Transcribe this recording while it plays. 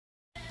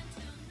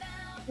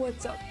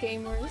What's up,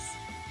 gamers?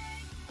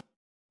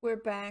 We're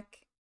back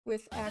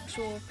with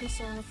actual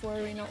Persona 4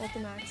 Arena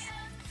Ultimax.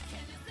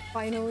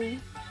 Finally.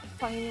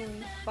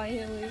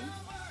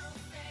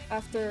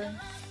 After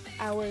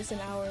hours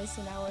and hours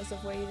and hours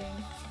of waiting.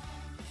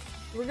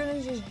 We're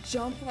gonna just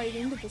jump right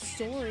into the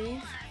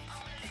story.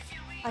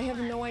 I have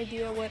no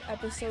idea what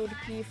episode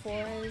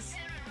P4 is.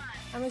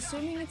 I'm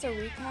assuming it's a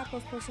recap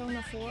of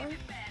Persona 4,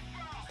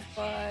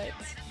 but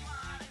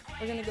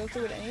we're gonna go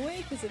through it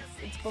anyway because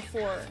it's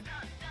before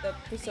the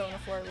Persona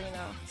 4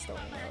 Arena story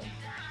mode.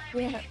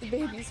 Yeah, the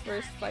baby's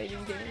first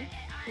fighting game.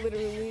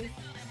 Literally.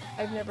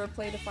 I've never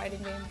played a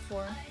fighting game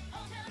before.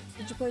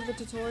 Did you play the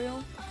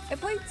tutorial? I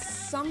played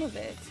some of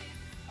it.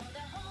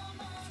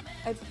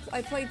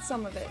 I played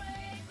some of it.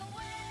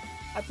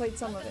 I played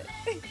some of it.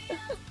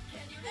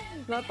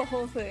 Not the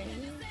whole thing,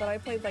 but I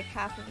played like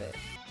half of it.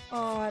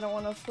 Oh, I don't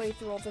want to play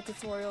through all the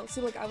tutorial.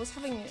 See, like, I was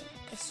having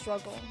a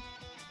struggle.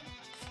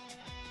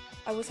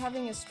 I was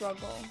having a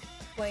struggle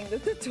playing the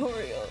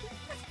tutorial.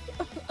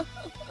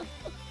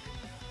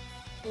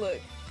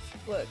 Look.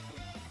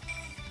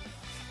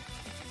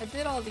 I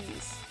did all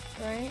these,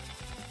 right?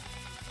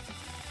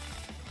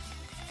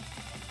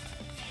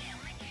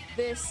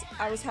 This,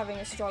 I was having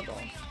a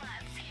struggle.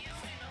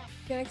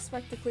 Can't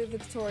expect to clear the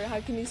tutorial.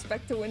 How can you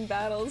expect to win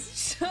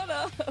battles? Shut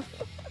up!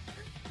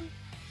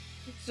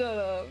 Shut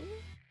up.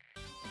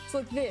 It's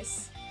like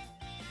this.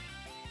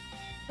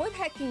 What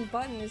hecking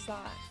button is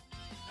that?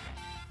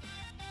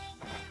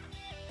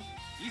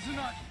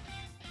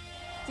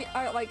 See,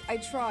 I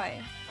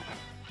try.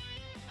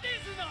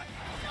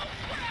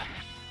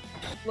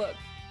 Look.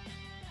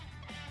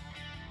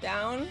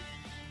 Down,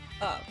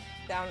 up,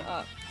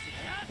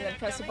 and then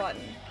press a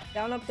button.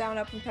 Down, up,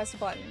 and press a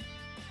button.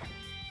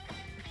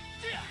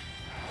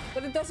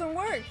 But it doesn't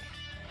work!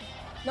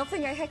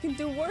 Nothing I heckin'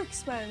 do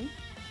works, man.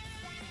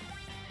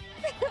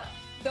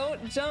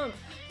 Don't jump.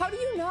 How do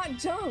you not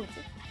jump?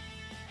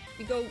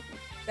 You go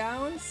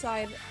down,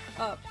 side,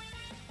 up.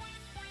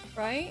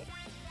 Right?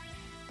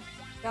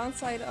 Down,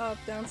 side, up,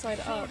 down, side,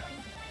 up.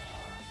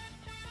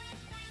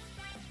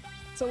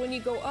 So when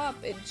you go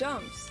up, it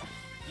jumps.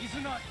 You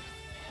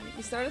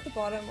start at the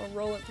bottom or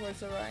roll it towards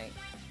the right.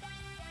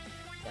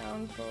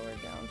 Down, forward,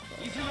 down,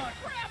 forward.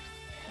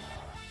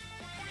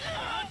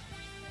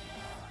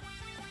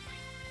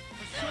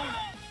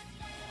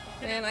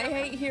 Man, I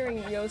hate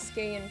hearing Yosuke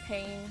in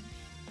pain.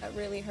 That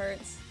really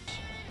hurts.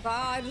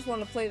 Ah, I just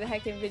want to play the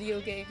heckin'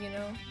 video game, you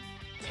know?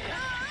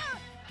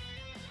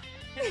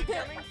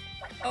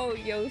 Oh,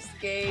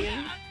 Yosuke.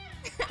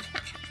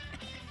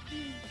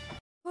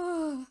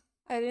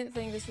 I didn't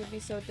think this would be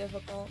so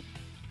difficult.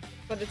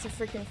 But it's a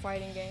freaking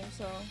fighting game,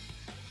 so...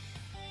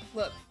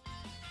 Look.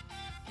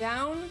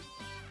 Down.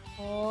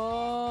 Oh.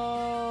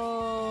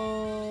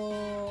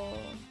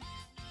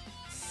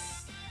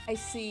 I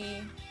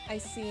see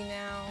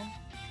now.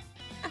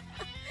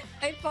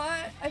 I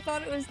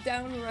thought it was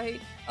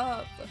downright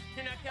up.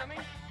 You're not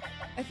coming?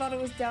 I thought it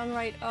was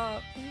downright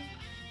up,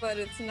 but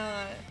it's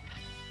not.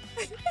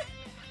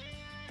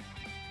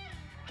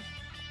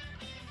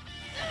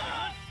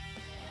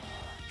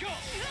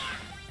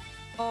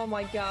 Oh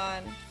my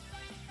god.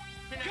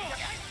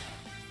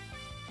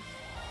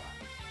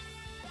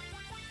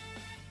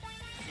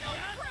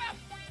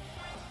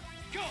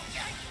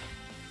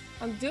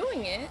 I'm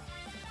doing it,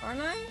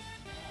 aren't I?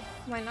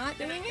 Am I not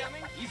doing it?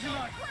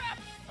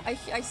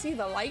 I see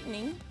the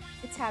lightning.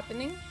 It's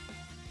happening.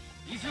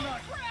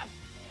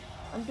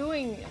 I'm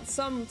doing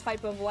some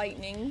type of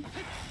lightning.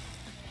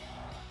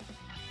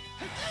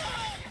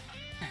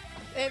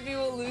 Maybe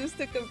we'll lose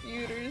to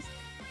computers.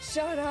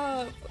 Shut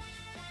up!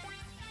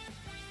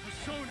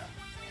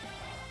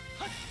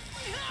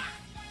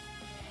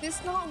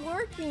 It's not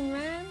working,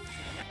 man.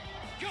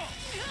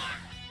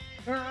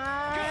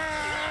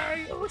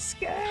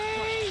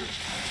 Yosuke!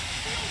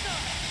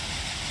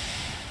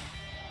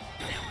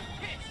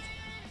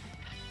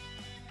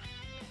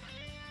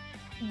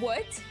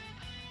 What?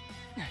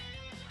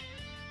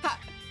 Ha!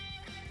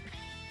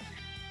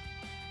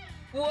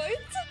 What?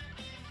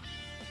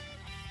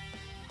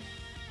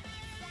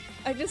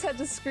 I just had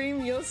to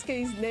scream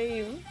Yosuke's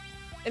name,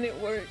 and it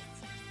worked.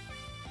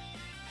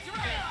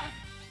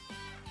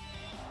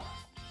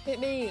 Hit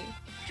me!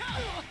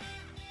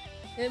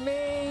 Hit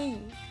me!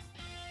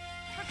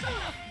 You're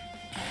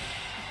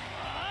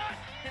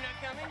not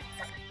coming?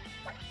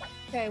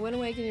 Okay, when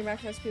awakened, your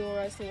max SP will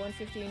rise to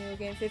 150 and you'll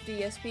gain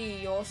 50 SP.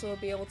 You'll also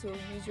be able to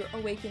use your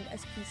awakened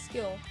SP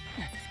skill.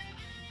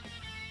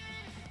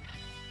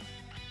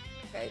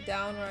 Okay,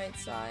 down right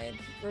side.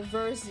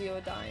 Reverse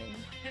Zeodyne.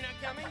 You're not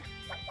coming?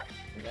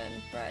 And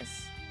then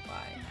press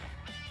Y.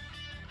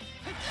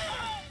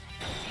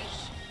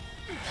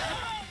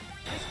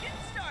 Just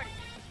getting started.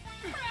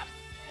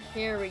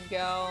 Here we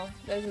go.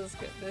 This is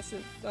good. This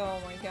is... Oh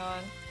my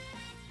god.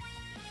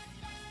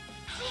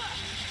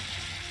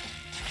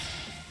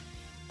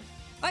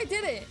 I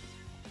did it!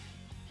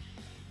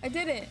 I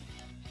did it!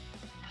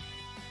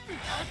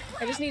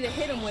 I just need to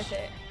hit him with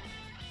it.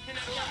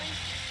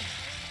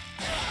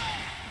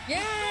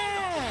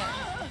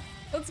 Yeah!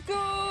 Let's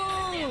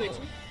go!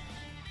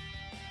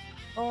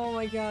 Oh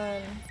my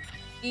god.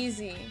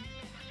 Easy.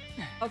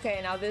 Okay,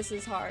 now this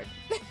is hard.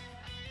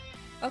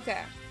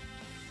 Okay.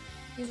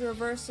 Use a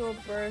reversal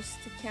burst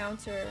to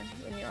counter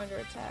when you're under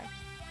attack.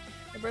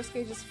 The burst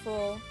gauge is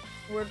full.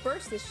 The word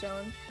burst is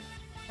shown.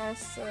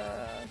 Press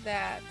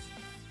that.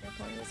 Your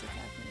opponent is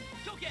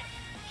attacking.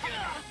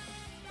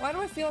 Why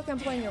do I feel like I'm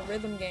playing a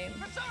rhythm game?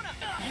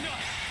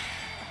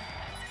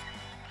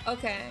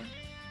 Okay.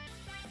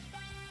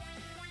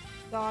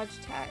 Dodge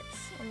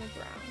attacks on the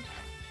ground.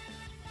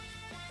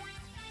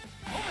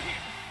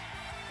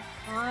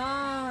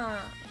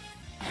 Ah.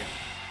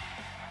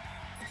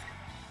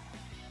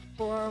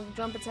 For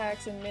jump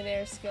attacks in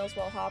midair skills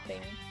while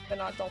hopping, but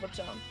not double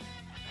jump.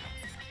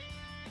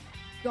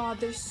 God,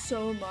 there's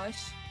so much.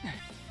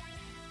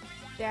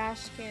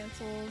 Dash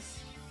cancels.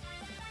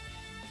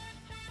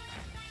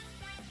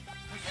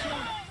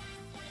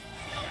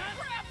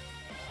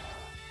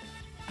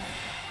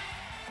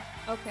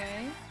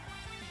 Okay.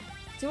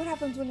 See what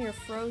happens when you're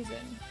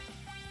frozen.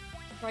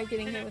 Try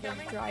getting hit with a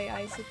dry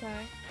ice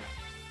attack.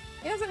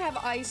 He doesn't have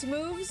ice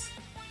moves?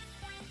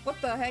 What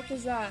the heck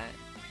is that?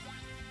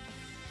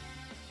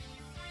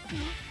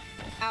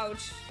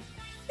 Ouch.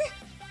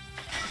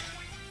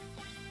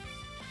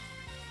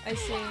 I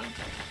see.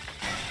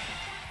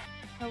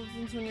 What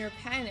happens when you're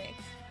panicked?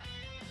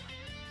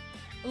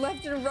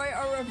 Left and right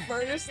are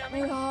reversed?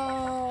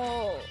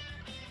 No!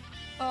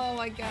 Oh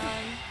my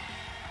god.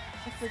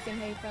 I freaking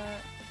hate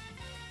that.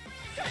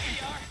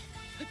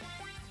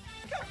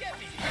 Come get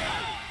me.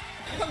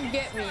 Come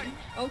get me.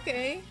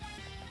 Okay.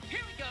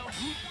 Here we go.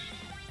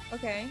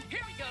 Okay.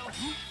 Here we go.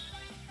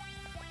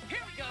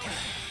 Here we go.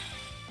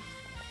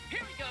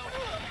 Here we go.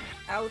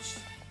 Ouch.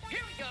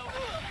 Here we go.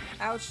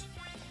 Ouch.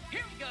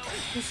 Here we go.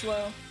 Too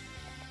slow.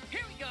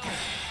 Here we go.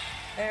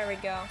 There we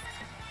go.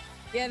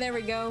 Yeah, there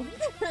we go.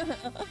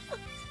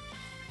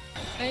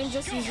 I am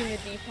just using the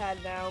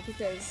D-pad now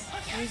because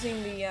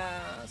using the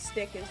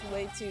stick is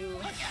way too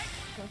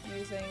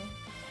confusing.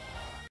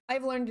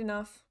 I've learned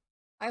enough.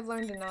 I've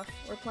learned enough.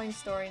 We're playing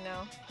story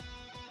now.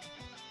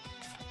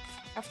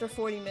 After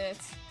 40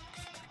 minutes.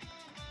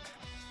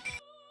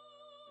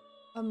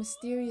 A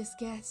mysterious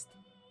guest.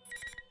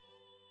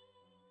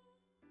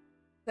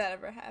 If that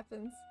ever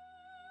happens.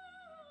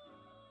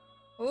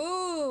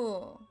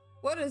 Ooh!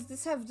 What does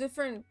this have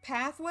different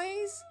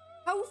pathways?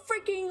 How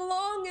freaking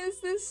long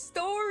is this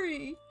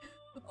story?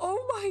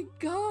 Oh my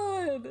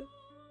god!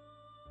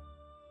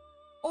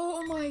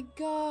 Oh my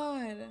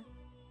god!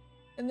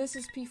 And this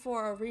is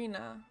P4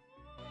 Arena.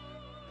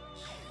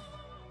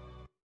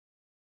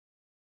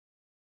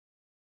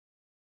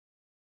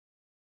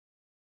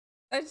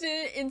 I did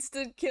an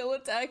instant kill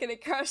attack and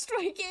it crashed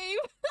my game.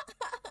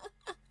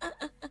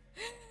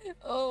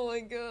 Oh my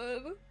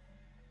god.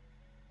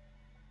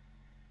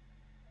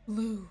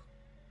 Blue.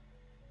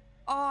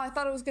 Oh, I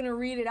thought it was gonna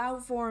read it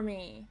out for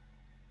me.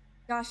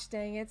 Gosh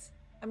dang it.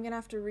 I'm gonna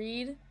have to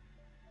read.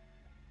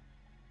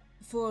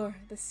 The floor,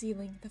 the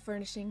ceiling, the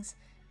furnishings,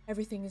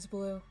 everything is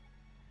blue.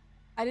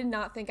 I did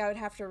not think I would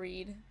have to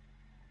read.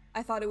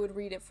 I thought it would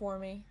read it for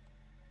me.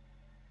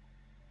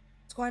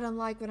 It's quite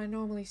unlike what I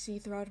normally see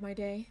throughout my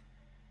day.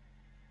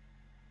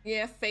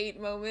 Yeah, fate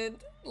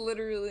moment.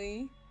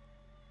 Literally.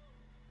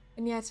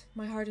 And yet,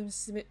 my heart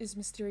is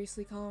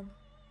mysteriously calm.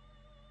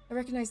 I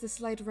recognize the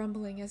slight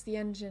rumbling as the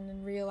engine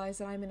and realize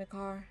that I'm in a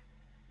car.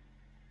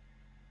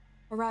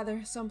 Or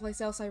rather,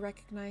 someplace else I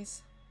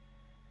recognize.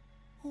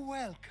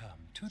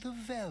 Welcome to the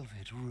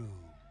Velvet Room.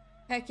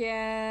 Heck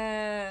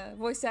yeah!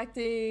 Voice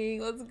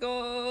acting! Let's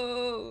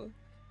go!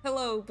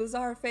 Hello,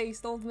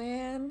 bizarre-faced old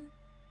man.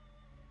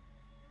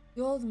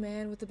 The old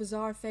man with the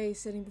bizarre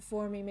face sitting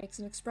before me makes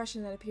an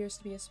expression that appears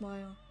to be a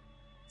smile.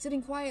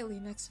 Sitting quietly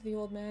next to the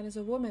old man is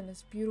a woman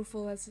as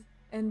beautiful as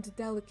and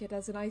delicate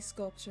as an ice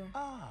sculpture.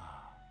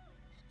 Ah,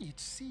 it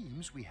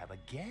seems we have a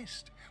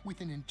guest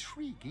with an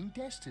intriguing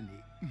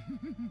destiny.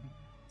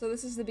 So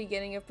this is the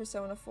beginning of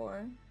Persona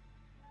 4.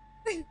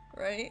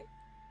 Right?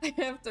 I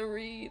have to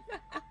read.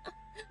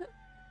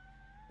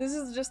 This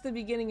is just the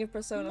beginning of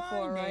Persona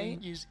 4, right? My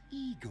name is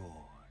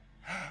Igor.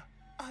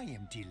 I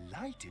am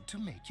delighted to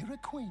make your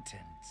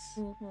acquaintance.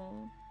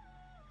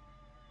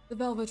 The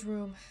Velvet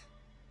Room.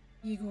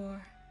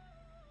 Igor.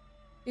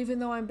 Even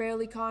though I'm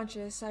barely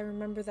conscious, I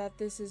remember that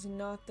this is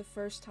not the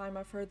first time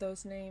I've heard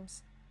those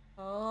names.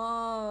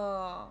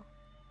 Oh.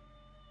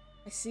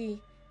 I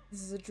see.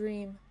 This is a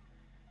dream.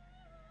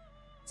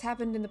 It's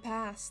happened in the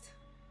past.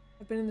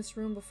 I've been in this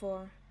room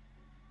before.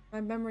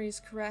 My memory is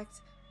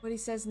correct. What he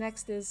says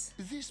next is...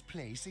 This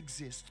place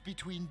exists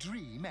between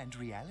dream and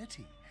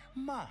reality,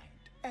 mind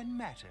and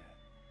matter.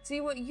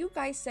 See, what you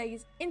guys say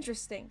is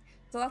interesting,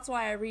 so that's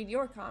why I read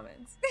your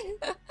comments.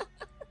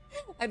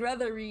 I'd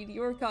rather read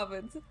your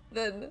comments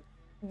than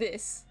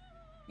this,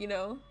 you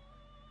know?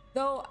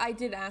 Though I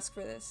did ask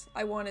for this.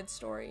 I wanted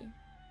story,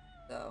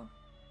 so...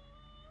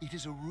 It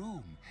is a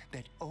room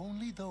that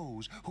only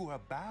those who are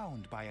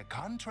bound by a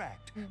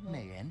contract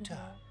may enter.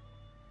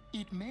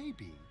 It may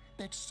be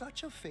that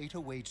such a fate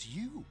awaits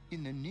you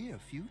in the near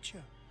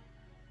future.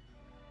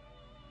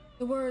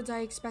 The words I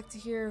expect to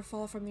hear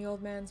fall from the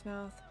old man's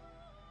mouth.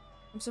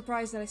 I'm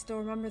surprised that I still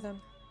remember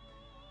them.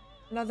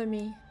 Another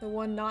me, the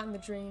one not in the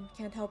dream,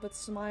 can't help but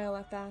smile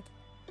at that.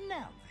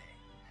 Now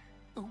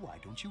then, why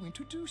don't you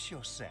introduce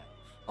yourself?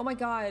 Oh my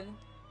god.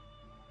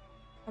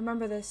 I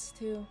remember this,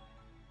 too.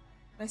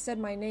 When I said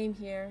my name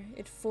here,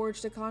 it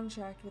forged a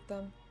contract with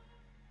them.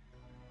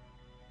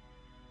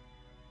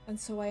 And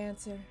so I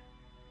answer.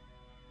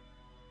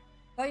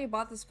 I thought you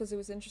bought this because it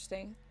was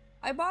interesting.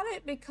 I bought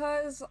it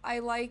because I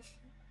like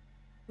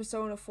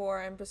Persona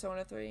 4 and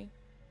Persona 3.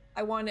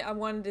 I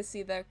wanted to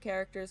see the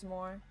characters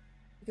more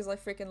because I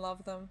freaking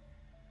love them.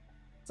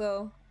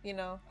 So, you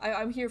know,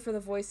 I'm here for the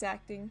voice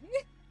acting.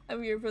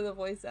 I'm here for the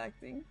voice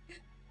acting.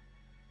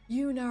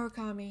 You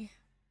Narukami.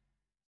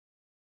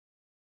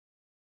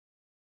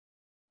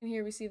 And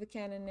here we see the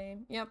canon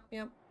name. Yep.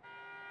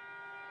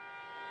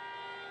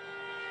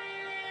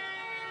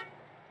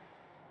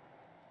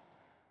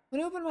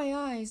 When I open my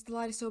eyes, the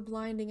light is so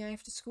blinding I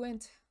have to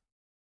squint.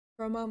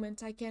 For a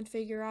moment, I can't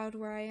figure out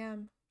where I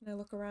am, and I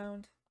look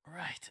around.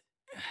 Right.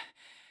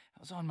 I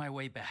was on my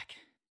way back.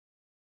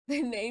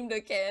 They named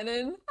a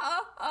cannon?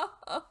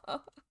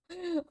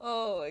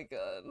 Oh my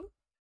god.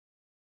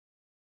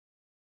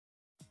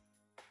 I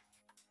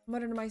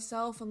mutter to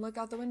myself and look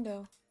out the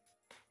window.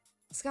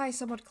 The sky is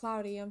somewhat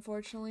cloudy,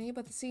 unfortunately,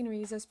 but the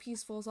scenery is as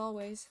peaceful as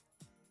always.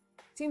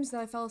 It seems that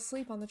I fell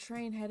asleep on the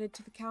train headed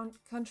to the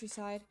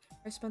countryside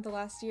where I spent the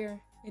last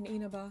year, in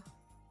Inaba.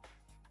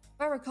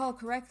 If I recall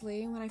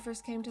correctly, when I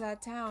first came to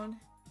that town,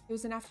 it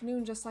was an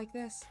afternoon just like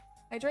this.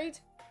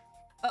 Hydrate?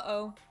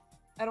 Uh-oh.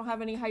 I don't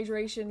have any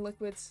hydration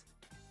liquids.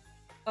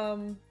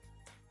 Can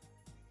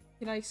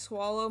I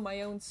swallow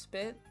my own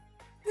spit?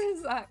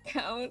 Does that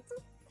count?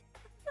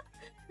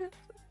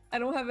 I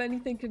don't have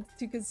anything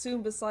to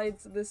consume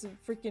besides this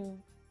freaking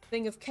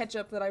thing of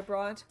ketchup that I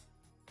brought.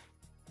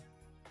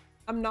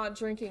 I'm not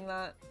drinking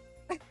that.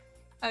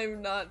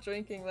 I'm not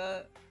drinking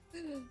that.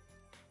 If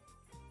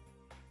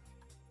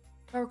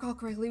I recall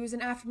correctly, it was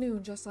an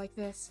afternoon just like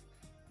this.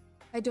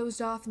 I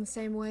dozed off in the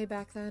same way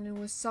back then and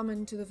was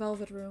summoned to the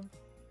Velvet Room.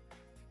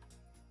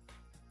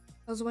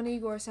 That was when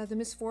Igor said the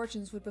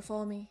misfortunes would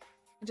befall me,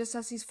 and just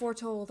as he's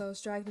foretold, I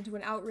was dragged into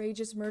an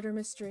outrageous murder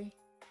mystery.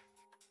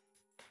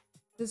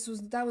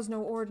 That was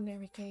no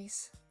ordinary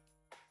case.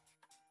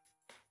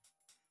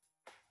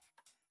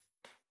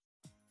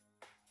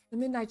 The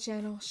Midnight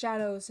Channel,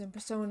 Shadows, and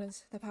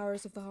Personas, the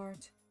powers of the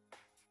heart.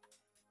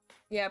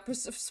 Yeah,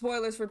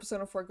 spoilers for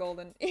Persona 4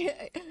 Golden.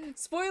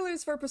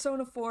 Spoilers for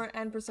Persona 4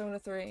 and Persona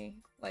 3.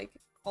 Like,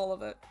 all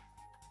of it.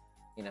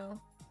 You know?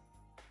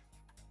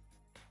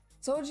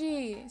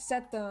 Soji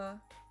Seta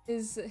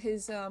is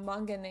his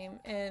manga name,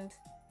 and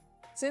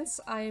since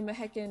I'm a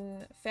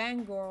heckin'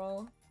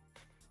 fangirl,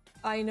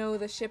 I know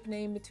the ship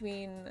name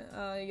between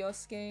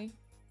Yosuke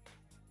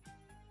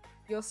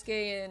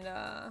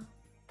and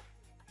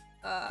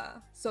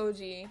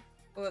Soji,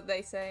 what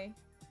they say.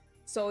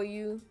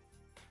 Soyu.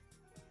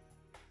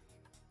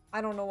 I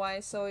don't know why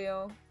it's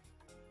Soyo,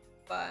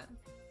 but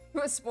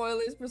for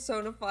spoilers,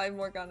 Persona 5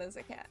 Morgana's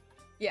a cat.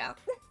 Yeah.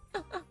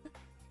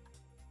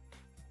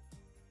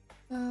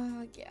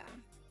 Yeah.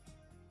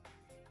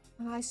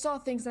 I saw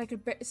things that I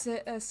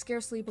could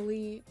scarcely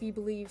be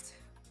believed.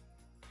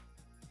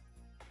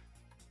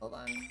 Hold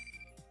on.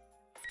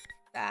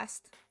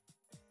 Fast.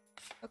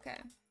 Okay.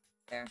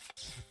 There.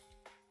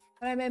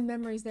 But I made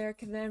memories there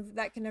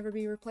that can never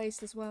be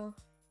replaced as well.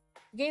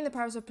 We gained the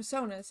powers of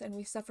personas, and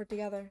we suffered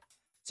together.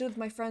 Stood with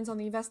my friends on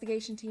the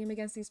investigation team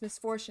against these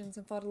misfortunes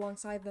and fought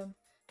alongside them.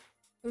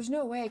 There was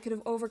no way I could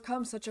have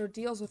overcome such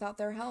ordeals without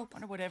their help.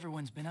 Wonder what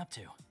everyone's been up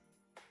to.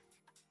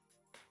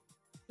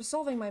 For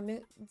solving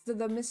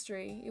the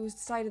mystery, it was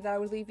decided that I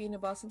would leave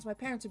Inaba since my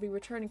parents would be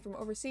returning from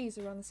overseas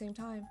around the same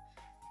time.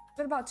 It's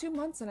been about 2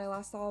 months and I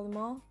last saw them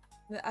all,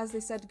 as they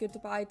said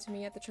goodbye to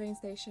me at the train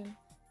station.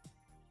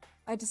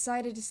 I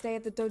decided to stay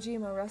at the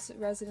Dojima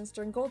residence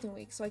during Golden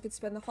Week so I could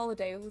spend the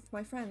holiday with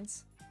my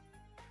friends.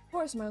 Of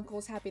course, my uncle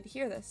was happy to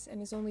hear this, and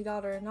his only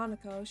daughter,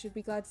 Nanako, should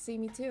be glad to see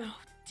me too. Oh,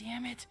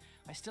 damn it!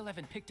 I still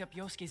haven't picked up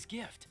Yosuke's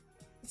gift.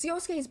 It's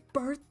Yosuke's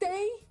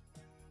birthday?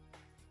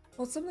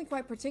 Well, it's something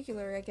quite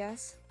particular, I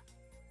guess.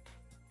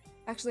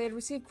 Actually, I had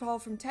received a call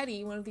from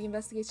Teddy, one of the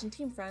investigation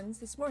team friends,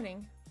 this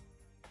morning.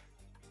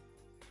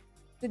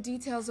 The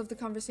details of the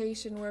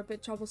conversation were a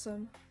bit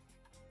troublesome.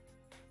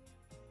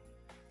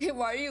 Hey,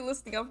 why are you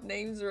listing off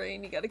names,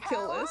 Rain? You got a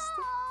kill list.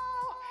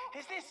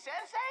 Is this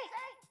Sensei?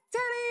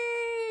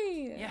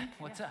 Teddy! Yeah,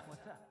 what's up?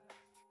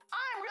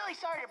 I'm really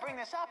sorry to bring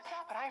this up,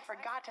 but I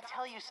forgot to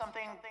tell you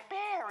something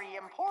very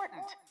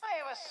important. I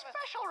have a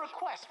special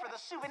request for the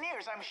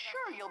souvenirs I'm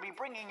sure you'll be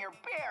bringing your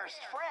bear's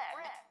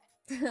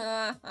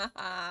friend.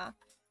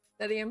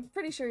 Teddy, I'm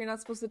pretty sure you're not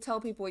supposed to tell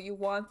people what you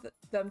want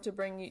them to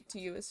bring to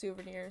you as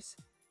souvenirs.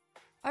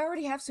 I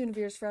already have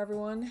souvenirs for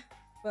everyone,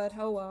 but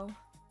oh well.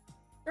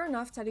 Sure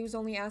enough, Teddy was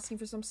only asking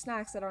for some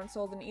snacks that aren't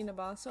sold in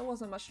Inaba, so it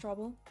wasn't much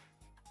trouble.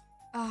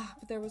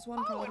 But there was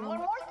one problem. Oh, and one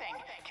more thing.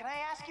 Can I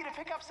ask you to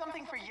pick up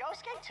something for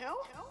Yosuke, too?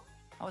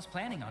 I was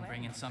planning on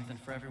bringing something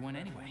for everyone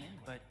anyway,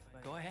 but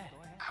go ahead.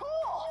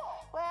 Cool!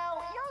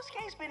 Well,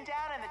 Yosuke's been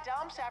down in the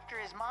dumps after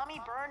his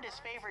mommy burned his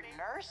favorite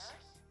nurse.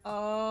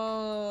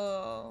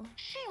 Oh.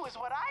 She was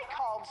what I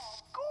called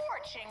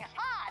scorching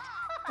hot.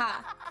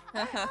 Ha.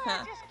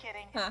 Just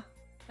kidding.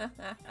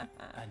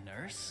 A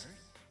nurse?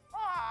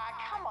 Ah,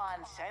 come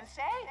on,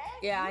 Sensei.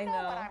 Yeah, you I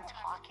know. What I'm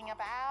talking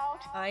about?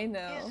 I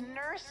know. His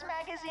nurse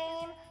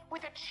magazine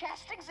with the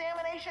chest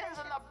examinations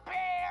and the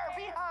bear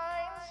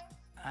behinds.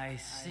 I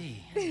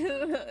see.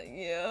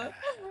 Yeah.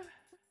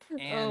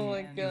 And Oh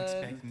my you God.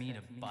 expect me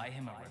to buy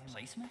him a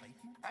replacement?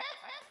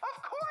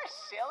 Of course,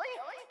 silly.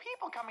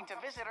 People coming to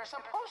visit are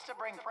supposed to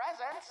bring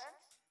presents.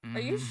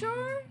 Are you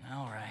sure?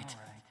 All right.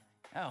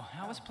 Oh,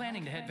 I was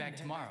planning to head back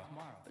tomorrow,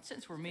 but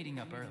since we're meeting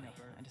up early,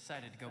 I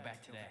decided to go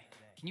back today.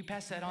 Can you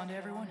pass that on to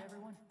everyone?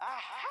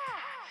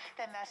 Aha!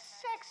 Then the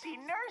sexy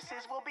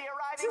nurses will be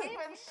arriving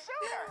even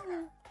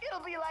sooner.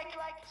 It'll be like,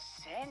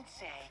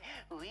 Sensei,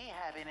 we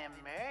have an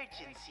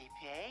emergency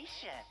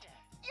patient.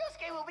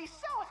 Yosuke will be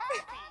so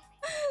happy.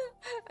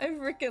 I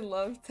freaking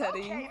love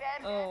Teddy. Okay,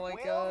 then. Oh my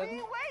we'll God. be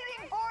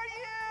waiting for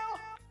you.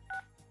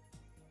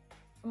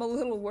 I'm a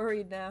little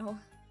worried now.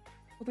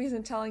 Hope he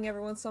isn't telling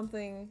everybody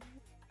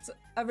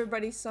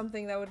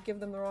something that would give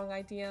them the wrong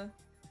idea.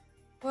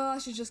 Well, I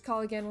should just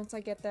call again once I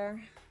get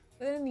there.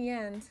 But in the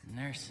end...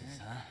 Nurses,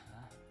 huh?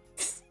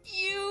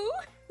 You!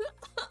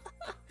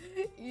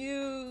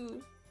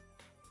 You!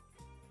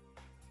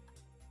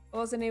 I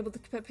wasn't able to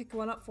pick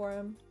one up for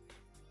him.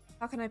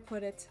 How can I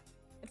put it?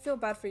 I'd feel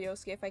bad for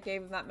Yosuke if I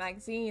gave him that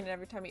magazine and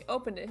every time he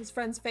opened it, his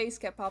friend's face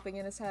kept popping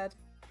in his head.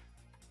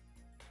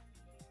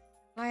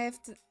 I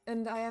have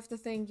to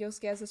think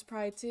Yosuke has his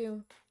pride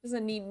too.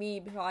 Doesn't need me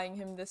buying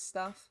him this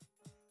stuff.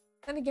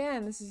 Then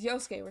again, this is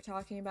Yosuke we're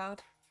talking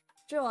about.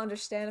 Sure, he'll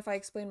understand if I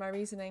explain my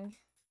reasoning.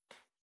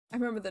 I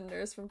remember the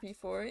nurse from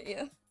P4,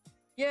 yeah.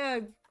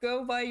 Yeah,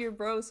 go buy your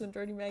bro some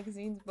dirty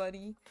magazines,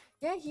 buddy.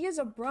 Yeah, he is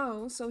a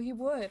bro, so he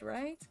would,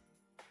 right?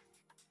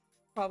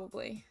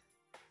 Probably.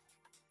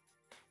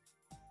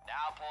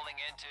 Now pulling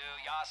into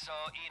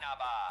Yaso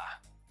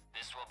Inaba.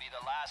 This will be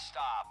the last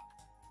stop.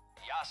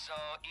 Yaso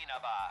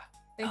Inaba.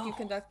 Thank you,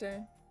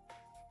 conductor.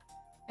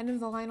 End of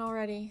the line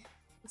already.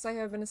 Looks like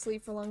I've been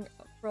asleep for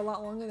a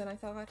lot longer than I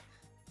thought.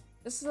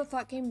 Just as a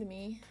thought came to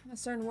me, a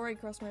certain worry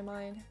crossed my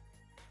mind.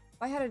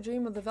 If I had a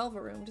dream of the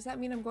Velvet Room, does that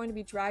mean I'm going to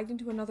be dragged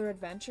into another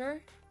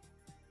adventure?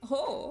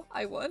 Oh,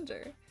 I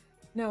wonder.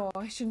 No,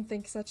 I shouldn't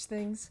think such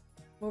things.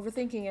 I'm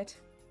overthinking it.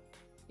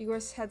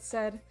 Igor had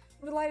said,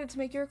 "I'm delighted to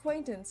make your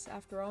acquaintance,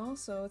 after all,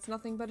 so it's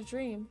nothing but a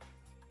dream."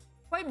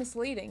 Quite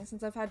misleading,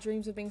 since I've had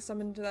dreams of being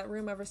summoned into that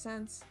room ever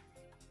since.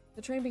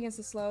 The train begins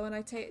to slow, and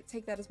I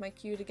take that as my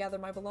cue to gather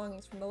my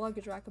belongings from the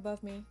luggage rack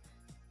above me.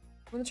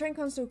 When the train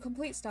comes to a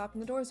complete stop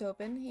and the doors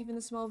open, even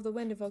the smell of the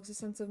wind evokes a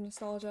sense of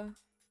nostalgia.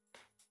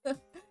 I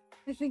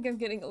think I'm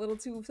getting a little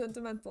too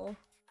sentimental.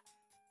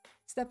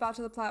 Step out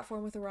to the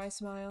platform with a wry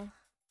smile.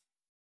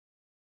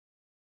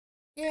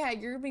 Yeah,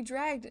 you're gonna be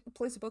dragged.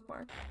 Place a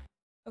bookmark.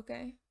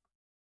 Okay.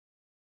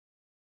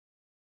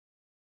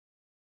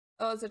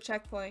 Oh, it's a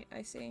checkpoint.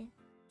 I see.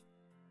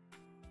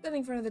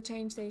 Standing in front of the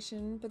train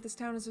station, but this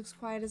town is as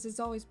quiet as it's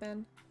always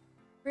been.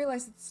 I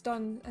realize that the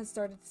sun has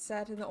started to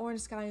set and the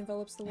orange sky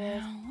envelops the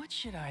world. Now, what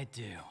should I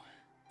do?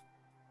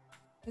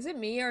 Is it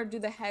me, or do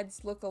the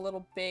heads look a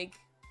little big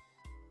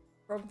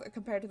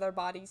compared to their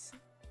bodies?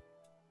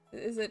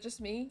 Is it just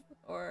me,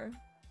 or...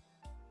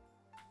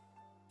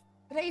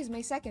 Today is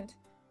May 2nd.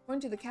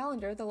 According to the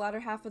calendar, the latter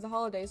half of the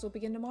holidays will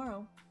begin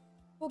tomorrow.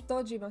 I told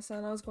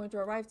Dojima-san I was going to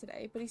arrive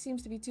today, but he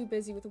seems to be too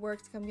busy with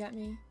work to come get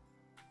me.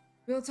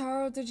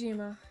 Ryotaro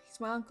Dojima. He's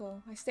my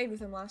uncle. I stayed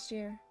with him last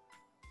year.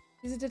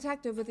 He's a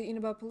detective with the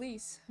Inaba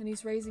police, and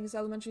he's raising his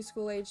elementary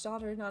school-aged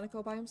daughter,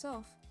 Nanako, by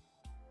himself.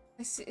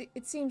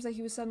 It seems that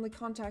he was suddenly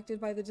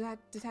contacted by the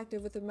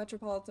detective with the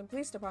Metropolitan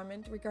Police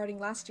Department regarding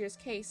last year's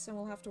case and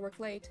will have to work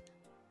late.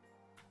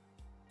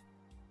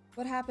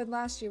 What happened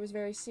last year was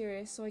very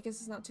serious, so I guess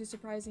it's not too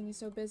surprising he's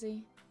so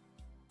busy.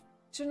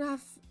 Shouldn't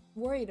have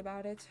worried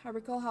about it. I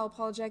recall how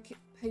apologetic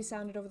he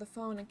sounded over the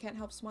phone and can't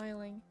help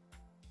smiling.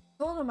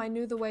 I told him I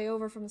knew the way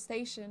over from the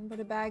station, but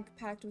a bag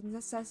packed with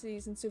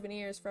necessities and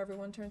souvenirs for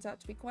everyone turns out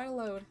to be quite a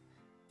load.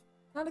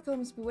 Nanako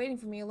must be waiting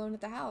for me alone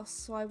at the house,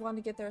 so I wanted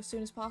to get there as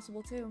soon as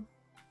possible too.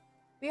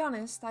 To be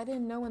honest, I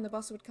didn't know when the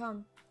bus would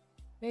come.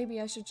 Maybe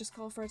I should just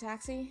call for a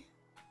taxi?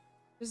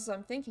 Just as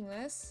I'm thinking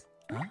this.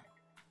 Huh?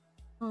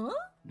 Huh?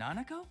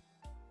 Nanako?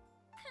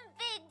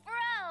 Big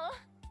bro!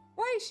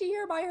 Why is she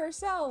here by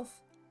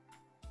herself?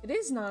 It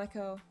is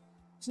Nanako.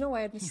 There's no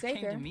way I'd mistake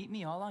You came her. to meet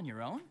me all on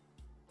your own?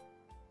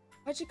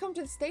 Why'd she come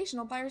to the station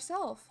all by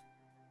herself?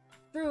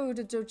 True,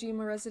 the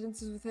Dojima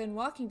residence is within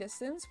walking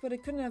distance, but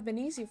it couldn't have been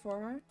easy for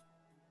her.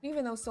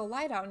 Even though it's still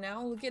light out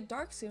now, it'll get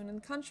dark soon and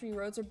the country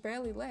roads are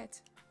barely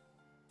lit.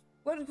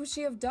 What would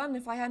she have done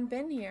if I hadn't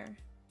been here?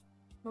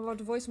 I'm about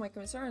to voice my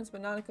concerns,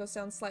 but Nanako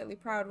sounds slightly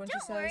proud when she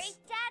says... Don't worry,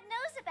 Dad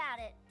knows about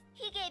it.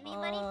 He gave me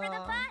money for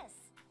the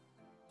bus.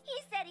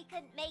 He said he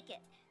couldn't make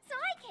it, so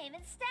I came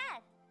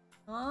instead.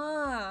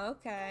 Ah,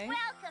 okay.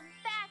 Welcome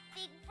back,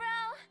 big bro.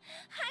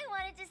 I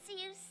wanted to see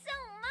you so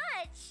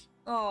much.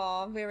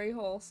 Aw, very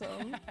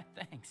wholesome.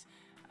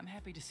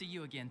 happy to see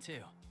you again,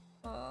 too.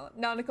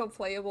 Nanako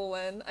playable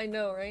when. I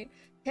know, right?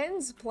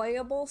 Ken's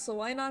playable, so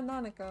why not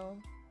Nanako?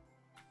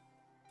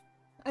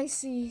 I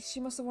see. She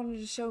must have wanted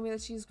to show me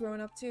that she's grown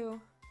up, too.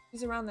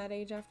 She's around that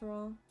age, after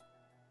all.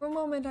 For a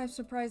moment, I'm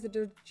surprised that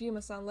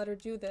Dojima-san let her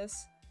do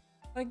this.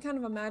 But I can kind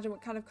of imagine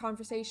what kind of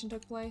conversation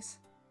took place.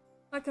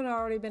 I could have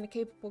already been a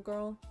capable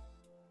girl.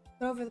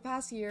 But over the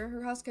past year,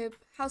 her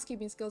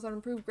housekeeping skills have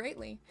improved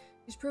greatly.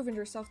 She's proven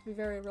herself to be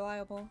very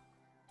reliable.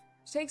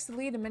 She takes the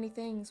lead in many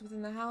things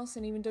within the house,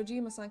 and even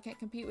Dojima-san can't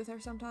compete with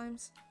her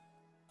sometimes.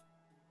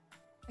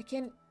 I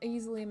can't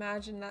easily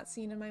imagine that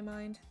scene in my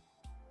mind.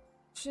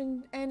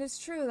 And it's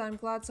true that I'm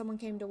glad someone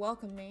came to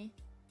welcome me.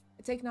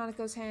 I take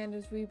Nanako's hand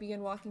as we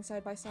begin walking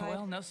side by side.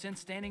 Well, no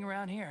sense standing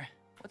around here.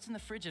 What's in the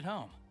fridge at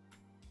home?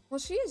 Well,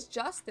 she is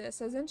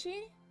justice, isn't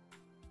she?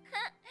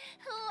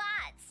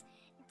 Lots.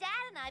 Dad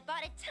and I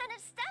bought a ton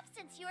of stuff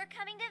since you were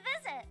coming to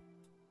visit.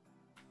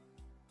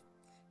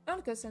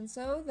 Nanako said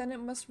so, then he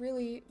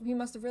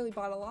must have really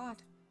bought a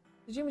lot.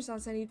 Dojima-san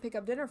said he'd pick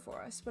up dinner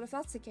for us, but if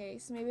that's the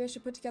case, maybe I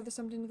should put together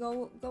something to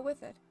go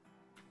with it.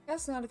 I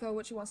ask Nanako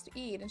what she wants to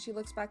eat, and she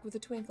looks back with a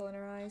twinkle in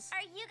her eyes.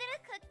 Are you gonna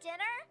cook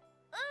dinner?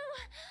 Ooh,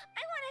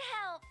 I wanna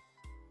help.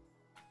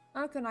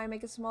 Nanako and I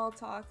make a small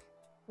talk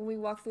when we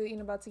walk through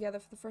Inaba together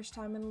for the first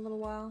time in a little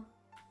while.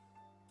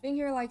 Being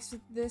here like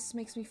this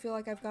makes me feel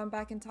like I've gone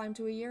back in time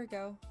to a year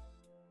ago.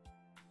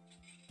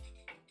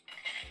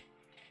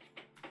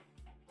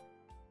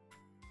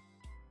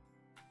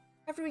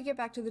 After we get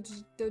back to the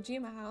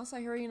Dojima house,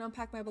 I hurry and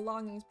unpack my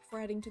belongings before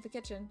heading to the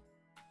kitchen.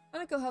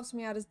 Nanako helps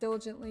me out as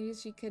diligently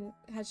as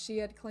she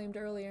had claimed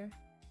earlier.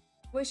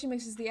 The way she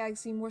mixes the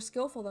eggs seemed more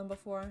skillful than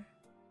before.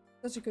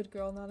 Such a good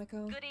girl,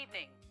 Nanako. Good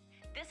evening.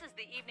 This is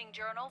the Evening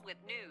Journal with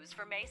news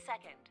for May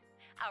 2nd.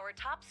 Our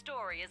top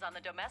story is on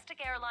the domestic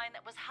airline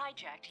that was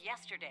hijacked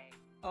yesterday.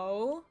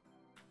 Oh?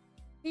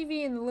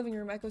 TV in the living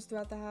room echoes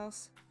throughout the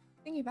house.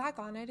 Thinking back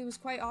on it, it was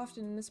on quite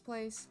often in this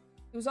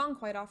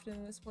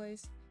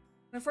place.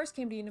 When I first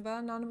came to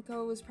Inaba,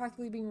 Nanako was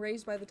practically being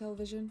raised by the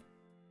television.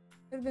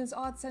 There had been this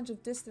odd sense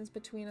of distance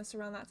between us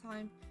around that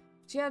time.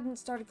 She hadn't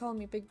started calling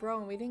me Big Bro,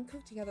 and we didn't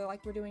cook together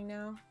like we're doing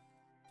now.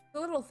 The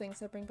little things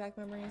that bring back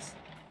memories.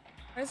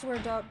 Right as we're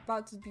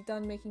about to be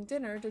done making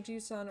dinner,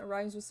 Dojima-san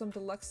arrives with some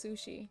deluxe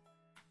sushi.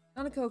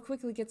 Nanako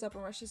quickly gets up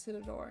and rushes to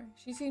the door.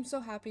 She seems so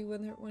happy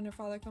when her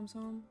father comes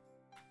home.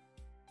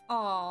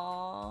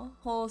 Aww,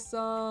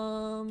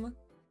 wholesome.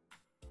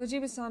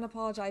 Dojima-san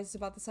apologizes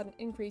about the sudden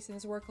increase in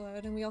his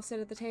workload, and we all sit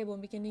at the table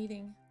and begin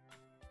eating.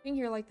 Being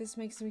here like this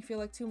makes me feel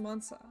like 2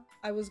 months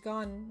I was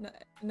gone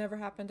never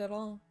happened at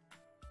all.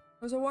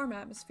 There was a warm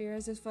atmosphere,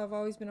 as if I've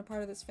always been a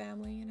part of this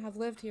family, and have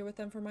lived here with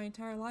them for my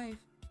entire life.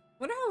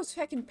 Wonder how his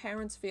fucking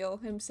parents feel,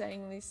 him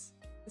saying this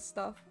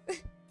stuff,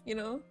 you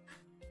know?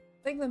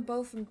 I thank them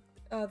both from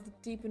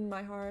deep in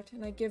my heart,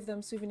 and I give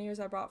them souvenirs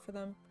I brought for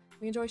them.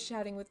 We enjoy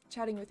chatting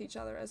with each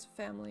other as a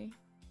family.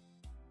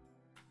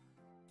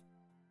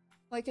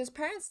 Like, his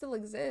parents still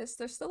exist.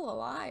 They're still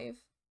alive.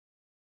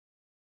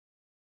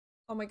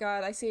 Oh my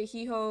god, I see a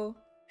HEWWO.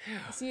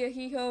 I see a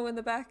HEWWO in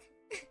the back.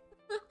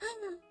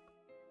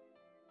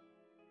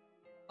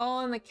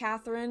 Oh, and the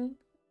Catherine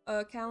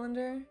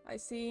calendar. I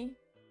see.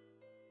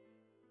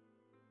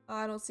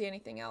 I don't see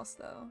anything else,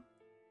 though.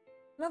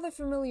 Another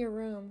familiar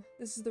room.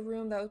 This is the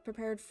room that was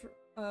prepared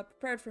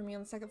for me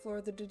on the second floor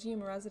of the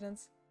Dojima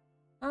residence.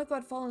 Nanako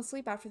had fallen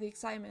asleep after the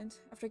excitement.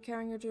 After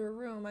carrying her to her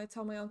room, I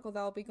tell my uncle that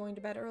I'll be going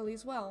to bed early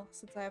as well,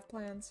 since I have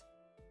plans.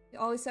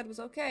 All he said was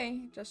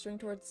okay, gesturing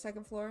towards the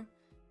second floor.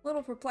 A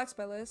little perplexed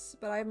by this,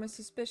 but I have my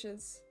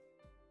suspicions.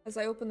 As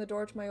I opened the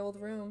door to my old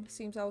room,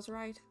 seems I was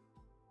right.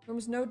 The room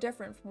was no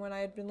different from when I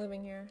had been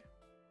living here.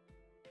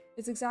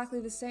 It's exactly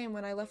the same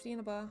when I left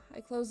Inaba.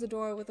 I closed the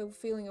door with a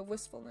feeling of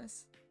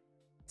wistfulness. I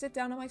sit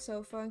down on my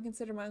sofa and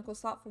consider my uncle's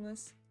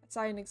thoughtfulness. I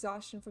sigh in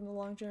exhaustion from the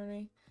long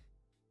journey.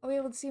 I'll be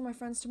able to see my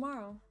friends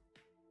tomorrow.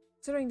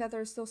 Considering that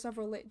there are still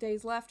several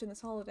days left in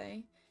this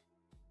holiday,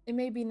 it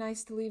may be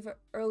nice to leave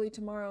early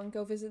tomorrow and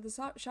go visit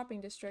the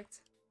shopping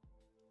district.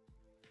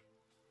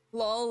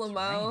 Lol,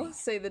 Lamau,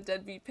 say the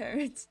deadbeat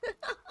parents.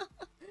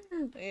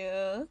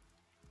 Yeah.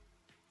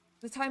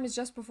 The time is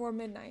just before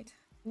midnight.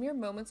 In mere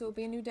moments, it will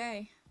be a new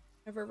day.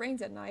 Whenever it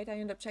rains at night, I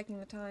end up checking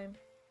the time.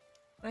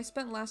 When I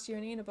spent last year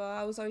in Inaba,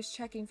 I was always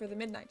checking for the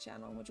Midnight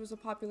Channel, which was a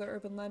popular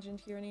urban legend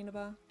here in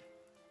Inaba.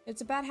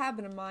 It's a bad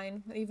habit of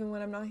mine, even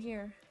when I'm not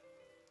here.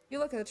 If you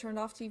look at the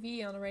turned-off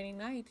TV on a rainy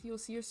night, you'll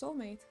see your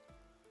soulmate.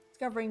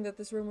 Discovering that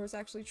this rumor was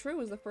actually true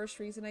was the first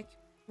reason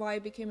why I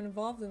became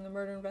involved in the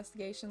murder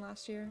investigation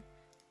last year.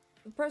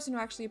 The person who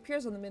actually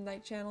appears on the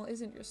Midnight Channel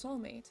isn't your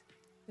soulmate,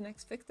 the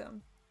next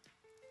victim.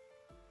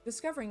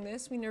 Discovering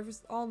this, we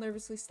all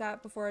nervously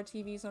sat before our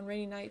TVs on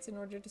rainy nights in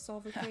order to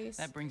solve the case.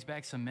 That brings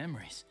back some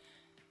memories.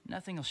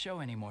 Nothing will show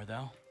anymore,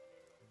 though.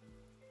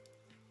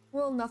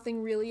 Will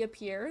nothing really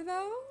appear,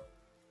 though?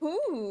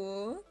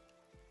 Ooh!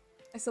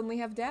 I suddenly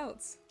have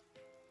doubts.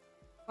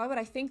 Why would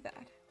I think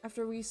that?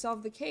 After we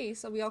solved the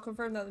case, we all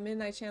confirmed that the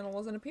Midnight Channel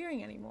wasn't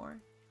appearing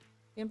anymore.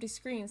 The empty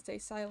screen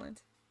stays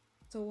silent.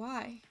 So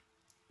why?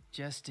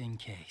 Just in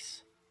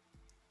case.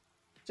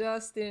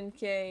 Just in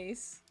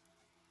case.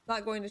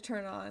 Not going to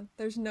turn on.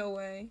 There's no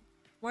way.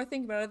 The more I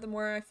think about it, the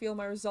more I feel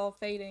my resolve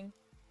fading.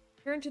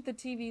 I turn to the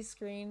TV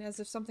screen as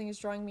if something is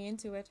drawing me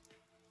into it.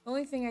 The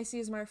only thing I see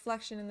is my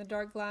reflection in the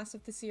dark glass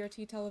of the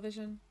CRT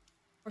television.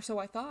 Or so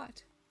I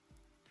thought.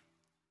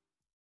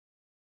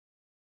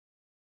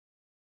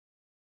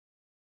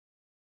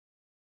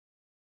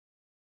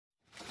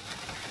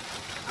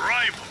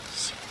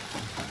 Rivals.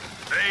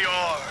 They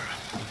are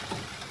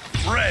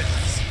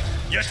friends,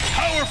 yet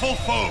powerful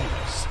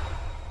foes.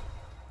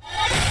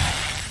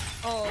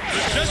 Oh,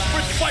 The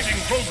desperate fighting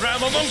program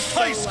amongst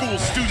high school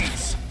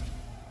students.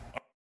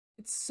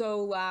 it's so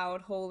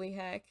loud, holy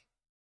heck.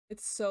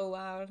 It's so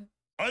loud.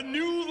 A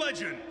new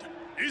legend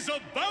is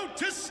about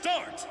to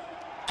start.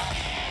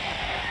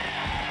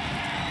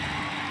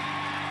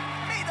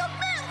 May the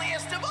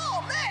manliest of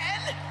all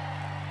men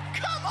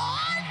come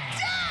on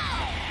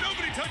down!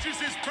 Nobody touches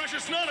his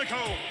precious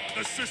Nanako,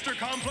 the sister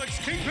complex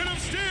kingpin of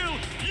steel,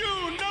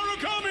 Yu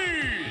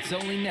Narukami! It's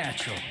only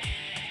natural.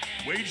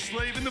 Wage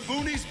slave in the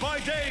boonies by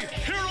day,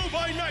 hero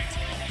by night,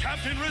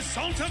 Captain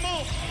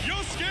Resentiment,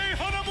 Yosuke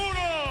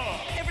Hanamura!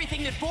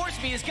 Everything that bores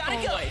me has gotta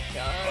go. My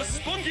god. A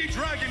spunky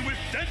dragon with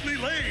deadly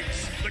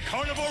legs, the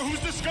carnivore who's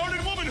discarded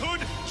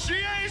womanhood,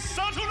 Shie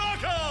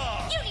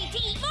Satonaka! You need to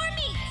eat more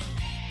meat!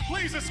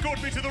 Please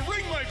escort me to the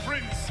ring, my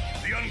prince!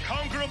 The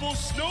unconquerable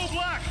Snow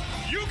Black,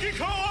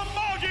 Yukiko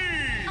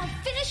Amagi! I'll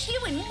finish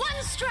you in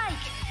one strike!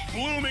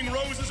 Blooming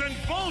roses and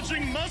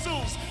bulging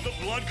muzzles, the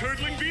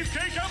blood-curdling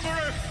beefcake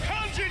emperor,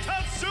 Kanji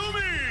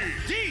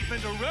Tatsumi! Deep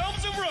into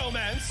realms of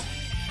romance,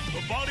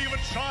 the body of a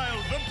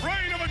child, the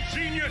brain of a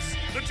genius,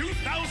 the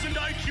 2000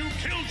 IQ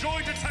killjoy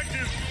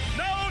detective,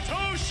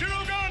 Naoto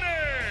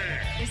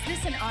Shirogane! Is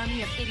this an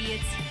army of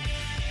idiots?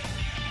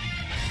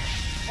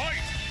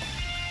 Fight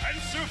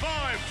and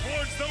survive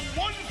towards the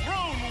one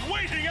throne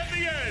waiting at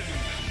the end!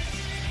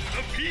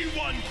 The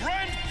P1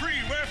 Grand Prix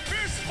where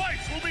fierce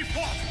fights will be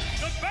fought!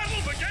 The battle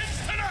begins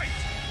tonight!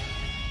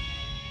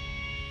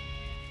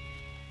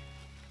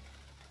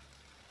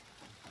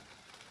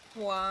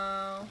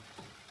 Wow.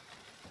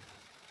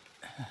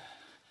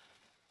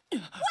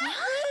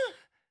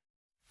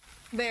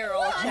 They're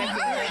all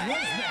checking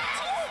it.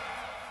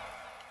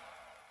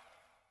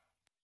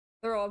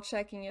 They're all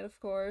checking it, of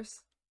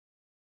course.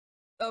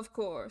 Of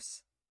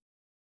course.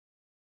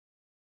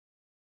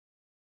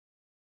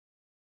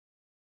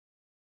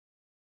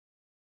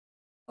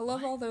 I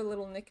love all their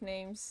little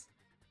nicknames.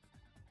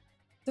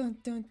 Dun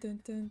dun dun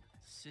dun.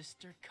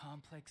 Sister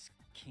Complex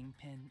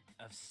Kingpin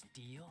of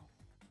Steel?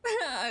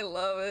 I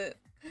love it.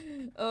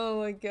 Oh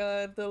my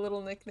god, the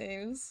little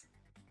nicknames.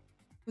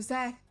 Was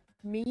that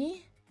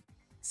me?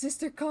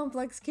 Sister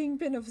Complex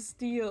Kingpin of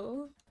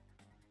Steel.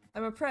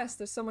 I'm impressed.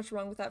 There's so much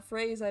wrong with that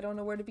phrase, I don't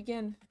know where to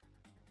begin.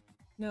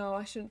 No,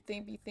 I shouldn't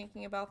be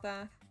thinking about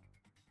that.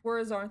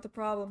 Words aren't the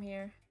problem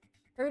here.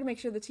 Hurry to make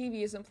sure the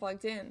TV isn't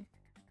plugged in.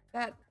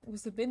 That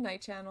was the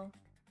Midnight Channel.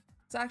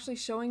 It's actually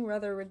showing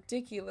rather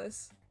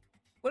ridiculous.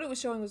 What it was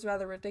showing was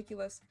rather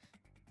ridiculous.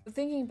 But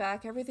thinking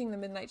back, everything the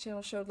Midnight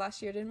Channel showed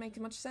last year didn't make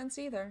much sense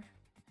either.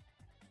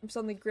 I'm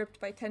suddenly gripped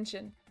by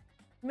tension.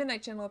 The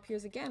Midnight Channel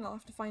appears again, I'll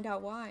have to find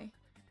out why.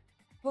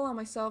 Pull out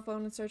my cell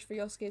phone and search for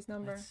Yosuke's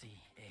number. Let's see.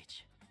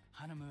 H.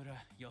 Hanamura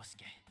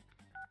Yosuke.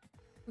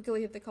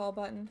 Quickly hit the call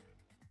button.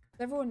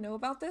 Does everyone know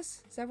about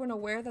this? Is everyone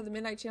aware that the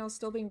Midnight Channel is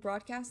still being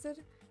broadcasted?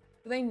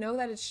 Do they know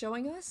that it's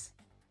showing us?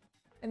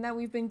 And that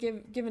we've been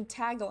given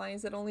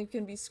taglines that only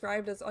can be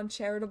described as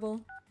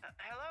uncharitable?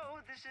 Hello,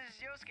 this is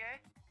Yosuke.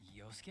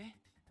 Yosuke?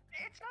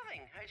 It's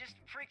nothing. I just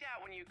freaked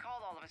out when you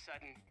called all of a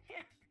sudden.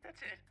 Yeah,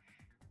 that's it.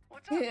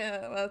 What's up?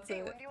 Yeah, that's Hey,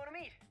 it. when do you want to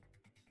meet?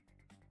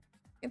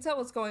 I can tell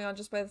what's going on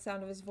just by the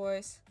sound of his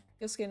voice.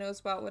 Yosuke knows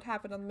about what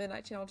happened on the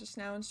Midnight Channel just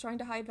now and is trying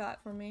to hide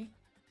that from me.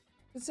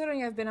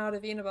 Considering I've been out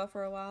of Inaba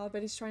for a while, I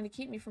bet he's trying to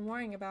keep me from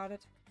worrying about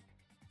it.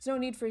 There's no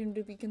need for him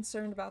to be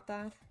concerned about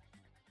that.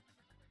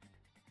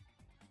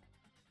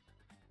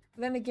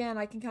 But then again,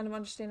 I can kind of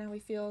understand how he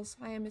feels.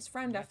 I am his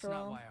friend after That's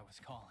all. not why I was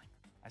calling.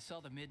 I saw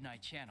the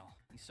Midnight Channel.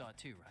 You saw it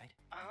too, right?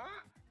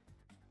 Uh-huh.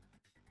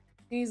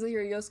 You can easily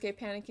hear Yosuke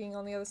panicking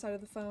on the other side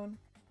of the phone.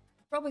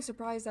 Probably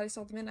surprised that I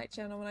saw the Midnight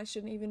Channel when I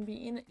shouldn't even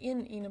be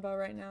in Inaba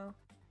right now.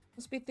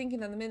 Must be thinking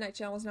that the Midnight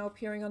Channel is now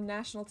appearing on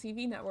national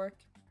TV network.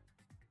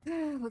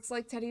 Looks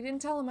like Teddy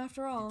didn't tell him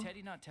after all. Did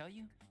Teddy not tell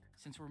you?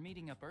 Since we're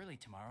meeting up early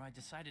tomorrow, I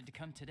decided to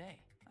come today.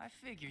 I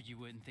figured you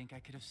wouldn't think I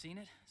could have seen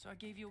it, so I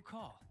gave you a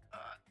call.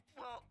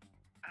 Well,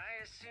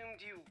 I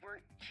assumed you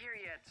weren't here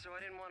yet, so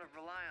I didn't want to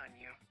rely on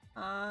you.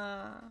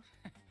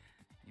 Ah.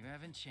 You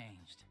haven't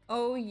changed.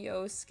 Oh,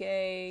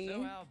 Yosuke.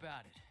 So how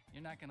about it?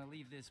 You're not gonna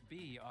leave this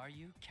be, are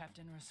you,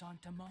 Captain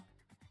Resentiment?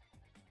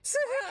 Zero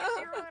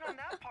in on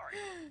that part.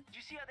 Did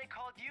you see how they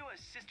called you a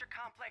Sister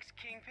Complex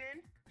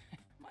Kingpin?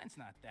 Mine's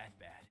not that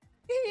bad.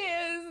 He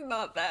is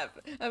not that.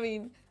 I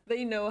mean,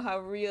 they know how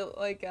real,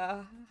 like,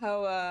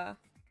 how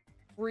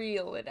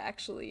real it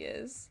actually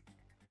is.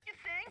 You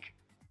think?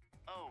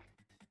 Oh,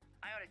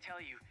 I ought to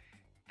tell you,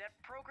 that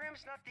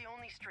program's not the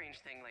only strange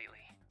thing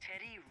lately.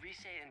 Teddy,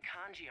 Rise, and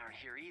Kanji aren't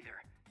here either.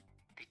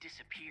 They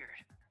disappeared.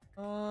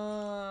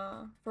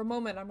 For a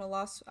moment, I'm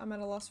at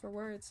a loss for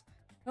words.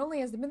 Not only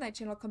has the Midnight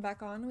Channel come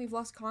back on, we've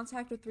lost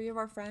contact with 3 of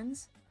our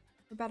friends. I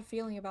have a bad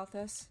feeling about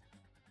this.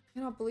 I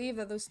cannot believe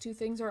that those 2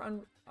 things are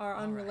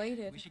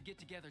unrelated. Right. We should get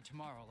together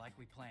tomorrow like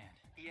we planned.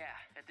 Yeah,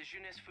 at the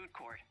Jeunesse food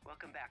court.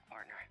 Welcome back,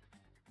 partner.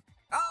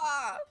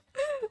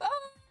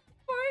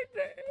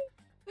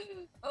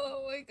 Partner!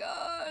 Oh my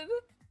god.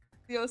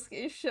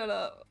 Yosuke, shut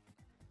up.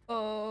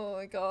 Oh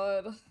my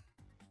god.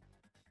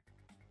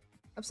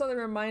 I'm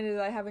suddenly reminded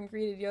that I haven't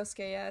greeted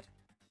Yosuke yet.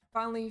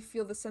 Finally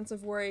feel the sense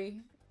of worry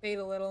fade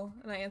a little,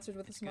 and I answered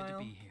with a smile. Good to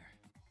be here.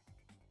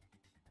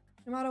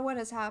 No matter what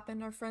has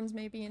happened, our friends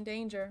may be in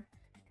danger.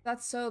 If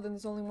that's so, then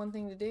there's only one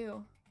thing to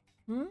do.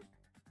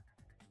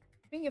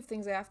 Speaking of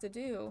things I have to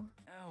do.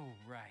 Oh,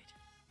 right.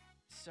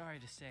 Sorry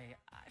to say,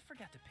 I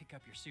forgot to pick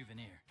up your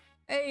souvenir.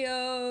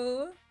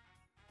 Heyo!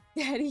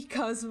 Daddy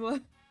Cosmo.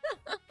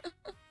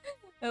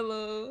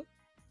 Hello.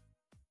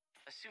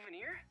 A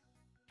souvenir?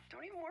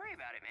 Don't even worry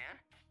about it, man.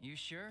 You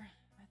sure?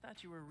 I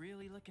thought you were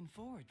really looking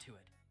forward to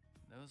it.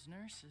 Those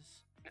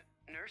nurses.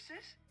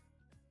 Nurses?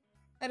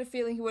 I had a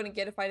feeling he wouldn't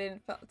get it if I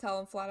didn't tell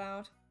him flat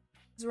out.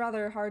 It's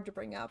rather hard to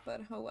bring up,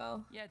 but oh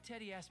well. Yeah,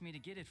 Teddy asked me to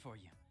get it for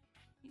you.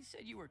 He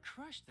said you were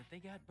crushed that they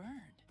got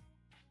burned.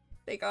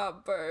 They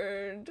got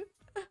burned.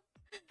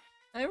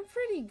 I'm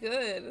pretty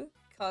good,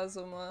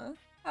 Kazuma.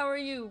 How are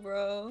you,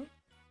 bro?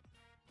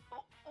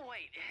 Oh,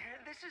 wait,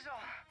 this is all...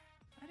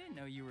 I didn't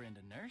know you were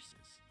into nurses.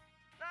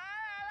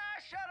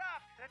 Shut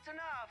up! That's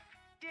enough!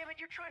 Damn it,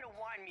 you're trying to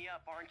wind me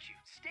up, aren't you?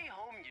 Stay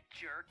home, you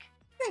jerk.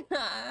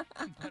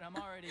 But I'm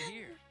already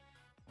here.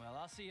 Well,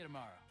 I'll see you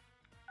tomorrow.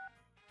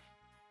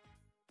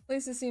 At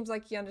least it seems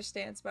like he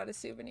understands about his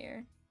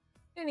souvenir.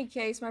 In any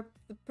case, the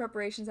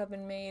preparations have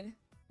been made.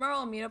 Tomorrow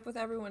I'll meet up with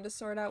everyone to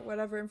sort out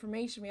whatever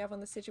information we have on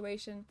the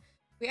situation.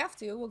 If we have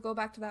to, we'll go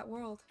back to that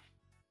world.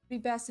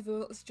 It'd be best if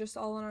it was just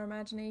all in our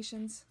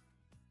imaginations.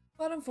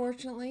 But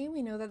unfortunately,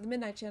 we know that the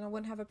Midnight Channel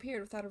wouldn't have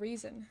appeared without a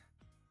reason.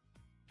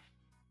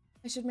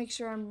 I should make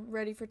sure I'm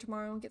ready for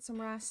tomorrow and get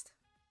some rest.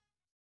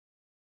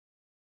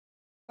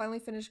 Finally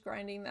finished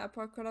grinding the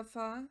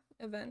Apocrypha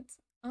event.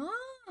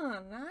 Ah,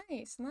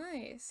 nice,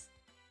 nice.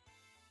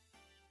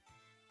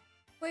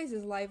 Place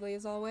is lively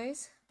as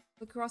always.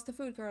 Look across the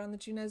food cart on the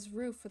Junez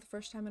roof for the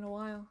first time in a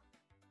while.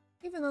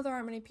 Even though there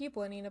aren't many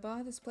people in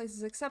Inaba, this place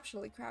is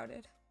exceptionally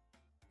crowded.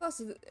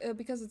 Plus,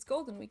 because it's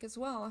Golden Week as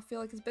well, I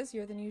feel like it's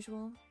busier than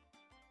usual.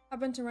 I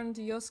happened to run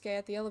into Yosuke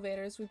at the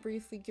elevator as we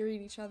briefly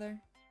greet each other.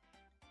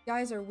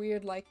 Guys are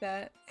weird like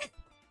that.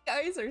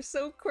 Guys are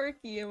so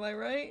quirky, am I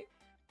right?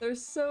 They're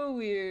so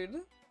weird. The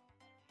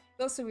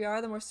closer we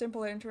are, the more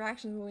simple our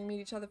interactions when we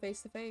meet each other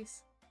face to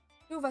face.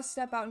 2 of us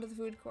step out into the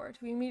food court.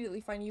 We immediately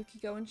find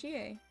Yukiko and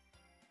Chie.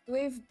 They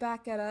wave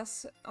back at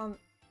us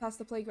past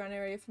the playground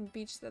area from the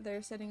beach that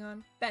they're sitting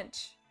on.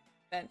 Bench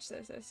they're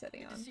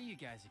sitting on. Good to see you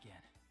guys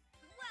again.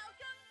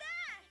 Welcome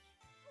back!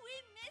 We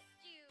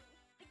missed you!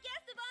 The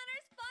guest of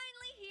honor's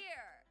finally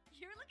here!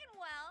 You're looking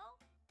well.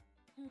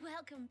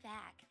 Welcome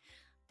back.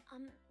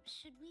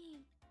 Should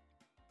we...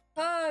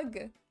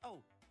 Hug! Oh,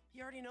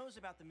 he already knows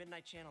about the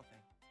Midnight Channel thing.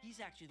 He's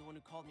actually the one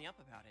who called me up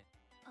about it.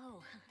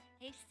 Oh,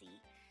 I see.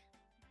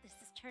 This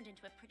has turned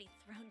into a pretty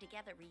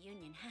thrown-together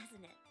reunion,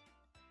 hasn't it?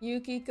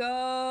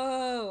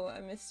 Yukiko!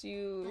 I miss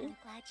you. But I'm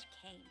glad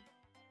you came.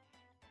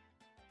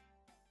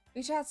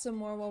 We chat some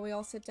more while we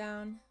all sit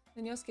down.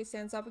 Then Yosuke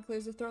stands up and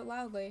clears his throat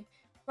loudly,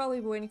 probably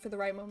waiting for the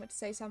right moment to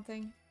say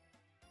something.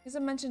 He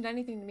hasn't mentioned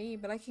anything to me,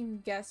 but I can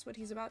guess what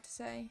he's about to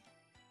say.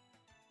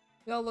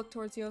 We all look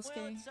towards Yosuke.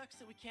 Well, it sucks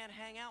that we can't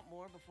hang out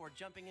more before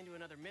jumping into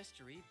another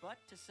mystery, but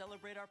to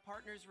celebrate our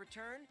partner's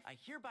return, I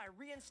hereby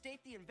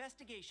reinstate the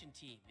investigation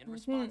team in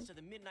response to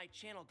the Midnight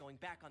Channel going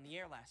back on the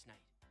air last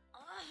night.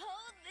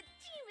 Oh, the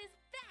team is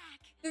back!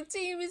 The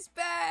team is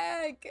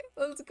back!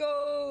 Let's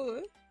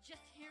go!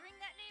 Just hearing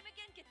that name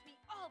again gets me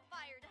all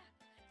fired up.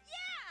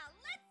 Yeah,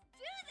 let's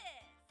do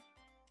this!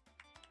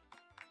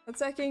 Let's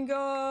second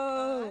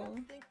go! I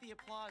don't think the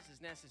applause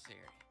is necessary.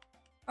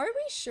 Are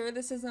we sure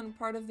this isn't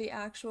part of the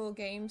actual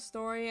game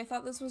story? I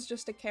thought this was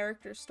just a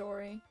character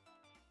story.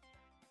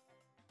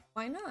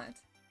 Why not?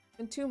 It's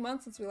been 2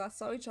 months since we last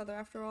saw each other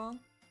after all.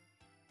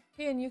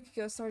 He and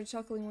Yukiko started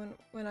chuckling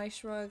when I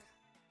shrugged.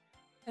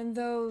 And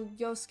though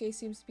Yosuke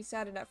seems to be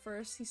saddened at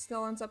first, he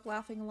still ends up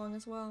laughing along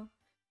as well.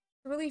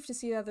 It's a relief to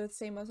see that they're the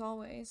same as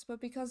always,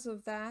 but because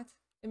of that,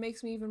 it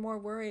makes me even more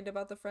worried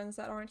about the friends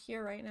that aren't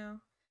here right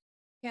now.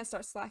 Can't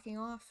start slacking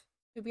off.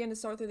 We begin to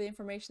sort through the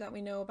information that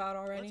we know about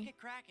already. Let's get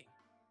cracking.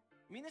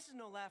 I mean, this is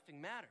no laughing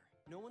matter.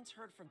 No one's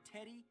heard from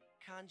Teddy,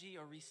 Kanji,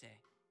 or Rise.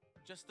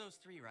 Just those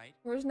 3, right?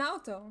 Where's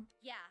Naoto?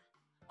 Yeah.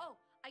 Oh,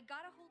 I got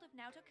a hold of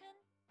Naoto-kun,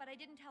 but I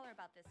didn't tell her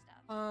about this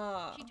stuff.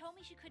 Oh. She told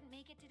me she couldn't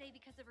make it today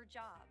because of her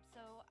job,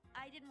 so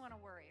I didn't want to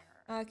worry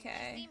her.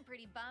 Okay. She seemed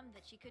pretty bummed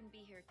that she couldn't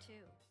be here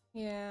too.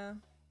 Yeah.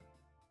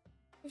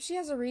 If she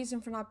has a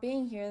reason for not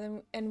being here,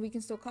 then and we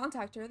can still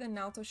contact her, then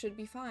Naoto should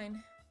be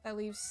fine. That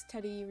leaves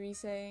Teddy,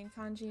 Rise, and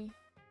Kanji.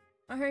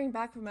 Not hearing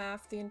back from her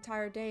after the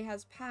entire day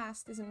has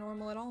passed isn't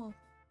normal at all.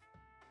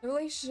 The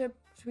relationship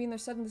between their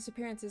sudden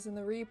disappearances and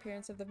the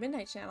reappearance of the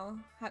Midnight Channel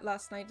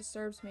last night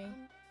disturbs me.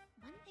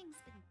 One thing's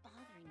been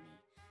bothering me.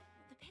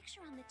 The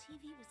picture on the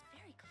TV was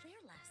very clear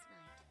last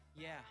night.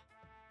 Yeah.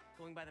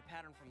 Going by the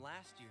pattern from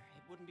last year,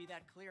 it wouldn't be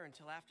that clear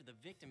until after the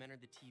victim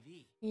entered the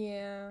TV.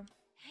 Yeah.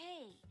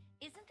 Hey,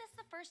 isn't this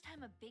the first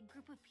time a big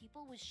group of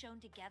people was shown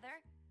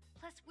together?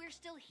 Plus, we're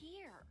still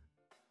here.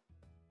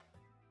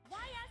 Why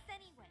us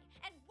anyway?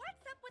 And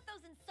what's up with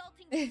those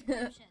insulting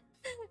descriptions?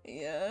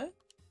 Yeah.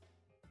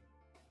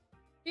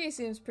 She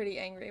seems pretty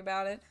angry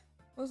about it.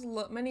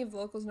 Many of the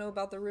locals know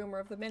about the rumor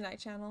of the Midnight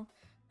Channel.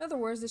 In other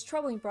words, this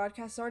troubling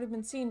broadcast has already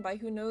been seen by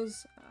who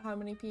knows how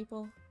many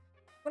people.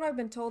 When I've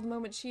been told, the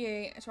moment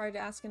Chie tried to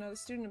ask another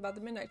student about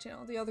the Midnight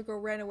Channel, the other girl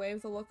ran away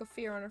with a look of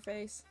fear on her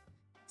face.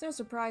 It's no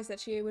surprise that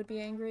Chie would be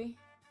angry.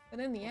 But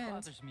in the end...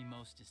 What bothers me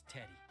most is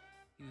Teddy.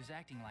 He was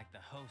acting like the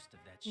host of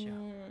that show.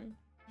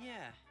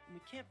 Yeah, and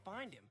we can't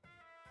find him.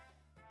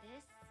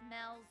 This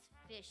smells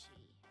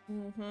fishy.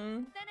 Mm-hmm.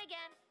 Then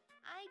again,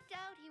 I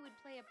doubt he would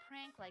play a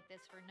prank like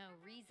this for no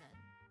reason.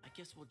 I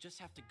guess we'll just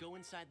have to go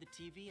inside the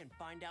TV and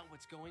find out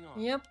what's going on.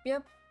 Yep.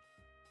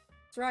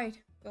 That's right.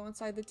 Go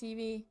inside the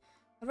TV.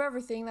 Out of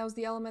everything, that was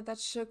the element that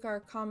shook our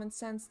common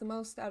sense the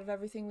most out of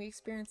everything we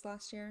experienced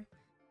last year.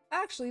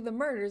 Actually, the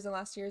murders in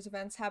last year's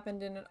events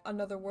happened in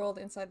another world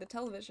inside the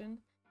television.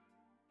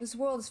 This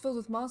world is filled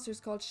with monsters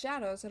called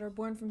shadows that are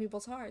born from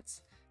people's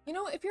hearts. You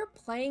know, if you're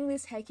playing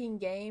this hecking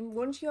game,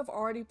 wouldn't you have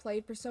already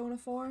played Persona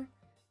 4?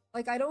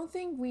 Like, I don't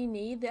think we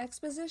need the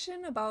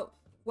exposition about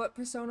what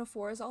Persona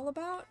 4 is all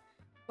about,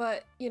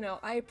 but, you know,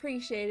 I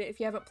appreciate it if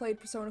you haven't played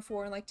Persona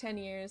 4 in like 10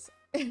 years,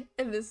 and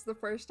this is the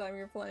first time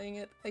you're playing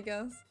it, I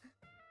guess.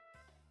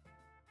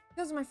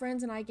 Because my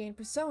friends and I gained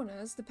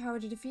personas, the power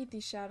to defeat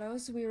these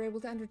shadows, we were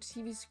able to enter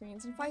TV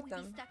screens and fight them.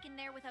 Would we be stuck in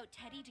there without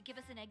Teddy to give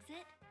us an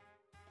exit?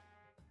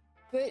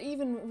 But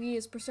even we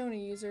as Persona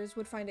users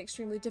would find it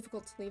extremely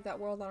difficult to leave that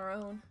world on our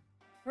own.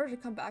 In order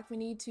to come back, we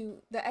need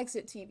the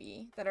exit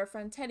TV that our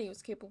friend Teddy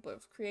was capable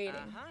of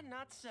creating.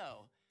 Not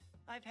so.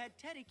 I've had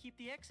Teddy keep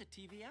the exit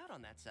TV out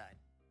on that side.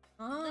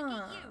 Look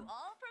at you,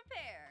 all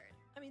prepared.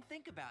 I mean,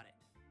 think about it.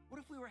 What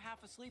if we were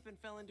half asleep and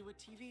fell into a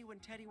TV when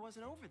Teddy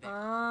wasn't over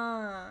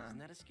there? Isn't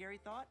that a scary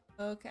thought?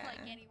 Okay.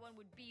 Like anyone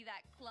would be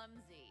that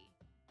clumsy.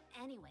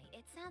 Anyway,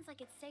 it sounds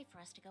like it's safe for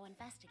us to go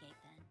investigate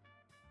then.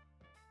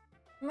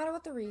 No matter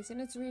what the reason,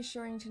 it's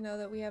reassuring to know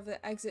that we have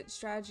the exit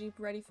strategy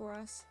ready for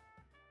us.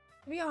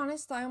 To be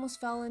honest, I almost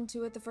fell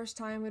into it the first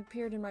time it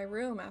appeared in my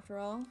room, after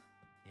all.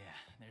 Yeah,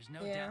 there's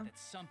no doubt that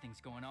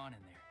something's going on in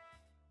there.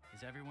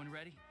 Is everyone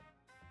ready?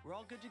 We're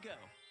all good to go.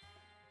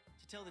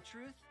 To tell the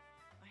truth,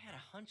 I had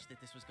a hunch that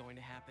this was going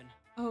to happen.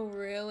 Oh,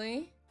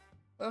 really?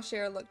 Well,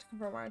 Cher looked to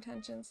confirm our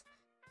intentions.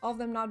 All of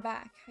them nod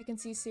back. I can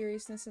see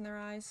seriousness in their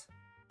eyes.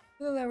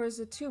 Though there was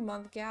a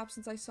 2-month gap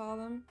since I saw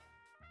them,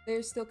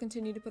 they still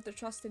continue to put their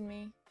trust in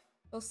me.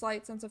 Feel a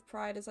slight sense of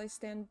pride as I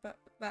stand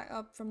back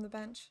up from the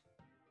bench.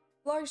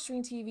 The large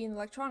screen TV in the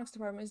electronics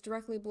department is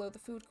directly below the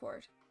food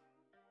court.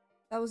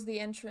 That was the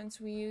entrance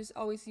we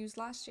always used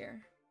last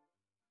year.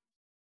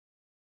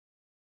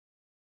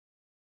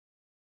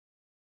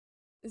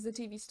 Is the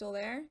TV still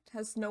there?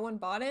 Has no one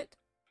bought it?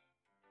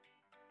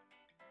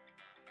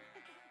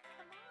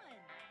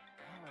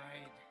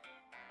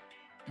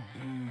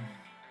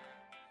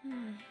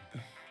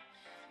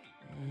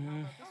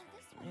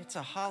 It's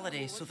a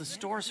holiday, so the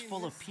store's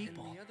full of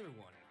people.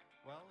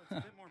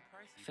 I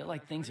feel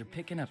like things are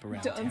picking up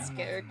around Don's town.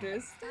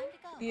 characters.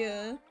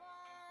 Yeah.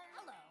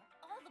 Hello,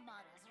 all the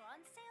models are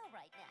on sale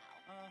right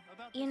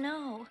now. You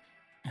know,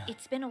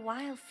 it's been a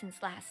while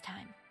since last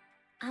time.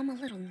 I'm a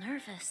little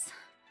nervous.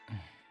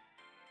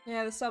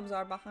 Yeah, the subs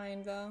are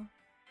behind though.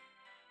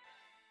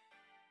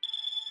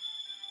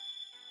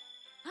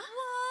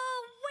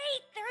 Oh,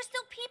 wait! There are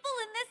still people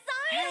in this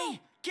aisle!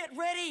 Hey, get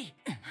ready!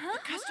 The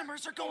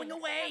customers are going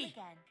away!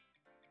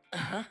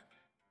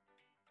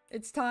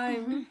 It's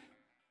time.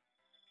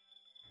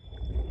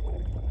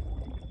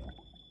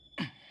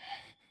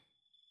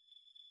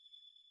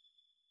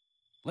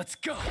 Let's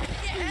go!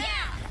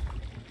 Yeah!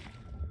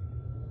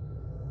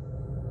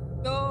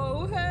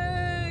 Oh,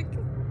 heck!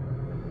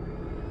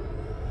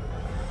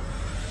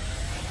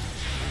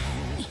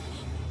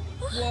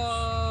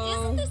 Whoa!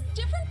 Isn't this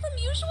different from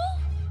usual?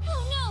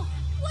 Oh no!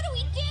 What do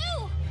we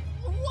do?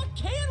 What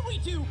can we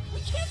do? We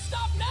can't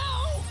stop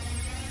now!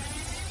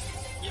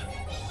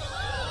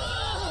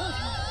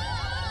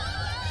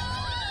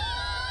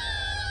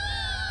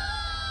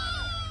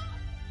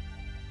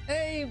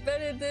 Hey,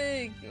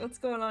 Benedict! What's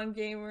going on,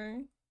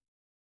 gamer?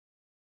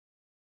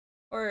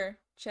 Or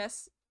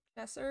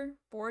Chesser?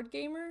 Board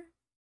gamer?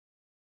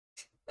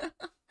 I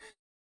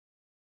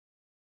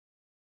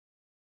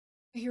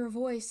hear a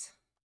voice.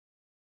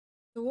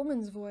 The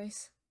woman's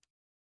voice.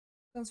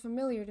 Sounds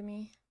familiar to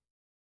me.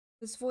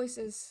 This voice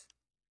is...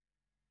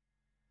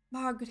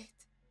 Margaret.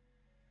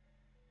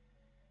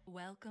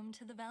 Welcome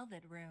to the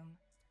Velvet Room.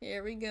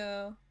 Here we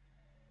go.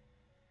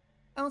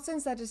 I don't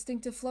sense that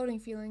distinctive floating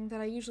feeling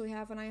that I usually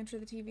have when I enter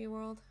the TV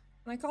world.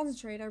 When I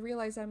concentrate, I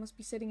realize that I must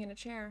be sitting in a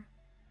chair.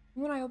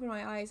 And when I open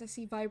my eyes, I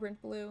see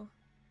vibrant blue.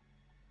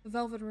 The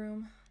Velvet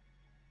Room.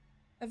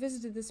 I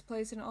visited this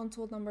place an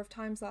untold number of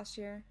times last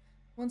year.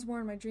 Once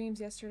more in my dreams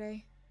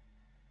yesterday.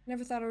 I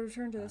never thought I'd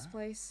return to this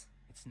place.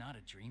 It's not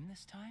a dream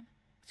this time?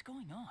 What's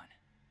going on?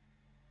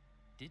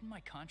 Didn't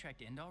my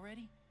contract end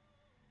already?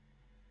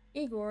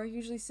 Igor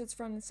usually sits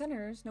front and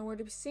center, is nowhere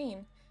to be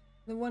seen.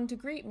 The one to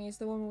greet me is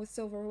the woman with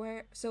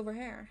silver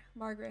hair,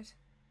 Margaret.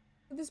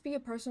 Could this be a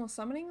personal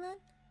summoning then?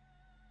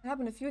 It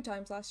happened a few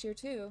times last year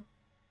too.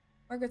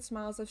 Margaret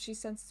smiles as she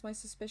senses my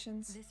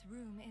suspicions. This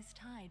room is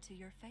tied to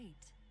your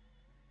fate.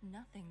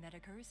 Nothing that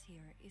occurs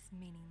here is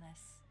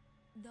meaningless.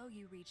 Though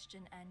you reached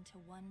an end to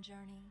one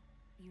journey,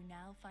 you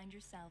now find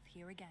yourself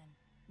here again.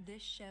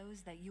 This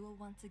shows that you will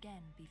once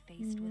again be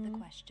faced with a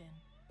question.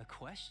 A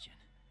question?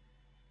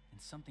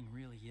 And something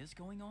really is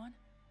going on?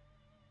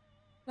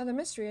 Another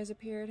mystery has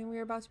appeared, and we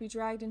are about to be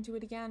dragged into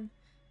it again.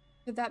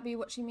 Could that be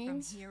what she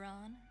means? From here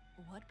on,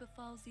 what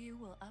befalls you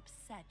will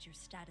upset your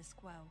status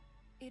quo.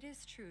 It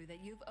is true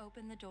that you've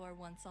opened the door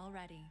once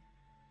already,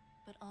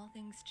 but all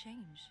things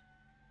change.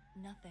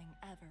 Nothing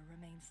ever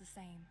remains the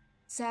same.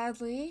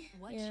 Sadly,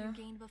 what you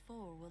gained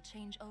before will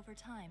change over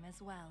time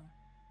as well.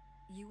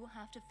 You will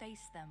have to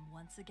face them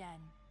once again.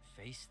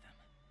 Face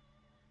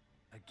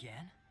them?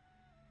 Again?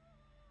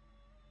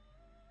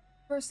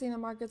 First thing that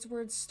Margaret's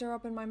words stir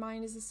up in my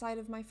mind is the sight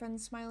of my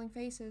friends' smiling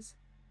faces.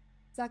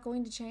 Is that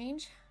going to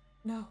change?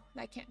 No,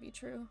 that can't be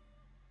true.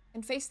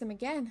 And face them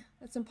again?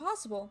 That's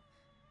impossible.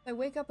 If I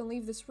wake up and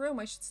leave this room,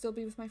 I should still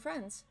be with my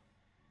friends.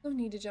 No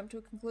need to jump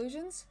to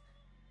conclusions.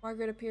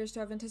 Margaret appears to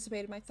have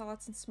anticipated my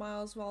thoughts and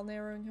smiles while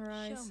narrowing her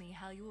eyes. Show me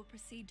how you will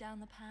proceed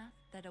down the path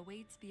that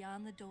awaits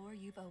beyond the door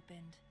you've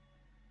opened.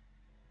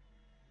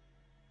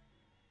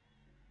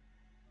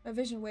 My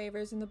vision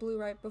wavers and the blue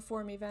right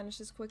before me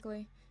vanishes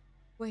quickly.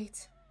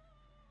 Wait.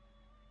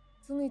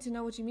 Still need to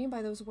know what you mean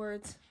by those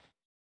words.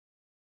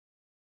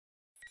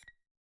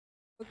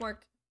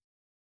 Bookmark.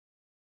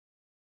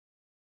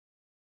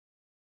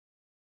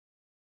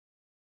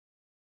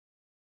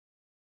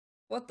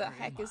 What the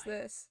heck is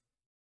this?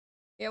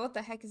 Yeah, what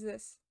the heck is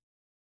this?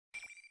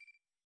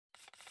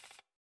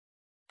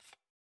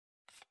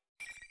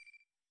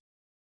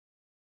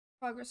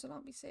 Progress will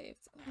not be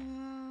saved.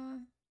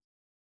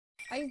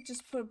 I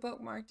just put a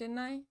bookmark, didn't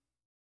I?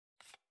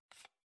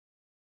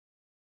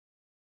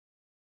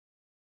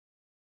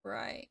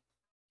 Right.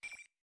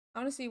 I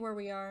want to see where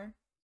we are.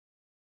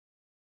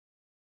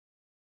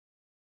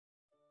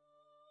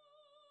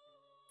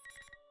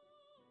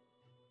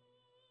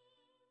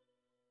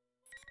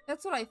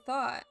 That's what I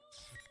thought.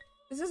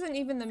 This isn't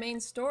even the main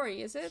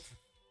story, is it?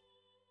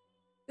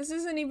 This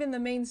isn't even the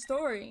main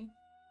story.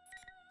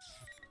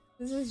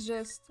 This is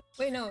just...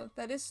 Wait, no,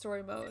 that is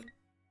story mode.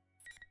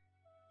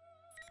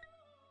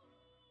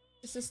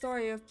 It's the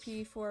story of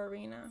P4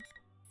 Arena.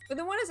 But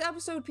then what is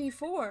episode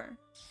P4?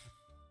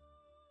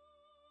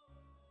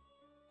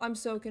 I'm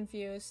so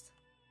confused.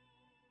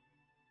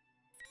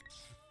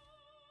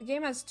 The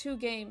game has 2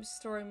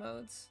 story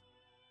modes.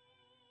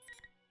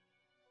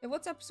 Yeah,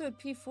 what's episode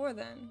P4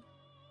 then?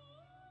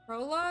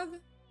 Prologue?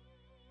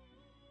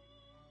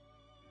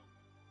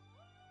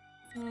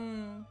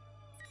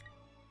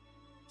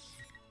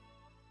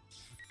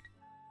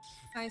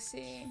 I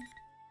see.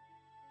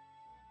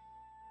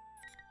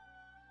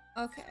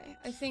 Okay,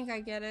 I think I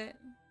get it.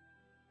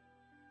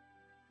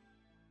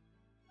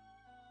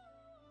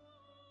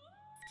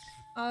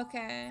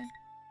 Okay.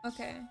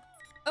 Okay.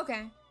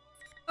 Okay.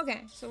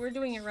 Okay, so we're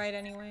doing it right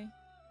anyway.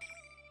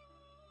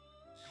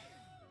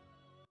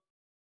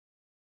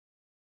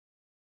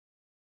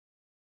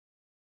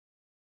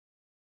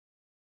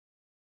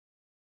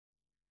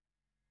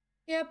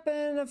 Yep,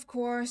 and of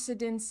course it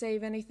didn't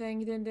save anything,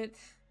 didn't it?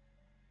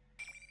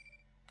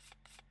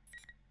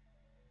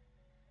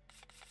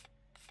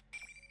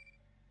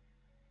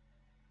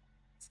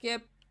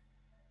 Skip.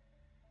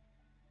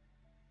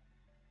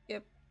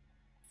 Skip.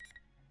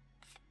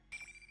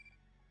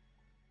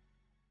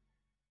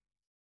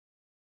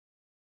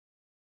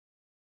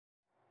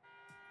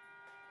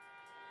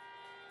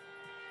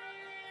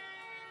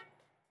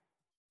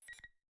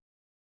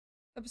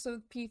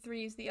 Episode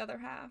P3 is the other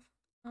half.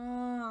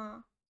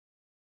 Ah.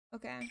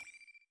 Okay.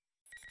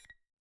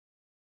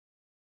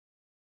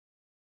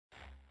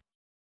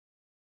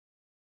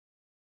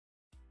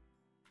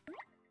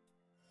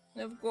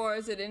 And of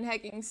course it didn't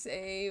hecking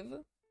save.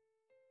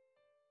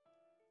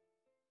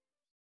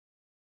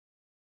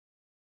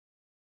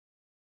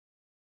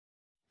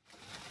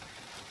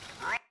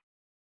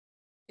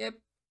 Yep.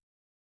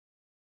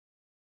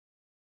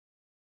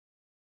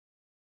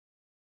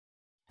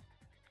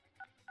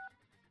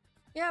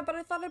 Yeah, but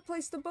I thought I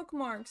placed the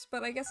bookmarks,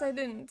 but I guess I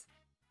didn't.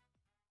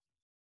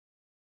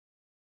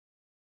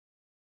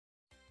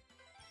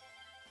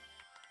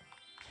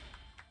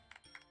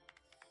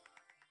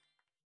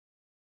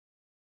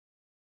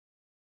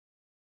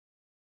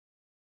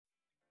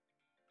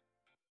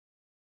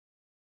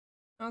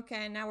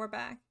 Okay, now we're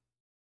back.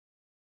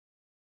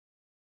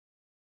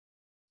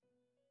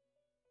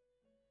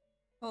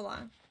 Hold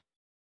on.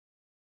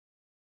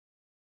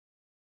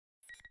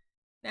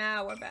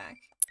 Now we're back.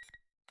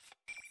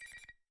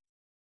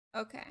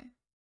 Okay.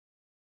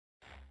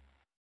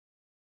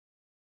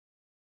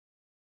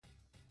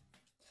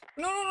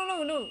 No, no, no,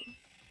 no, no.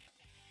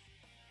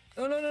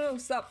 No, no, no, no,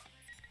 stop.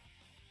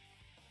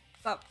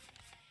 Stop.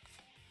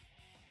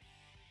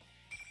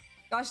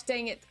 Gosh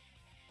dang it.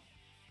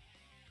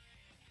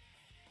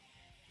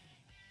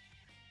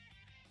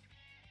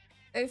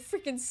 I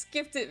freaking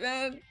skipped it,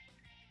 man.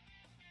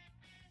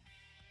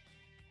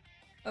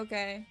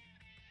 Okay.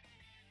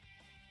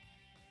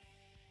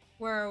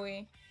 Where are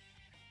we?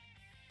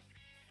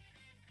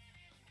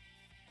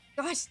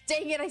 Gosh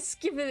dang it, I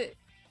skipped it.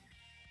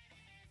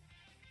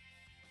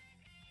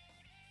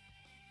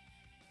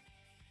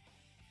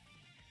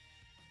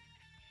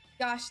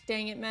 Gosh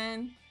dang it,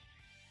 man.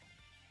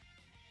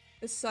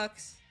 This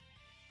sucks.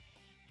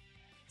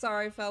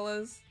 Sorry,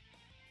 fellas.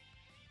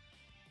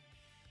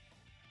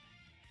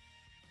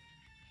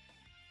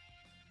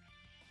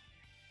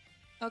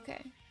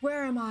 Okay.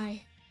 Where am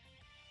I?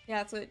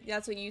 Yeah,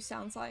 that's what you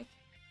sounds like.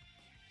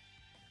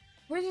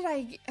 Where did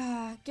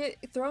I get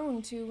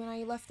thrown to when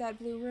I left that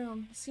blue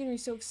room? The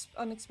scenery's so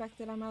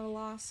unexpected, I'm at a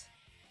loss.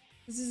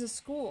 This is a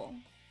school.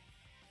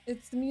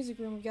 It's the music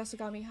room of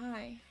Yasogami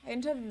High. I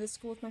attended this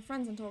school with my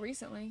friends until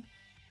recently.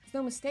 There's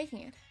no mistaking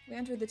it. We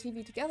entered the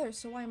TV together,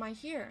 so why am I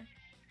here?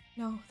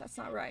 No, that's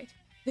not right.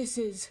 This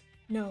is...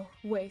 No,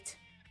 wait.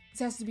 This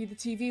has to be the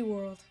TV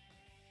world.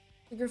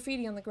 The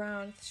graffiti on the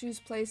ground, the shoes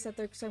placed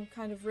at some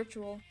kind of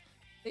ritual,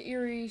 the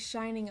eerie,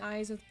 shining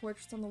eyes of the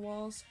portraits on the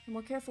walls. The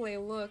more carefully I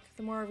look,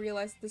 the more I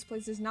realize that this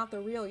place is not the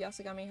real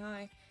Yasogami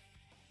High.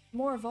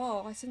 More of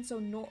all, I sense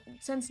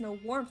no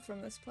warmth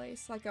from this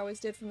place, like I always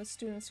did from the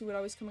students who would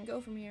always come and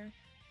go from here.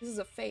 This is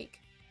a fake.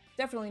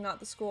 Definitely not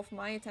the school from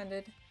I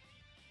attended.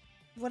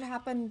 What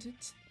happened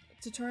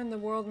to turn the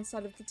world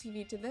inside of the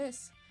TV to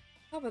this?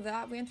 On top of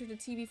that, we entered the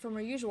TV from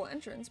our usual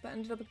entrance, but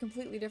ended up a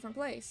completely different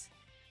place.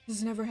 This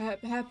has never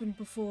happened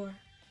before.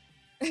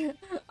 I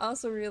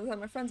also realized that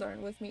my friends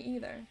aren't with me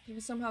either. Did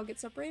we somehow get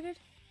separated?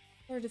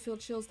 I started to feel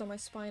chills down my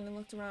spine and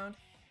looked around.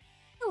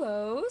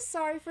 Hello,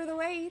 sorry for the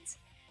wait.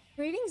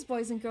 Greetings,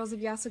 boys and girls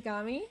of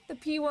Yasogami. The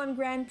P1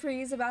 Grand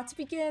Prix is about to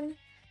begin.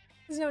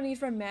 There's no need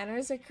for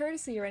manners or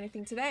courtesy or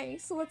anything today,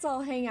 so let's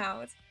all hang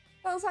out.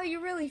 Tell us how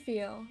you really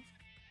feel.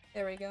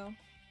 There we go.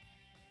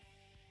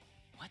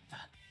 What the?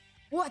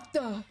 What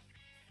the?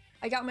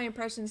 I got my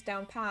impressions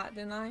down pat,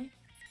 didn't I?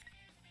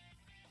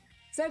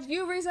 Is that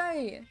you,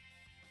 Rize?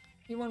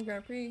 P1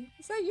 Grand Prix.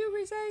 Is that you,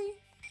 Rize?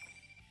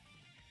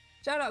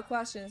 Shout out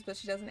questions, but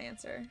she doesn't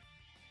answer.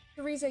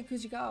 Rize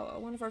Kujigawa,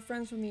 one of our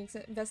friends from the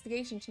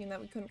investigation team that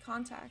we couldn't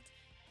contact,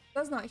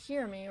 does not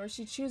hear me, or is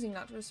she choosing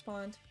not to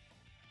respond?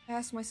 I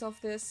ask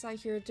myself this, I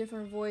hear a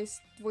different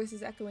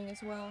voices echoing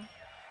as well.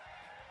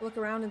 I look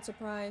around in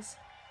surprise.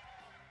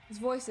 These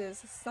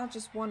voices, it's not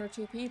just one or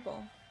two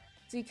people.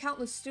 I see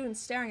countless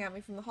students staring at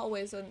me from the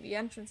hallways and the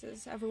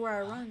entrances,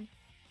 everywhere I run.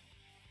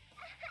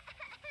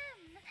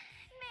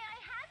 May I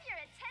have your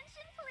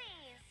attention,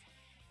 please?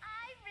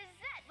 I,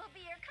 Rizette, will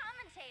be your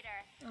commentator.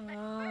 But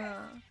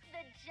first,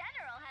 the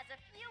General has a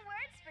few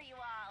words for you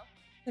all.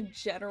 The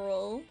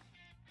General?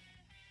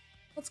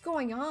 What's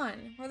going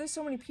on? Why are there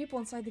so many people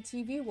inside the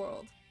TV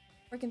world?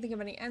 Before I can think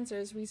of any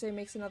answers, Rize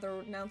makes another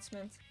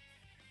announcement.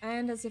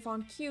 And as if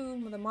on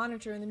cue, the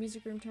monitor in the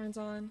music room turns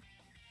on.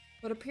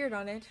 What appeared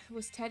on it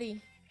was Teddy.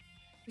 He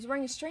was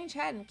wearing a strange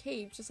hat and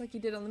cape, just like he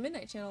did on the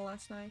Midnight Channel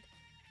last night.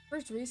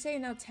 First Rize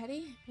and now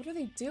Teddy? What are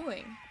they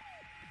doing?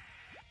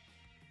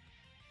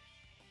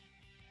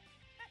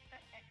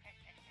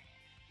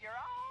 You're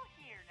all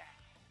here now.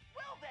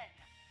 Well then,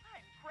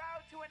 I'm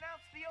proud to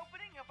announce the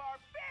opening of our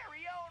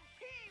very own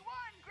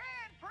P1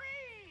 Grand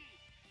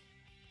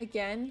Prix!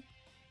 Again?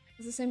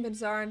 It's the same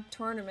bizarre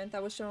tournament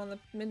that was shown on the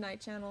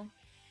Midnight Channel.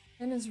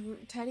 And is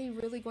Teddy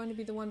really going to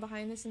be the one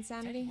behind this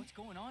insanity? Teddy, what's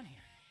going on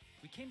here?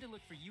 We came to look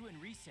for you and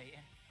Rize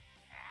and...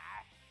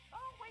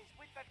 Always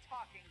with the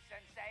talking,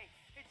 Sensei.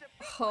 It's a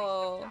big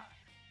Oh,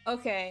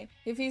 okay.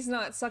 If he's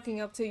not sucking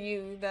up to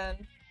you,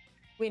 then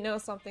we know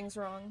something's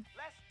wrong.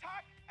 Less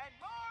talk and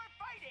more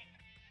fighting!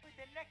 With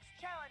the next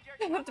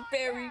challenger, That's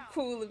very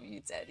cool of you,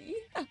 Teddy.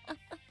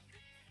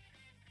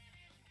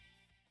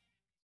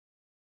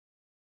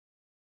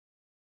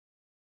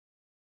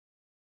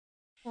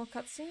 More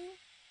cutscene?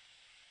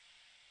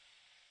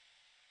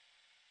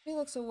 He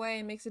looks away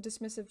and makes a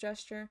dismissive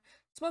gesture.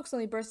 Smoke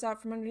suddenly bursts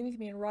out from underneath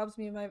me and robs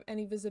me of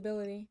any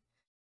visibility.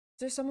 Is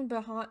there someone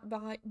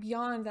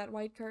beyond that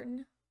white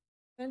curtain?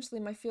 Eventually,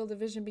 my field of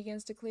vision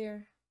begins to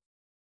clear.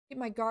 Keep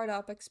my guard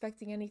up,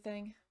 expecting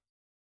anything.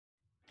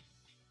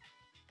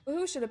 But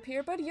who should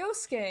appear but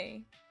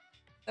Yosuke?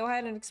 Though I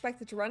hadn't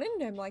expected to run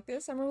into him like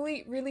this, I'm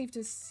relieved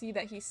to see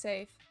that he's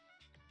safe.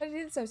 But he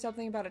did say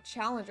something about a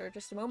challenger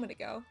just a moment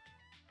ago.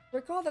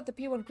 Recall that the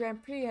P1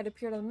 Grand Prix had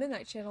appeared on the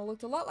Midnight Channel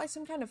looked a lot like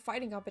some kind of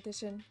fighting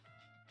competition.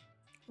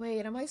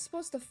 Wait, am I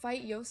supposed to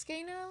fight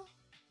Yosuke now?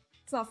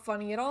 It's not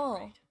funny at all.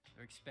 Great.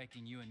 They're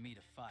expecting you and me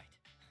to fight.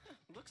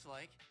 Looks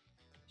like.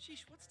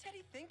 Sheesh, what's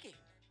Teddy thinking?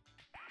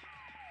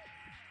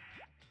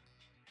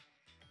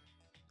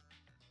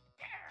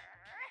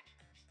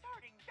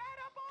 Starting that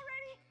up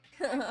already?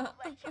 I won't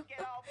let you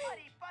get all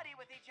buddy-buddy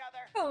with each other.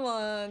 Come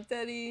on,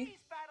 Teddy.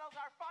 These battles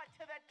are fought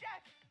to the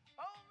death.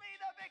 Only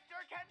the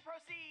victor can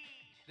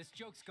proceed. This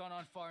joke's gone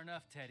on far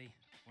enough, Teddy.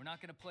 We're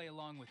not gonna play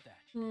along with that.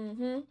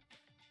 Mm-hmm.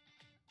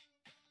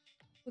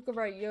 Look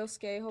over at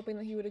Yosuke, hoping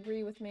that he would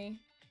agree with me.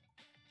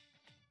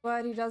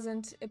 But he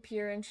doesn't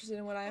appear interested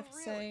in what I have to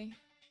say.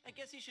 I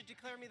guess he should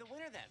declare me the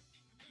winner then.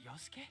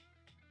 Yosuke?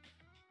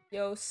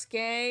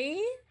 Yosuke?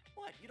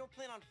 What? You don't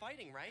plan on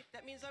fighting, right?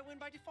 That means I win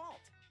by default.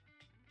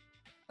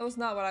 That was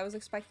not what I was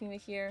expecting to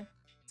hear.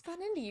 What's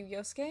gotten into you,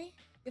 Yosuke? You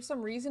have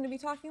some reason to be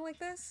talking like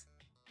this?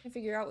 I can't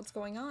figure out what's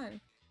going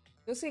on.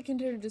 Yosuke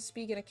continued to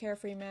speak in a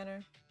carefree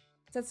manner.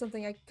 He said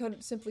something I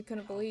simply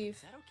couldn't believe.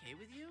 Is that okay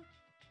with you?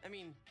 I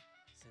mean,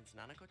 since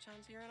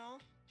Nanako-chan's here and all?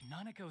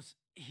 Nanako's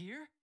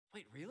here?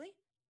 Wait, really?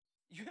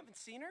 You haven't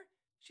seen her?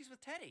 She's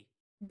with Teddy.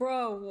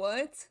 Bro,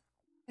 what?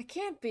 That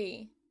can't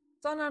be.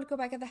 Saw Nanako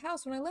back at the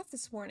house when I left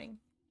this morning.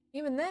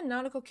 Even then,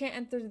 Nanako can't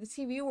enter the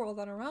TV world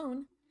on her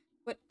own.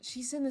 But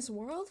she's in this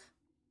world?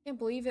 Can't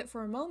believe it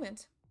for a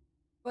moment.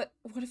 But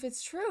what if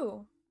it's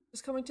true?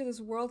 Just coming to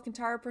this world can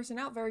tire a person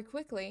out very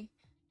quickly.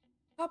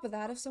 On top of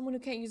that, if someone who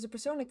can't use a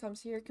persona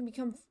comes here, it can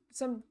become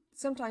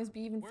sometimes be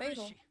even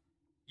fatal. Where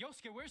is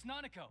she? Yosuke, where's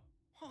Nanako?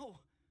 Whoa,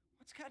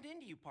 what's gotten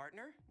into you,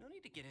 partner? No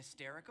need to get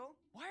hysterical.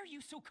 Why are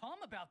you so calm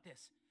about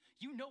this?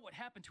 You know what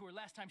happened to her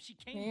last time she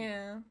came Yeah.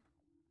 here.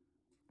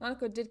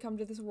 Nanako did come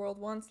to this world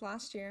once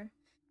last year.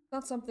 It's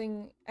not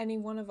something any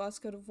one of us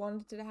could have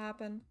wanted to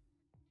happen.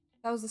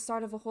 That was the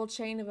start of a whole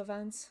chain of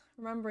events.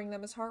 Remembering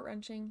them is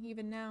heart-wrenching,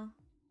 even now.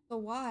 So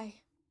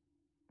why?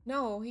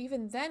 No,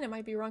 even then it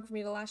might be wrong for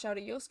me to lash out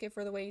at Yosuke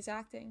for the way he's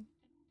acting.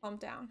 Calm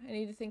down. I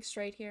need to think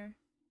straight here.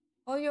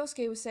 All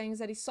Yosuke was saying is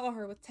that he saw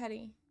her with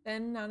Teddy.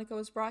 Then Nanako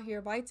was brought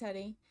here by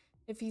Teddy.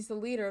 If he's the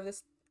leader of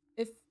this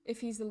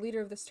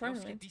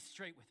tournament. Yosuke, be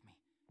straight with me.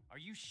 Are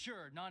you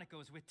sure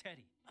Nanako is with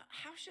Teddy?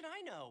 How should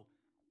I know?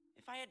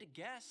 If I had to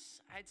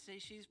guess, I'd say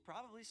she's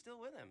probably still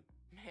with him.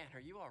 Man,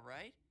 are you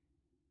alright?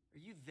 Are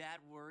you that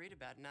worried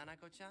about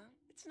Nanako-chan?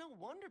 It's no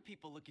wonder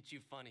people look at you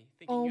funny,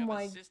 thinking you have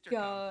a sister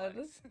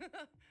complex.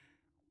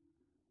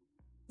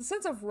 The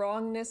sense of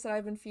wrongness that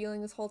I've been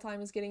feeling this whole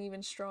time is getting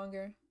even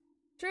stronger.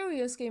 True,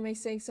 Yosuke may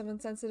say some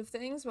insensitive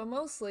things, but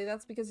mostly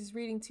that's because he's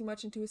reading too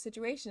much into a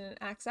situation and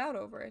acts out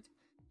over it.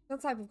 He's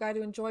not the type of guy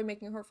to enjoy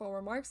making hurtful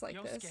remarks like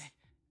Yosuke, this.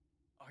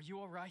 Are you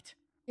alright?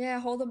 Yeah,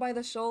 hold him by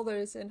the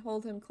shoulders and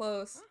hold him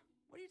close. Huh?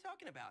 What are you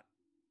talking about?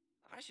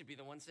 I should be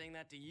the one saying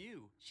that to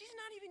you. She's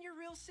not even your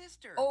real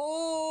sister. Oh!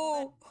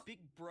 All that big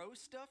bro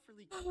stuff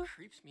really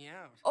creeps me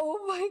out. Oh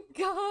my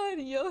god,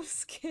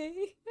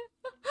 Yosuke!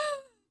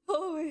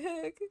 Holy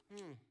heck.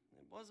 It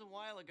was a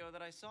while ago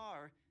that I saw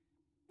her.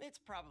 It's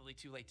probably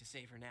too late to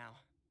save her now.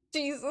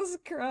 Jesus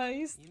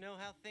Christ. You know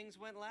how things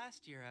went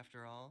last year,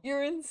 after all.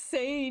 You're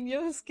insane,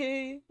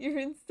 Yosuke. You're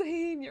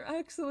insane. You're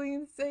actually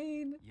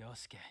insane.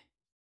 Yosuke.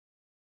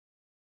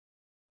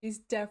 He's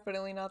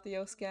definitely not the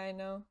Yosuke I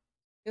know.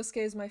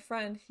 Yosuke is my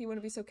friend. He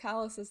wouldn't be so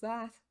callous as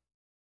that.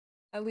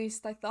 At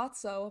least I thought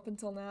so up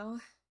until now.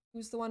 He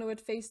was the one who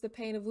had faced the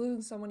pain of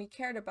losing someone he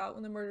cared about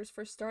when the murders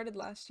first started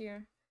last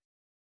year.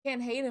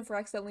 Can't hate him for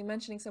accidentally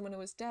mentioning someone who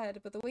was dead,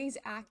 but the way he's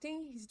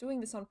acting, he's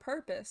doing this on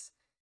purpose.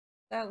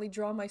 Silently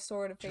draw my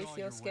sword and face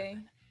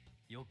Yosuke.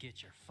 You'll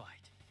get your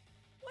fight.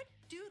 What?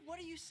 Dude, what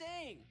are you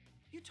saying?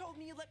 You told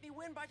me you let me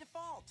win by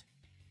default. To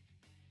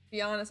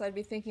be honest, I'd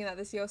be thinking that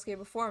this Yosuke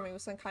before me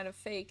was some kind of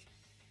fake.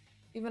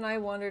 Even I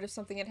wondered if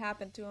something had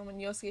happened to him when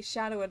Yosuke's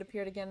shadow had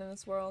appeared again in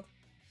this world.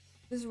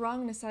 This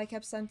wrongness that I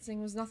kept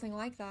sensing was nothing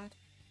like that.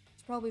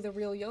 It's probably the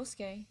real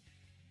Yosuke.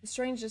 The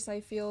strangeness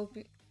I feel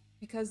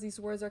because these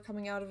words are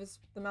coming out of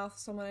the mouth of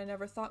someone I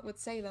never thought would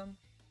say them.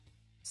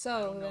 So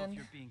I don't know then... if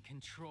you're being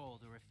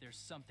controlled or if there's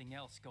something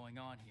else going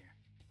on here.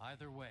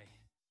 Either way,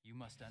 you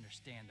must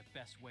understand the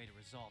best way to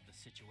resolve the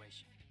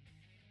situation.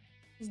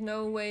 There's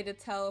no way to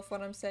tell if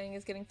what I'm saying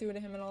is getting through to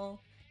him at all.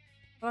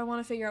 But I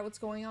want to figure out what's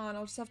going on.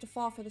 I'll just have to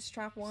fall for this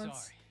trap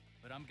once. Sorry,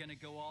 but I'm gonna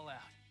go all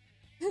out.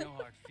 No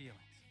hard feelings.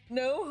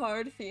 No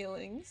hard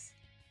feelings.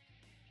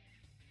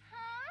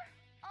 Huh?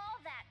 All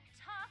that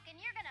talk and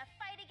you're gonna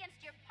fight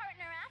against your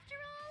partner after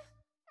all?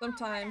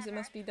 Sometimes it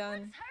must be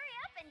done. Let's hurry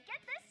up and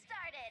get this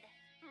started.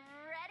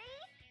 Ready?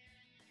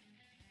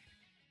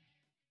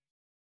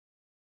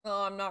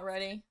 Oh, I'm not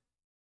ready.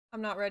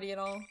 I'm not ready at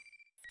all.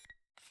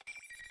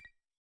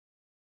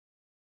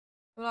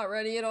 I'm not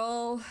ready at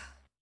all.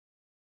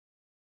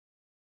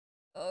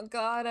 Oh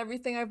god,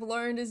 everything I've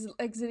learned is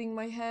exiting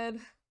my head.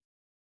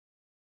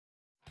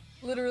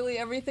 Literally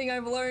everything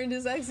I've learned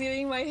is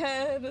exiting my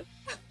head.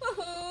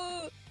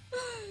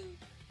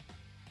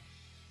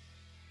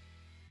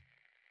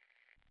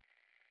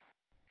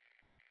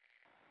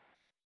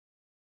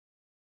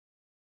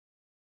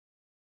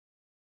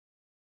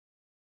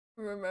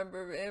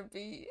 Remember,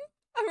 Vampy.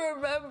 I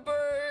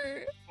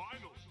remember.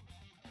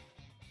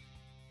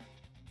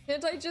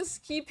 Can't I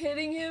just keep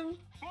hitting him?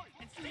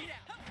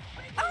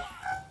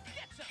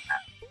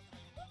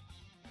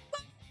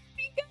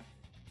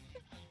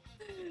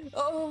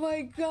 Oh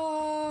my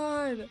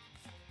god!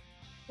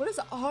 What is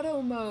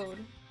auto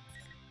mode?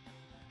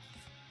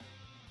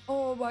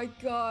 Oh my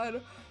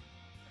god.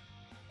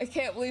 I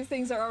can't believe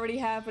things are already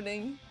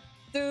happening.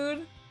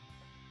 Dude,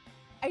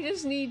 I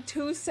just need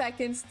 2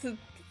 seconds to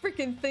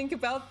freaking think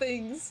about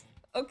things,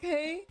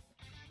 okay?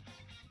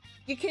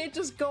 You can't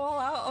just go all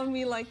out on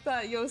me like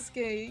that,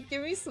 Yosuke.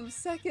 Give me some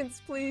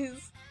seconds,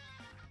 please.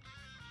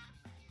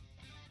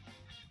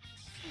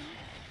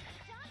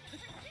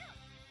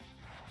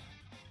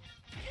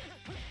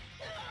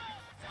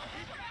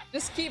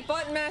 Just keep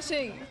button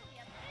mashing.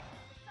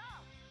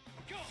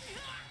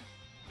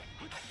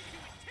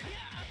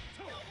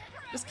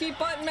 Just keep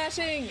button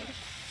mashing.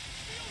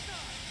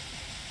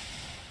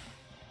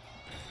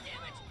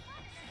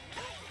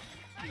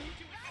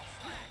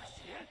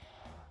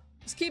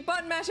 Just keep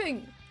button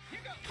mashing.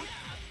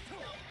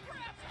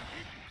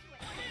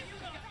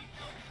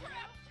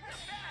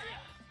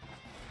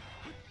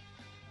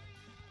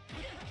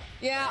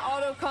 Yeah,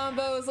 auto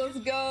combos, let's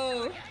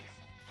go.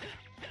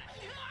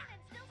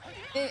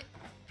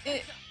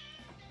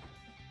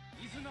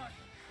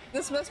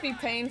 This must be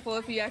painful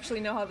if you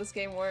actually know how this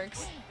game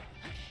works.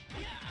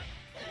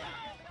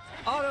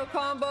 Auto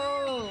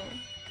combo!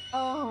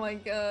 Oh my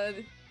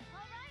god.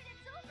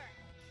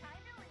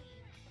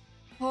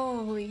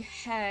 Holy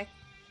heck.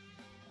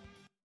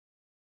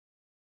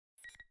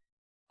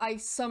 I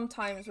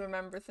sometimes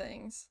remember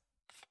things.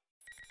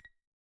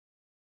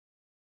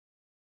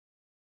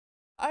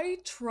 I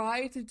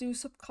try to do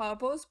some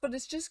combos, but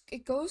it's just,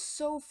 it goes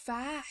so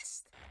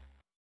fast.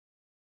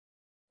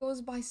 It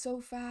goes by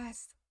so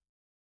fast.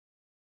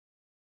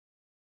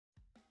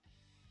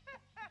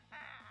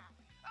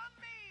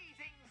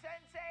 Amazing,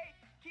 Sensei!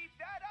 Keep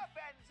that up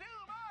and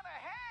zoom on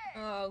ahead!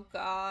 Oh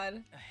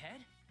god.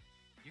 Ahead?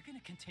 You're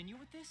gonna continue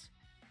with this?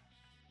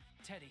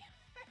 Teddy.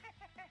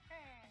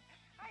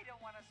 I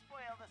don't want to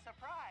spoil the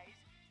surprise.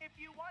 If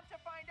you want to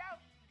find out,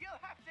 you'll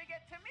have to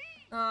get to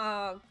me!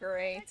 Oh,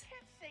 great. I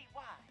can't say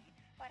why,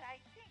 but I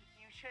think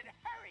you should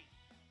hurry.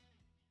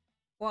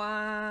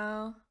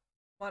 Wow.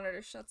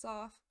 Monitor shuts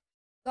off.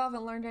 Still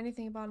haven't learned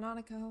anything about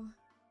Nanako.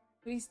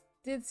 But he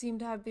did seem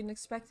to have been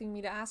expecting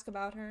me to ask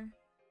about her.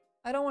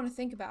 I don't want to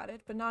think about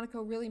it, but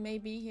Nanako really may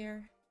be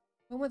here.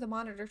 The moment the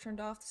monitor turned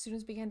off, the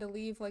students began to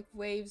leave like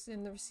waves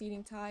in the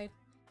receding tide.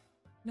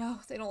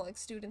 No, they don't like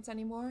students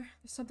anymore.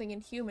 There's something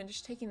inhuman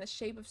just taking the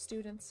shape of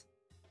students.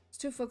 I was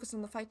too focused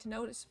on the fight to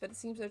notice, but it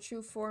seems their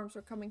true forms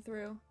were coming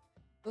through.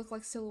 They look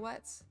like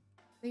silhouettes.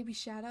 Maybe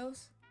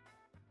shadows?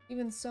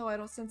 Even so, I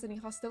don't sense any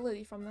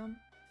hostility from them.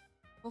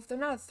 Well, if they're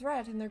not a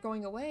threat and they're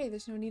going away,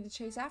 there's no need to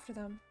chase after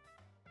them.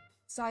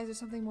 Besides, there's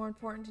something more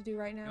important to do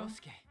right now.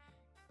 Yosuke,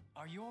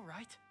 are you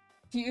alright?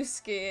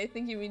 Yusuke, I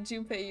think you mean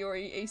Junpei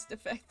Yori Ace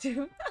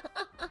Defective.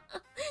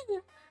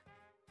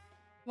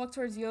 Walk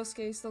towards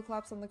Yosuke, still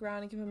collapsed on the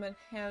ground, and give him a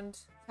hand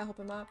to help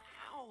him up.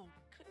 Ow!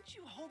 Couldn't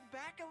you hold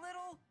back a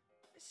little?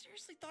 I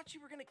seriously thought you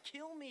were gonna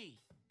kill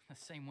me. The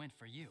same went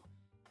for you.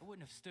 I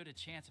wouldn't have stood a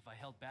chance if I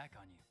held back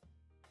on you.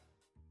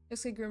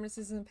 Yosuke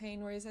grimaces in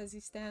pain where he as he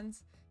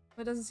stands,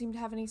 but doesn't seem to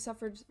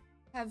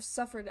have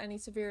suffered any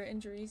severe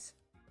injuries.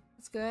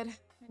 That's good.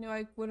 I knew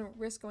I wouldn't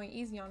risk going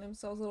easy on him,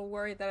 so I was a little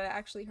worried that I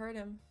actually hurt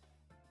him.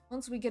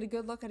 Once we get a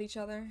good look at each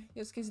other,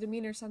 Yosuke's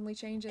demeanor suddenly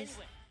changes.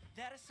 Anyway,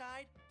 that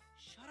aside,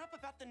 shut up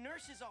about the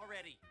nurses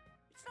already.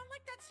 It's not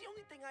like that's the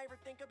only thing I ever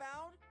think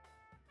about.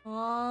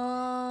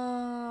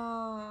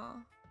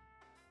 Oh.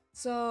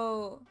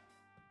 So,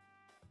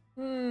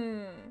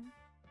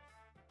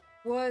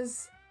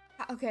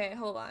 okay,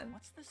 hold on.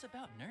 What's this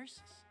about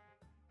nurses?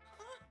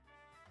 Huh?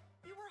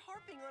 You were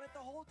harping on it the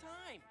whole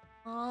time.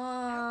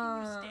 Ah, how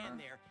can you stand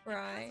there and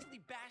right. constantly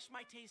bash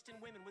my taste in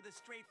women with a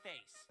straight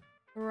face?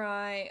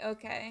 Right,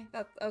 okay.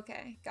 That's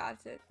okay.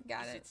 Got it.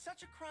 Is it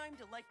such a crime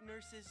to like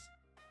nurses?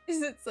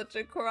 Is it such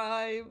a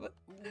crime?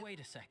 Wait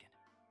a second.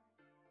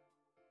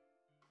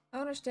 I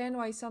don't understand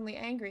why he's suddenly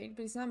angry,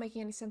 but he's not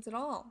making any sense at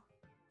all.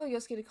 Tell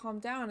Yosuke to calm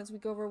down as we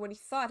go over what he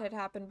thought had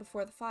happened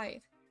before the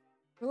fight.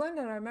 We learned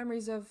that our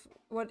memories of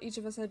what each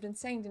of us had been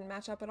saying didn't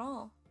match up at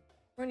all.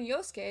 According to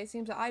Yosuke, it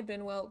seems that I'd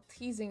been, well,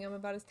 teasing him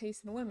about his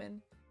taste in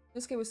women.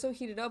 Yosuke was so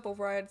heated up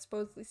over what I had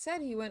supposedly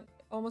said,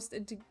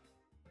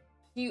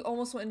 he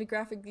almost went into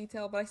graphic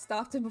detail, but I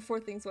stopped him before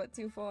things went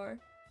too far.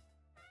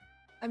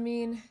 I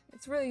mean,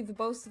 it's really the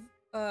best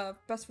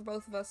for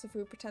both of us if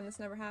we pretend this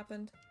never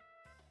happened.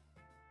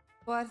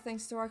 But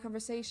thanks to our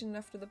conversation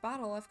after the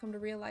battle, I've come to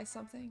realize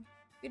something.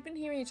 We'd been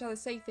hearing each other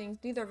say things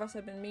neither of us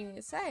had been meaning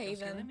to say,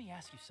 Yosuke, let me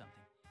ask you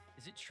something.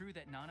 Is it true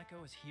that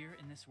Nanako is here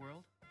in this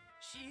world?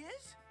 She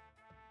is?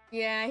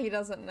 Yeah, he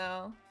doesn't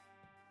know.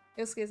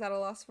 Yosuke's at a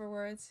loss for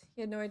words.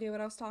 He had no idea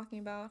what I was talking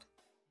about.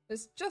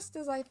 It's just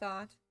as I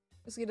thought.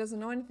 Yosuke doesn't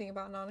know anything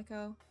about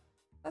Nanako.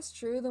 That's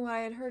true, then what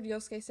I had heard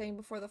Yosuke saying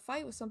before the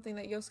fight was something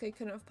that Yosuke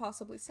couldn't have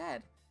possibly said.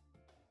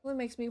 It only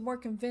makes me more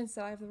convinced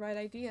that I have the right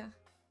idea.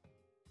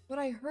 What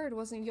I heard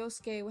wasn't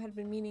Yosuke had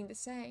been meaning to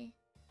say.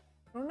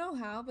 I don't know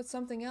how, but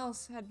something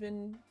else had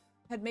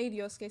made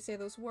Yosuke say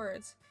those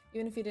words,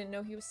 even if he didn't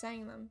know he was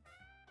saying them.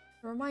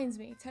 It reminds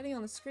me, Teddy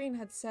on the screen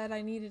had said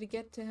I needed to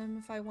get to him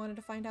if I wanted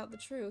to find out the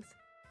truth.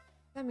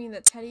 Does that mean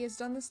that Teddy has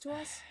done this to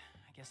us?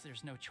 I guess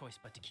there's no choice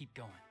but to keep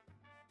going.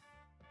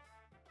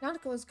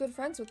 Nanako was good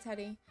friends with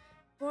Teddy.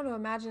 I don't want to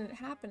imagine it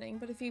happening,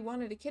 but if he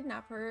wanted to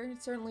kidnap her,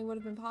 it certainly would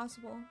have been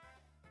possible.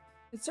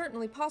 It's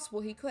certainly possible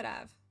he could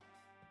have.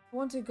 I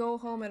want to go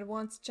home at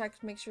once to check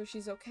to make sure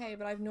she's okay,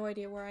 but I have no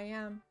idea where I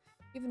am.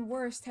 Even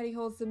worse, Teddy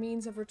holds the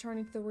means of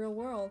returning to the real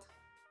world.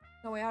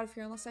 No way out of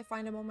here unless I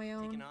find him on my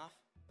own. Taking off?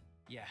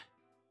 Yeah.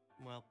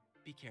 Well,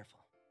 be careful.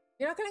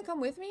 You're not gonna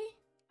come with me?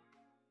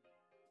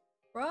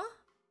 Bruh?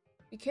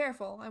 Be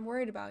careful. I'm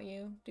worried about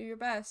you. Do your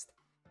best.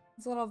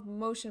 There's a lot of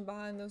emotion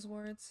behind those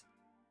words.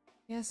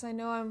 Yes, I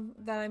know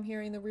I'm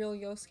hearing the real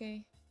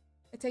Yosuke.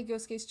 I take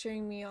Yosuke's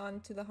cheering me on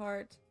to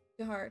heart,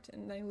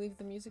 and I leave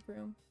the music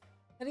room.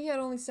 Teddy had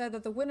only said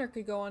that the winner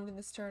could go on in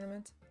this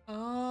tournament.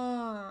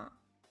 Ah.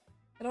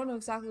 I don't know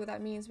exactly what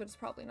that means, but it's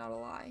probably not a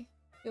lie.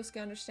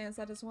 Yosuke understands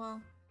that as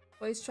well.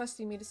 But he's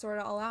trusting me to sort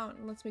it all out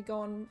and lets me go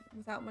on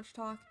without much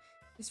talk.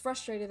 He's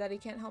frustrated that he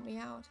can't help me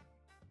out.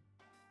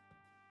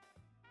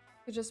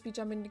 Could just be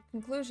jumping to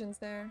conclusions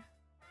there.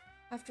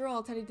 After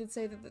all, Teddy did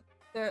say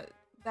that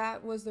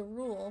that was the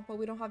rule, but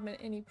we don't have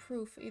any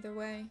proof either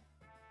way.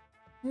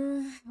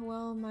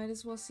 Well, might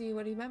as well see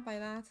what he meant by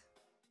that.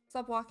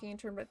 Stop walking and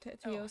turn back to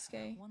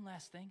Yosuke. One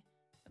last thing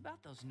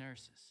about those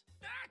nurses.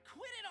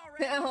 Quit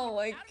it already! Oh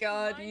my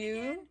god,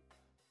 you.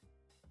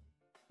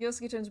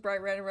 Yosuke turns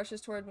bright red and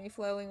rushes toward me,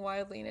 flailing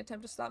wildly in an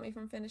attempt to stop me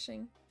from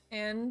finishing.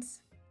 And...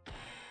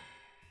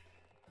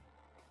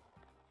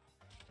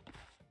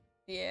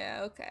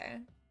 yeah, okay.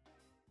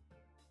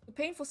 The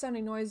painful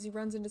sounding noise, he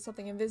runs into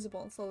something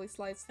invisible and slowly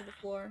slides to the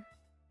floor.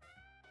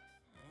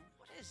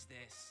 What is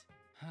this?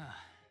 So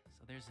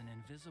there's an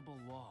invisible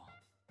wall.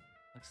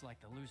 Looks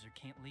like the loser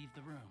can't leave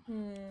the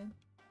room.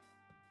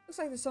 Looks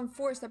like there's some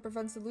force that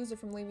prevents the loser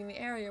from leaving the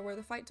area where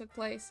the fight took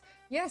place.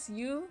 Yes,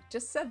 you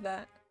just said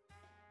that.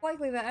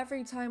 Likely that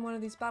every time one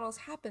of these battles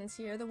happens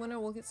here, the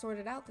winner will get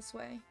sorted out this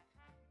way.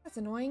 That's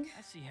annoying.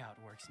 I see how it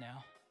works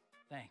now.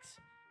 Thanks.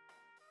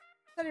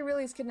 Teddy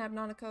really has kidnapped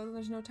Nanako, then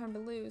there's no time to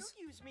lose.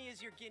 Don't use me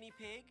as your guinea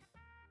pig.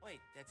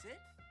 Wait, that's it?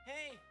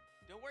 Hey,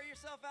 don't wear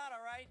yourself out,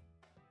 alright?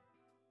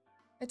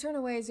 I turn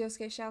away as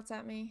Yosuke shouts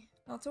at me.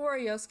 Not to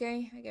worry,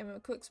 Yosuke. I give him a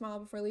quick smile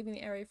before leaving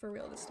the area for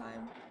real this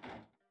time.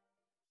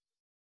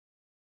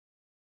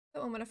 At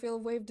that moment, I feel a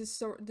wave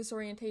of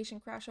disorientation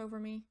crash over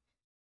me.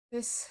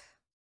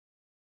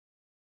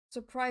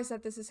 Surprised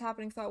that this is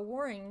happening without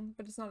worrying,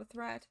 but it's not a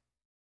threat.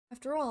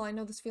 After all, I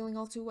know this feeling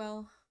all too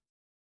well.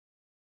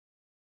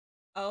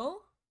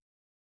 Oh?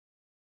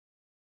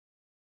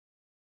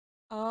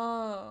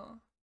 Oh.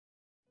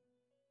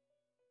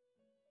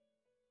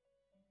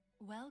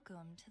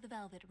 Welcome to the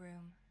Velvet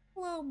Room.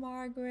 Hello,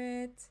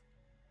 Margaret.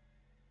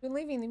 I've been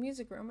leaving the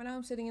music room, and now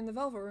I'm sitting in the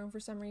Velvet Room for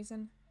some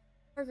reason.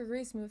 Margaret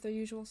greets me with her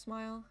usual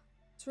smile.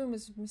 This room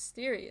is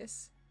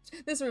mysterious.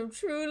 This room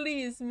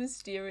truly is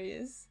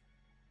mysterious.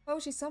 Why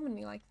would she summon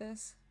me like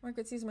this?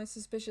 Margaret sees my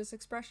suspicious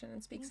expression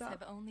and speaks Things up.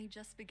 have only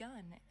just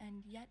begun,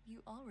 and yet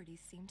you already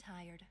seem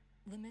tired.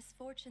 The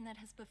misfortune that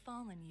has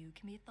befallen you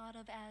can be thought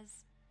of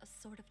as a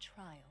sort of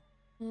trial.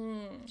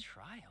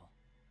 Trial?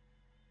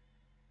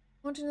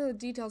 I want to know the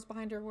details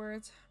behind her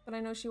words, but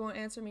I know she won't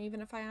answer me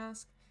even if I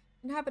ask.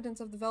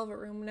 Inhabitants of the Velvet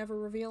Room never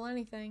reveal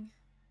anything.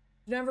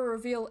 Never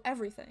reveal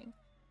everything.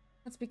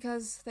 That's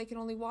because they can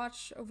only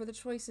watch over the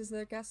choices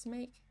their guests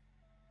make.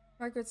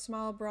 Margaret's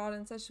smile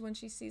broadens as when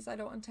she sees I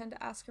don't intend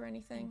to ask her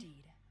anything.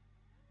 Indeed.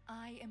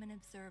 I am an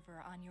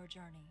observer on your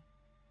journey.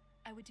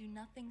 I would do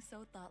nothing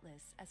so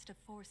thoughtless as to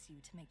force you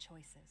to make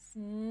choices.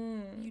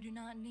 You do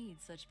not need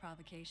such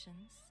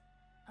provocations.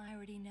 I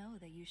already know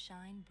that you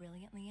shine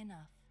brilliantly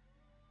enough.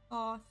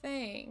 Aw,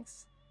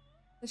 thanks.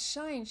 The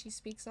shine she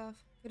speaks of.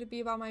 Could it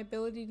be about my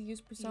ability to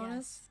use personas?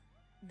 Yes,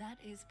 that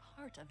is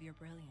part of your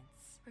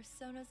brilliance.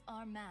 Personas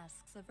are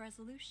masks of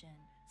resolution,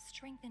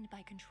 strengthened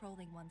by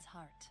controlling one's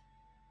heart.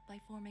 By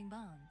forming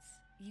bonds.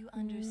 You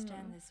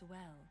understand this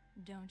well,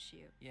 don't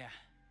you? Yeah,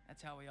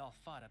 that's how we all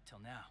fought up till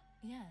now.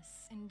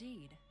 Yes,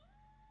 indeed.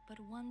 But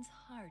one's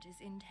heart is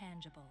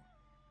intangible.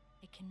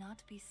 It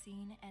cannot be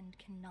seen and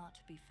cannot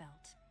be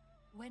felt.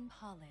 When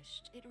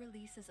polished, it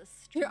releases a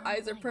strong Your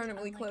eyes are light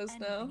permanently unlike closed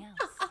now. anything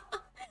else.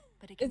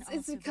 But it can It's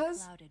also because...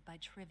 be clouded by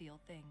trivial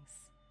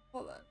things.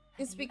 Hold on. Have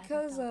It's you ever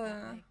because, felt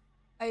that way?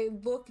 I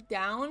look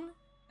down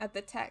at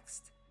the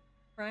text,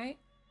 right?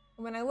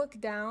 And when I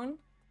look down,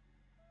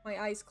 my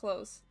eyes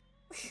close.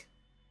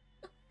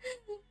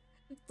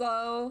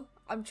 So,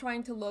 I'm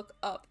trying to look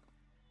up.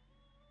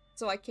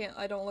 So I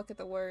don't look at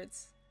the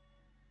words.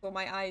 So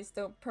my eyes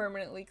don't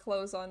permanently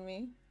close on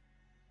me.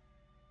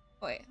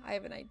 Wait, I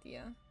have an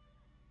idea.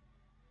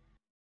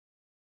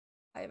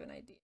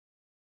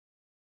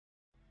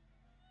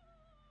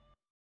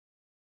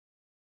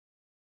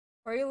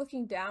 Why are you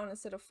looking down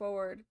instead of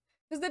forward?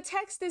 Because the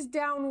text is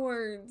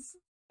downwards.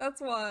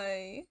 That's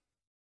why.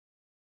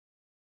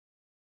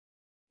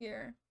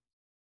 Here.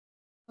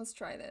 Let's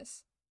try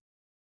this.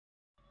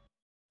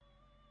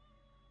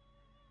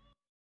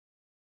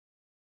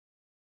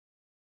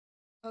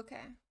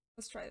 Okay,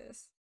 let's try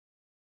this.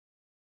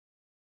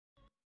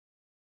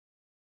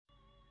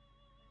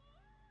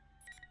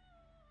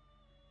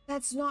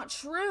 That's not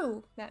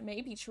true. That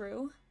may be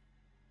true.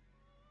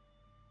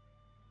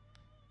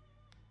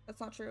 That's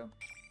not true.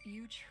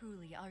 You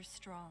truly are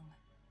strong.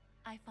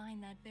 I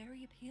find that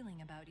very appealing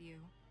about you.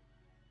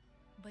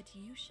 But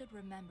you should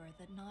remember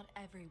that not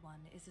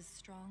everyone is as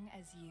strong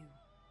as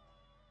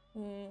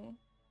you.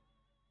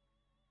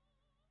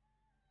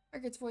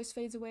 Margaret's voice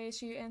fades away as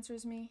she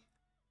answers me.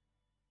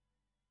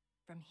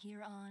 From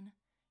here on,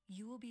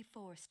 you will be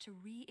forced to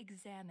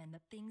re-examine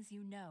the things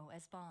you know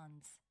as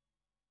bonds.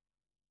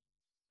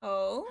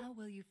 Oh? How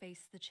will you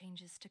face the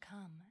changes to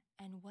come,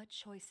 and what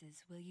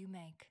choices will you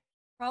make?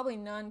 Probably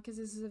none, because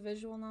this is a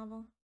visual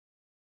novel.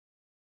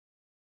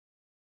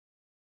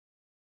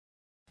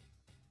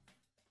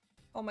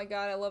 Oh my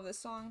god, I love this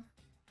song.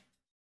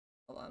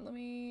 Hold on, let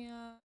me,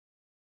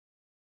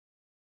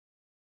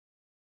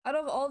 out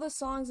of all the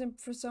songs in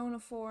Persona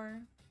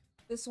 4,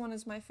 this one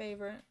is my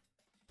favorite.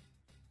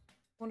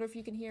 Wonder if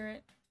you can hear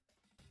it.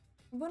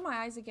 I open my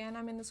eyes again,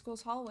 I'm in the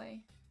school's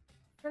hallway.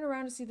 Turn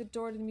around to see the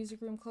door to the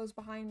music room close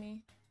behind me.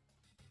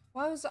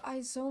 Why was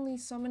I suddenly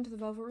summoned to the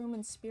Velvet Room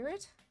in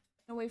spirit?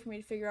 No way for me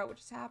to figure out what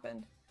just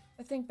happened.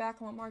 I think back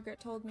on what Margaret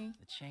told me.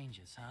 The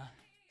changes, huh?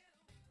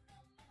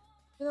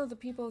 Even though the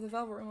people of the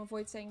Velvet Room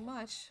avoid saying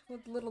much,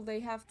 what little they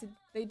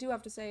do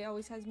have to say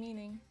always has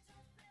meaning.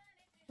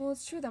 Well,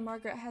 it's true that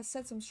Margaret has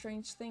said some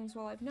strange things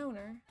while I've known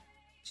her.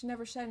 She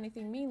never said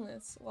anything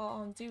meaningless while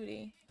on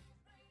duty.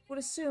 Would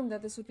assume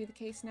that this would be the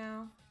case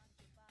now.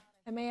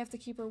 I may have to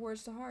keep her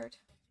words to heart.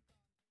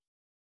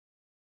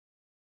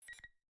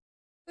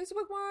 Place a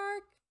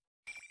bookmark!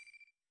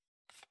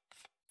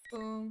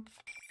 Boom.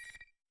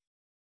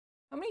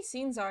 How many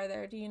scenes are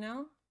there, do you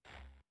know?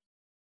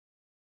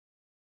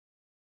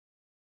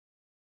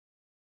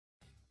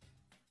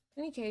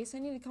 In any case, I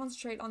need to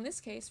concentrate on this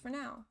case for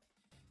now.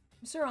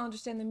 I'm sure I'll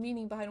understand the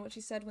meaning behind what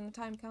she said when the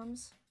time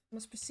comes. I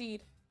must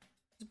proceed.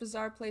 This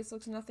bizarre place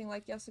looks nothing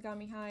like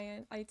Yasogami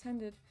High I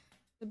attended.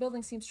 The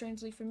building seems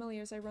strangely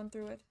familiar as I run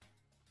through it.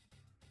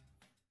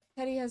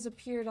 Teddy has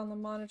appeared on the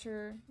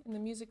monitor in the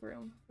music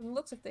room. From the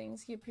looks of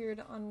things, he appeared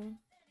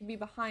to be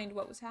behind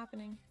what was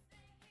happening.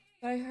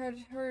 But I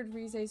heard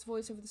Rize's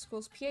voice over the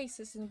school's PA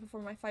system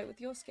before my fight with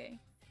Yosuke.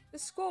 If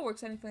this school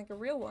works anything like a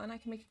real one, I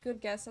can make a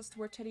good guess as to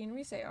where Teddy and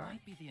Rize are.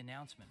 Might be the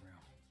announcement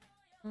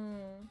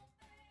room.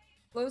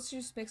 Lotus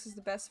Juice Mix is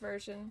the best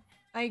version.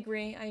 I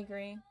agree.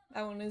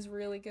 That one is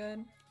really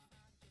good.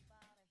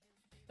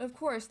 But of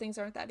course, things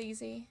aren't that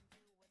easy.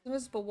 The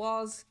invisible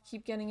walls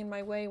keep getting in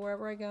my way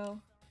wherever I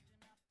go.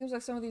 Seems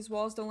like some of these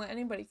walls don't let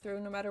anybody through,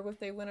 no matter if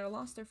they win or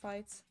lost their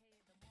fights.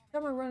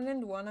 Every time I run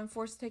into one, I'm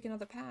forced to take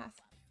another path.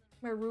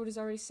 My route is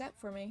already set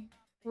for me.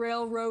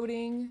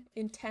 Railroading.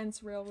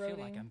 Intense railroading. I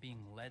feel like I'm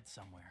being led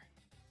somewhere.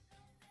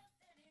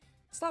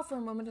 Stop for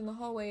a moment in the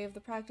hallway of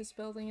the practice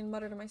building and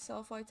mutter to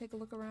myself while I take a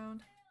look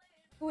around.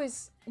 Where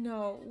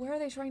are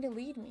they trying to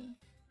lead me?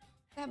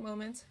 That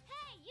moment.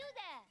 Hey, you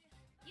there!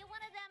 You're one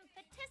of them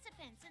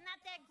participants in that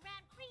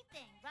Grand Prix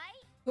thing,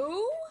 right?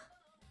 Who?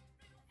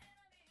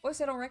 Voice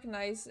I don't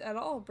recognize at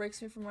all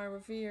breaks me from my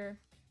reverie.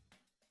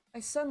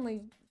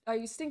 I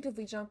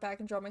instinctively jump back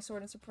and draw my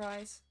sword in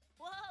surprise.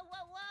 Whoa!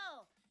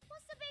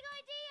 What's the big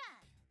idea?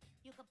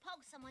 You could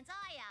poke someone's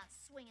eye out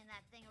swinging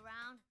that thing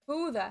around.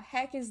 Who the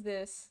heck is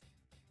this?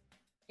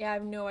 Yeah, I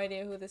have no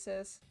idea who this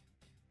is.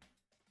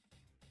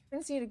 I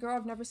didn't see a girl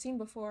I've never seen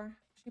before.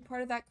 Is she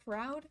part of that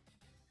crowd?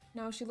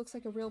 No, she looks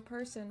like a real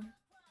person.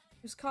 I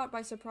was caught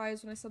by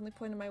surprise when I suddenly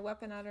pointed my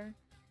weapon at her.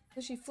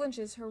 As she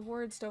flinches, her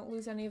words don't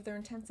lose any of their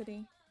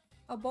intensity.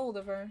 How bold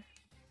of her.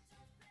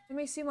 It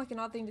may seem like an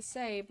odd thing to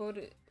say,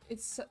 but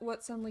it's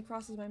what suddenly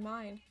crosses my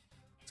mind.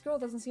 This girl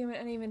doesn't seem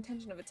any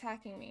intention of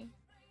attacking me.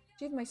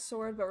 She sheathed my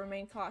sword but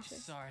remained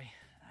cautious. Sorry,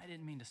 I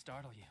didn't mean to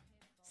startle you.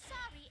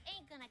 Sorry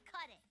ain't gonna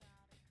cut it.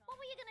 What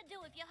were you gonna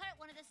do if you hurt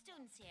one of the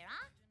students here,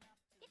 huh?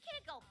 You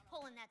can't go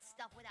pulling that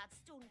stuff without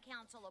student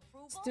council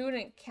approval.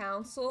 Student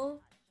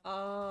council?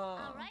 Oh.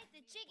 Alright,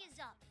 the jig is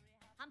up.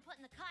 I'm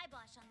putting the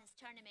kibosh on this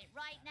tournament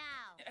right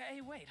now.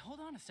 Hey, wait, hold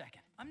on a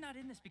second. I'm not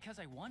in this because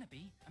I want to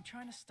be. I'm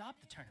trying to stop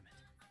the tournament.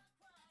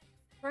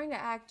 Trying to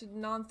act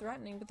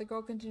non-threatening, but the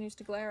girl continues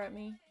to glare at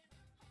me.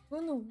 Who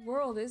in the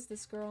world is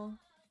this girl?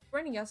 She's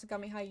wearing a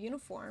Yasogami High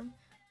uniform.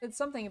 Said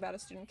something about a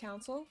student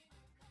council.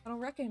 I don't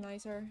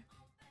recognize her.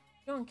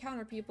 I don't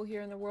encounter people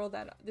here in the world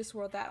this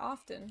world that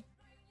often.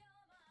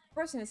 If a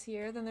person is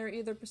here, then they're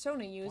either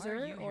Persona user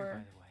Why are you or. here, by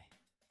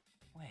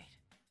the way?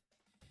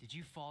 Wait, did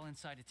you fall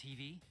inside a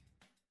TV?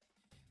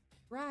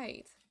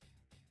 Right.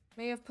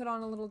 May have put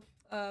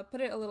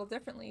it a little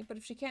differently, but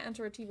if she can't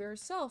enter a TV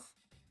herself,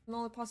 then the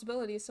only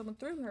possibility is someone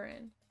threw her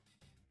in.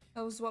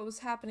 That was what was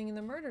happening in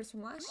the murders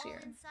from last year.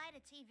 Inside a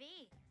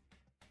TV?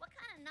 What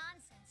kind of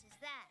nonsense is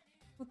that?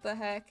 What the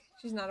heck?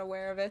 She's not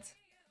aware of it.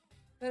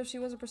 But if she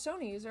was a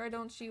Persona user,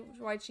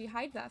 why'd she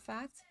hide that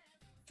fact?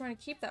 Trying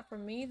to keep that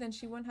from me, then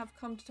she wouldn't have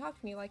come to talk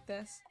to me like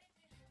this.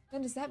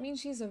 Then does that mean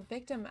she's a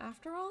victim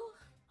after all?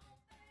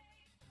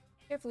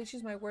 Carefully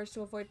choose my words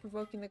to avoid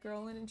provoking the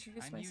girl and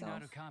introduce myself. I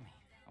knew Narukami.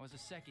 I was a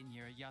second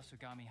year at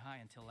Yasogami High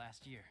until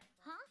last year.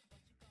 Huh?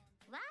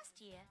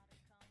 Last year?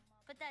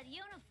 But that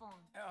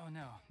uniform. Oh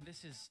no,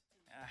 this is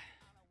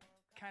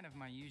kind of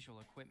my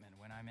usual equipment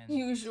when I'm in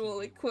usual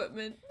TV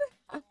equipment.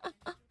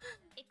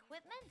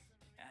 Equipment?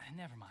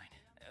 Never mind.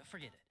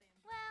 Forget it.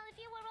 Well, if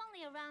you were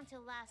only around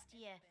till last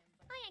year,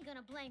 I ain't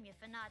gonna blame you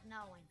for not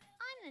knowing.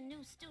 I'm the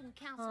new student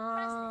council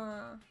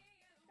president.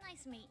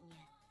 Nice meeting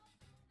you.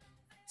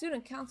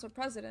 Student council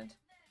president?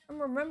 If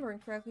I'm remembering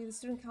correctly, the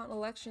student council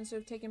elections should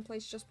have taken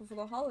place just before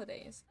the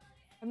holidays.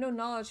 I have no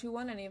knowledge who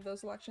won any of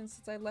those elections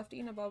since I left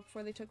Inaba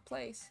before they took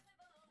place.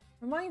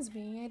 Reminds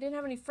me, I didn't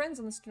have any friends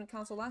on the student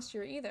council last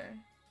year either.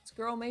 This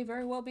girl may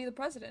very well be the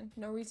president.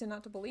 No reason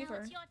not to believe her.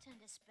 Now it's your turn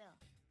to spill.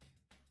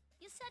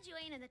 You said you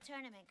ain't in the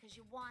tournament because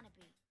you want to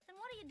be. Then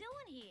what are you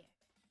doing here?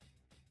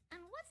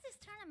 And what's this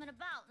tournament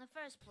about in the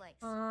first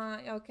place?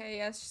 Okay,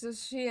 yes, so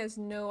she has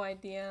no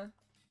idea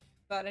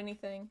about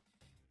anything.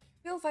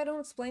 I feel if I don't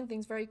explain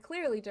things very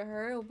clearly to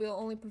her, it will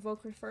only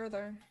provoke her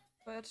further.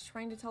 But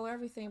trying to tell her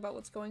everything about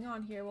what's going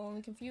on here will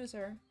only confuse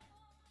her.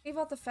 Leave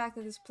out the fact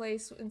that this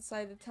place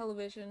inside the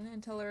television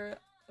and tell her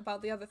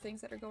about the other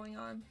things that are going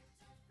on.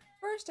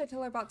 First, I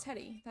tell her about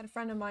Teddy, that a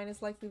friend of mine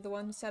is likely the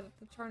one who set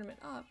the tournament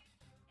up.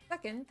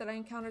 Second, that I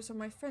encountered some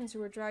of my friends who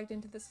were dragged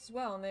into this as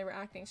well and they were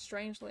acting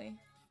strangely.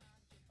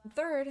 And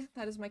third,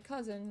 that is my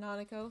cousin,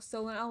 Nanako,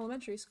 still in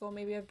elementary school.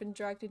 Maybe I've been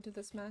dragged into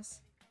this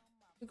mess.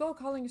 The girl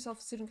calling herself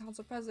a student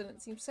council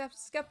president seems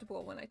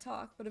skeptical when I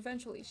talk, but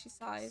eventually she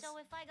sighs. So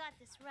if I got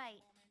this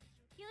right,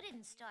 you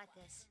didn't start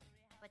this,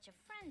 but your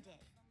friend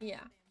did.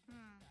 Yeah.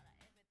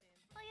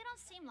 Well, you don't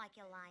seem like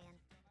you're lying.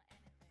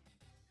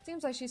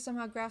 Seems like she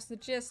somehow grasped the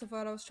gist of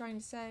what I was trying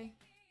to say.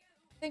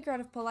 I thank her out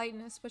of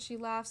politeness, but she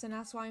laughs and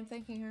asks why I'm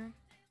thanking her.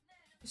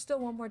 There's still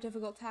one more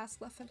difficult task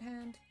left at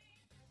hand.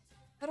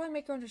 How do I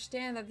make her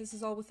understand that this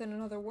is all within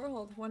another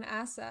world, one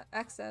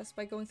access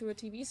by going through a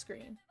TV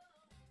screen?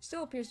 She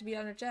still appears to be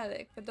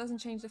energetic, but doesn't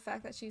change the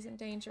fact that she's in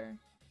danger.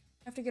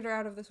 I have to get her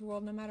out of this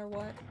world no matter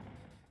what.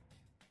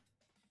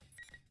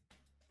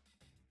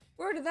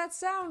 Where did that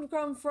sound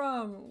come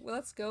from? Well,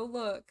 let's go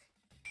look.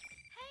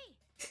 Hey,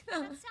 that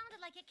sounded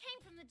like it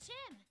came from the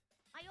gym.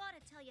 I ought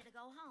to tell you to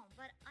go home,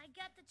 but I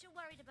get that you're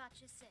worried about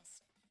your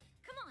sis.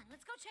 Come on,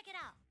 let's go check it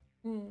out.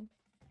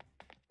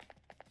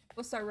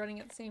 We'll start running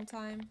at the same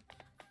time.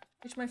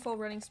 Reach my full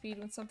running speed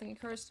when something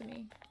occurs to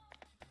me.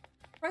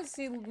 Surprised to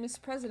see Miss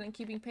President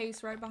keeping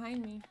pace right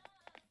behind me.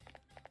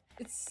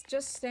 It's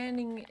just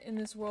standing in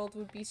this world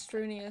would be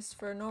strenuous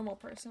for a normal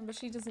person, but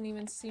she doesn't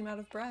even seem out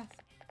of breath.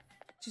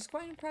 She's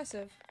quite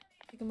impressive.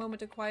 Take a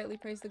moment to quietly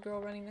praise the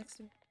girl running next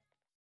to me.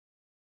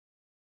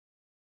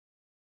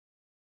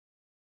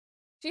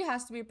 She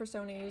has to be a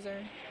Persona user.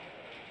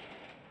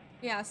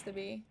 She has to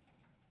be.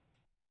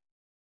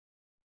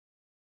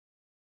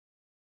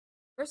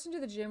 Burst into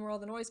the gym where all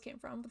the noise came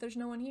from, but there's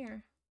no one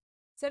here.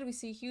 Instead, we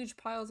see huge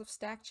piles of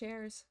stacked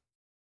chairs.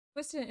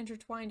 Twisted and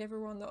intertwined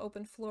everywhere on the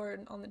open floor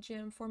and on the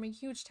gym, forming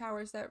huge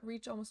towers that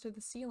reach almost to the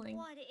ceiling.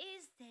 What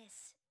is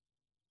this?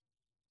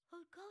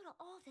 Who'd go to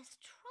all this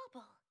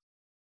trouble?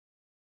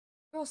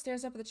 The girl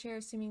stares up at the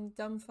chairs, seeming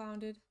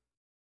dumbfounded.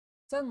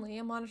 Suddenly,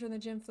 a monitor in the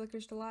gym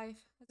flickers to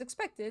life. As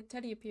expected,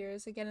 Teddy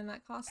appears, again in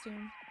that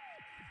costume.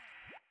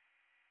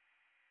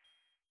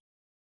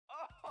 Oh,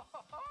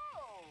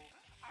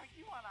 are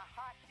you on a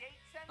hot date,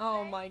 Sensei?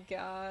 Oh my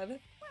god.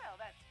 Well,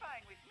 that's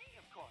fine with me,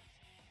 of course.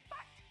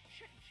 But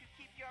shouldn't you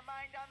keep your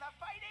mind on the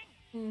fighting?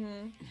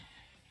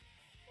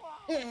 Whoa,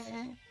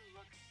 you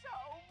look so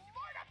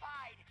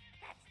mortified.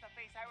 That's the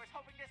face I was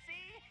hoping to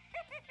see.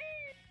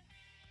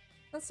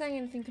 Not saying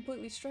anything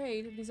completely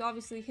straight, but he's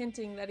obviously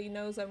hinting that he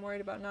knows I'm worried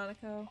about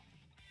Nanako.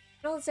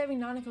 I know that saving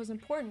Nanako is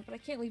important, but I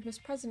can't leave Miss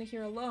President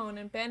here alone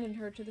and abandon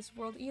her to this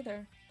world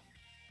either.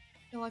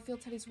 Still, I feel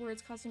Teddy's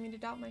words causing me to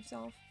doubt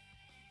myself.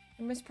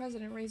 And Miss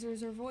President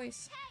raises her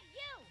voice. Hey,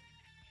 you!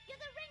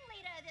 You're the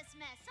ringleader of this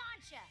mess,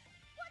 aren't you?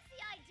 What's the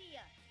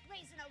idea?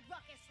 Raising a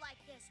ruckus like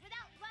this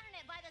without running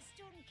it by the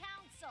student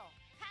council.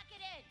 Pack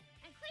it in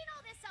and clean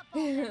all this up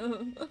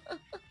already.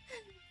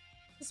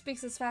 She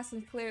speaks as fast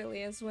and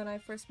clearly as when I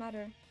first met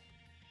her.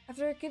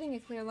 After getting a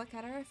clear look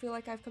at her, I feel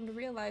like I've come to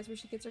realize where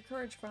she gets her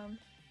courage from.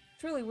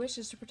 She truly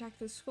wishes to protect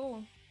the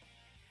school.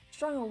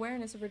 Strong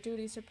awareness of her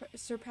duty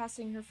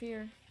surpassing her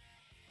fear.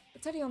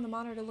 But Teddy on the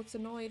monitor looks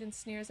annoyed and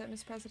sneers at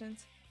Miss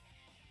President.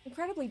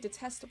 Incredibly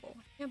detestable.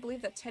 I can't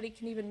believe that Teddy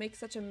can even make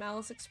such a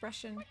malice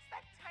expression. What's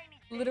that tiny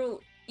thing?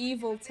 Literal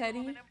evil Teddy.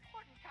 An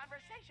important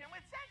conversation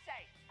with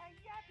Sensei. A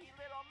yappy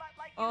little mutt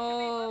like you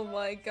Oh should be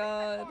my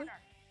god.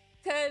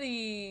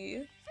 Teddy!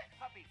 Sit,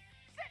 puppy!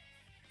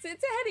 Sit! Sit,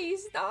 Teddy,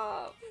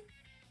 stop!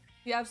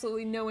 He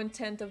absolutely no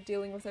intent of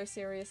dealing with her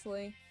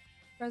seriously.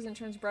 The president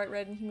turns bright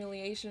red in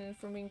humiliation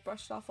from being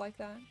brushed off like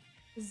that.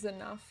 This is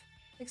enough.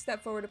 Take a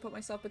step forward to put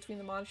myself between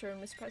the monitor and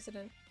Miss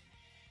President.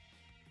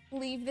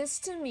 Leave this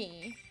to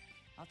me.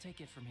 I'll take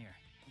it from here.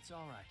 It's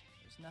alright.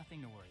 There's nothing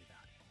to worry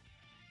about.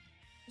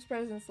 Miss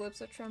President's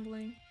lips are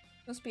trembling.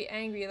 She must be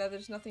angry that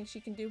there's nothing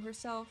she can do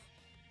herself.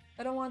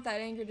 I don't want that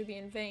anger to be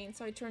in vain,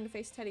 so I turn to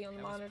face Teddy on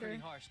the monitor. That was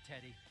pretty harsh,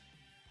 Teddy.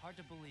 Hard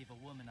to believe a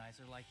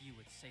womanizer like you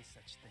would say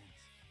such things.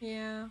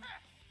 Yeah.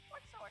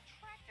 What's so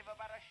attractive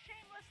about a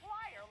shameless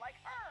liar like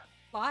her?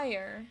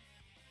 Liar?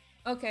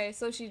 Okay,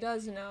 so she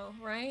does know,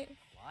 right?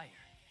 Liar?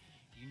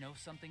 Do you know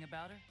something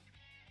about her?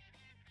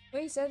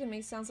 What he said to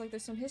me sounds like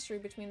there's some history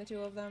between the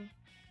two of them.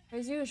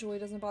 As usual, he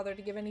doesn't bother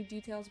to give any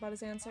details about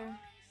his answer.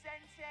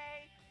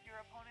 Sensei, your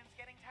opponent's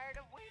getting tired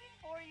of waiting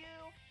for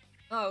you.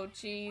 Oh,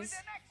 jeez. With the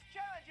next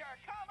challenger,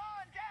 come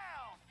on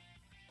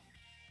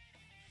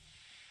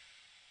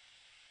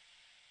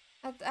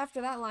down!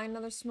 After that line,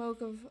 a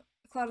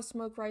cloud of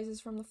smoke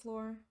rises from the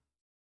floor.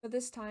 But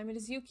this time, it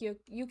is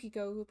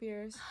Yukiko who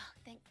appears. Oh,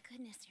 thank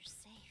goodness you're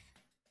safe.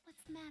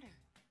 What's the matter?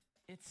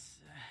 It's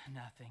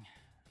nothing.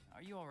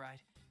 Are you alright?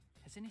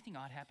 Has anything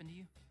odd happened to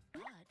you?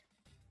 Odd?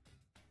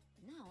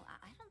 No,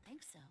 I don't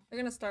think so. They're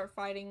gonna start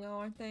fighting though,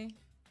 aren't they?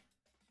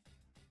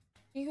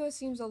 Yukiko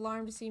seems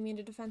alarmed to see me in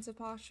a defensive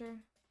posture.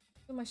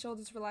 I feel my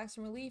shoulders relax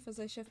in relief as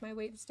I shift my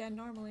weight to stand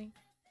normally.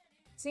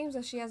 It seems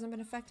that she hasn't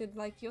been affected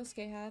like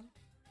Yosuke had.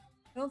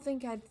 I don't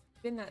think I'd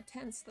been that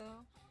tense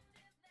though.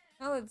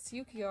 Now that it's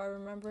Yukiko I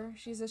remember,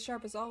 she's as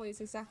sharp as always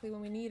exactly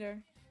when we need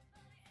her.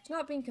 She's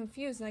not being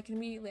confused and I can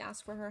immediately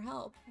ask for her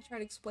help. I try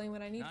to explain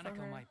what I need from her.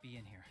 Nanako might be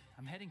in here.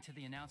 I'm heading to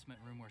the announcement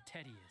room where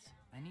Teddy is.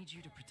 I need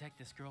you to protect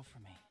this girl for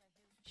me.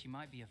 She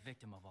might be a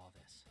victim of all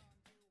this.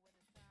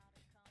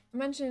 I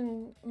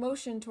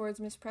motion towards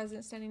Miss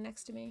President standing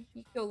next to me.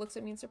 Yukiko looks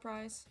at me in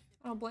surprise.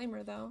 I don't blame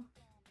her though.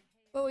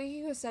 But what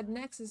Yukiko said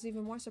next is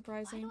even more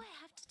surprising. Why do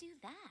I have to do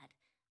that?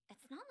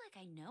 It's not like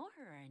I know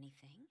her or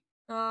anything.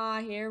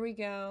 Ah, here we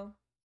go.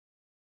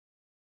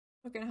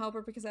 I'm not gonna help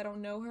her because I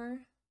don't know her.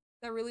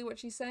 Is that really what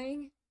she's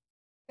saying?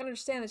 I can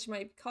understand that she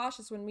might be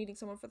cautious when meeting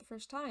someone for the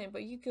first time,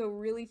 but Yukiko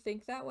really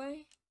think that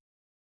way?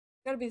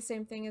 Gotta be the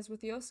same thing as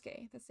with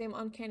Yosuke. That same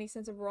uncanny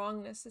sense of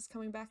wrongness is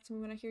coming back to me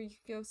when I hear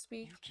Yukiko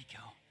speak.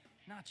 Yukiko,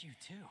 not you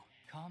too.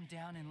 Calm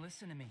down and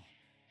listen to me.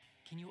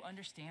 Can you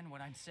understand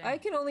what I'm saying? I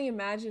can only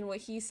imagine what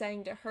he's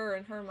saying to her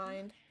in her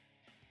mind.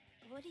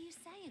 What are you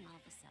saying all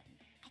of a sudden?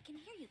 I can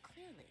hear you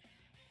clearly.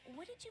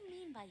 What did you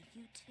mean by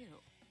you too?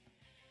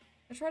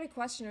 I try to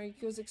question her.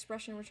 Yukiko's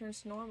expression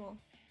returns to normal.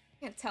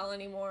 I can't tell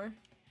anymore.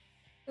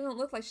 It doesn't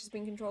look like she's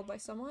being controlled by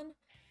someone.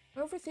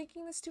 Am I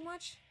overthinking this too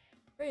much?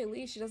 At the very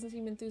least, she doesn't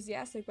seem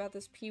enthusiastic about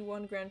this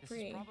P1 Grand Prix.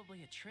 This is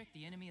probably a trick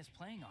the enemy is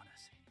playing on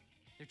us.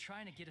 They're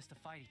trying to get us to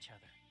fight each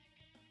other.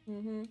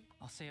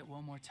 I'll say it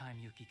one more time,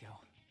 Yukiko.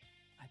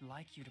 I'd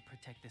like you to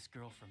protect this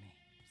girl for me.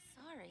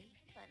 Sorry,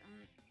 but I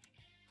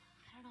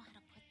don't know how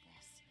to put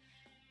this.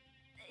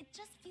 It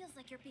just feels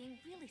like you're being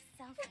really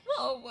selfish.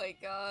 Oh my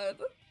god.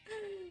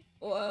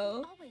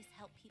 Wow. You always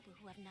help people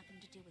who have nothing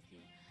to do with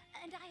you,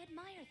 and I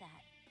admire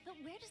that. But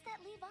where does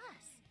that leave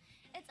us?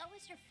 It's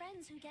always your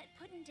friends who get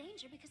put in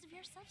danger because of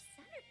your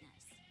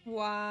self-centeredness.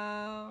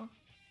 Wow.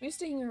 I'm used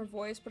to hearing her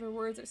voice, but her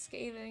words are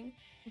scathing.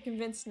 I'm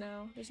convinced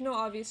now. There's no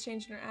obvious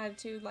change in her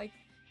attitude like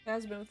there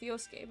has been with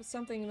Yosuke, but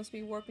something must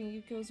be warping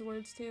Yukiko's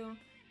words too.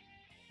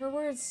 Her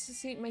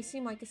words may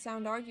seem like a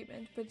sound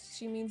argument, but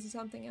she means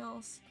something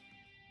else.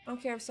 I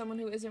don't care if someone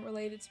who isn't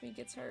related to me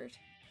gets hurt.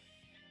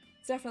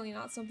 It's definitely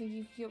not something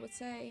Yukiko would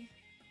say.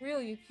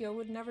 Real Yukiko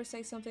would never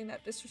say something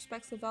that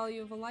disrespects the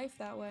value of a life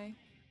that way.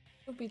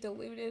 Don't be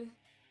deluded.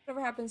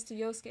 Whatever happens to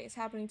Yosuke is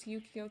happening to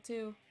Yukiko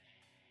too.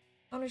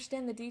 I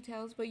understand the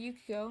details, but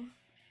Yukiko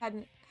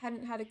hadn't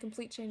had a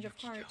complete change of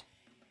heart.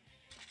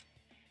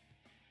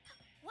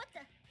 What the?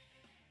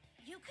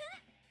 You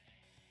could?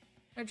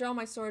 I draw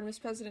my sword and Miss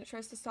President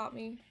tries to stop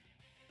me.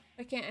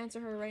 I can't answer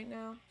her right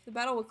now. If the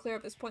battle will clear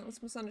up this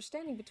pointless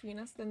misunderstanding between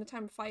us, then the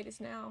time to fight is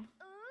now.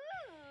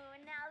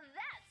 Ooh, now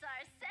that's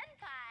our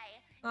senpai.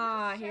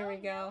 Ah, here we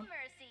go. No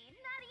mercy,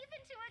 not even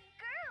to a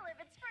girl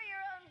if it's for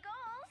your own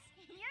goals.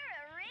 You're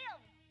a real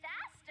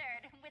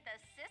bastard with a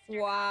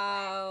sister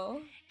Wow.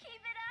 complex.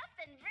 Keep it up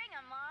and bring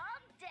them all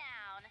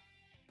down.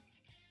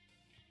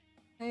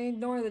 I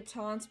ignore the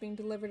taunts being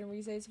delivered in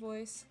Rize's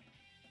voice.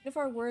 If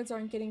our words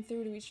aren't getting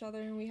through to each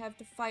other and we have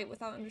to fight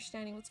without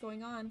understanding what's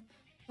going on,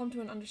 come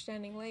to an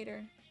understanding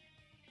later.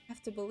 I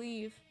have to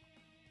believe.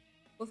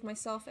 Both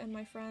myself and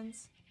my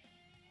friends.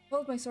 I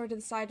hold my sword to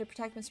the side to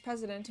protect Miss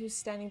President, who's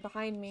standing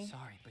behind me.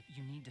 Sorry, but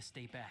you need to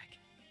stay back.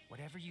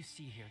 Whatever you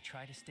see here,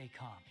 try to stay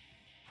calm.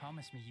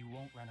 Promise me you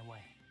won't run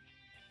away.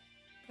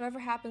 Whatever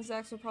happens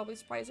next will probably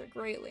surprise her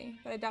greatly,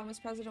 but I doubt Miss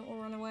President will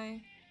run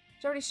away.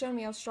 She's already shown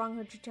me how strong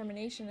her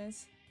determination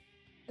is.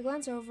 I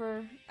glance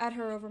over at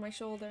her over my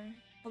shoulder.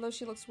 Although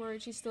she looks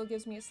worried, she still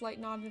gives me a slight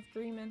nod of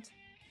agreement.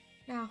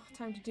 Now,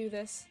 time to do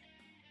this.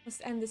 Let's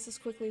end this as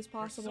quickly as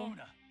possible.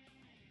 Persona.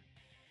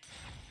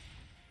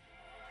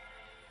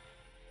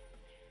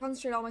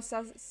 Concentrate all my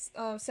senses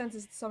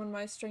to summon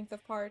my strength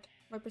of heart,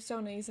 my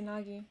persona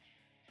Izanagi.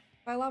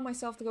 If I allow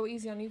myself to go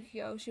easy on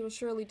Yukiko, she will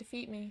surely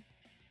defeat me.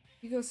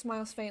 Yukiko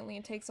smiles faintly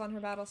and takes on her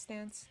battle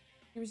stance.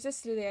 She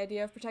resisted the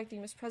idea of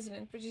protecting Miss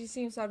President, but she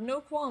seems to have no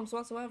qualms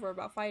whatsoever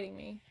about fighting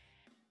me.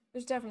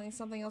 There's definitely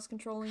something else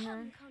controlling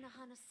her.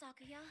 Konohana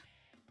Sakuya.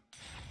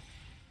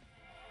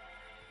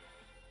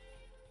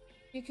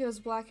 Yukiko's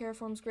black hair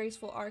forms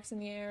graceful arcs in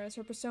the air as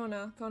her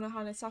persona,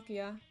 Konohana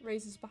Sakuya,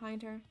 raises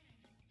behind her.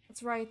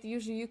 That's right, the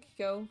usual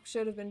Yukiko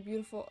should have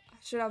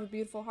a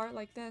beautiful heart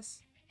like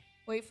this.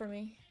 Wait for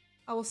me.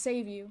 I will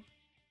save you.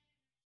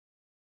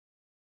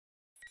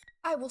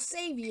 I will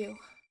save you!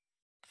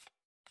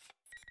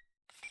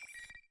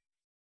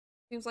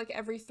 Seems like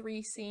every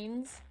 3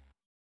 scenes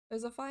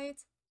there's a fight.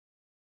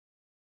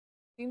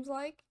 Seems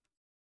like.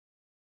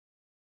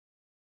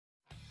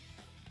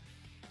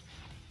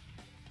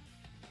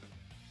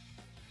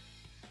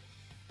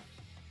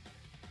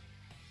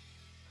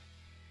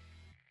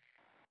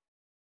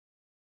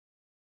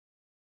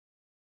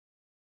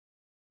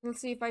 Let's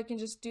see if I can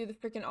just do the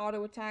freaking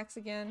auto attacks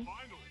again.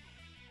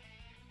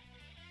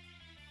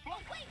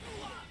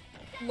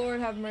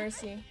 Lord have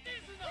mercy.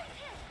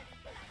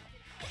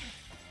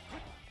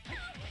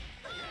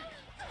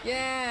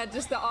 Yeah,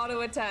 just the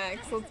auto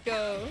attacks. Let's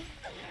go.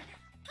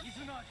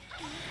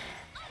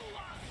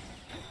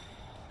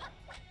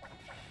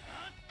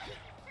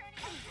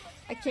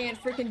 I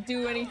can't freaking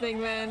do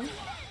anything, man.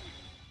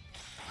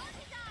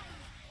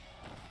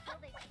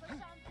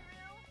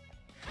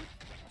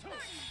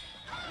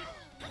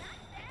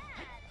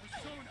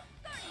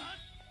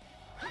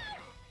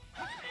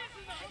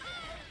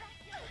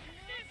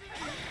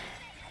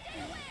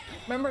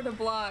 Remember to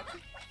block.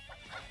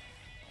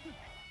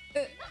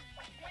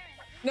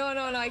 No,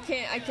 I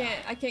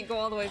can't go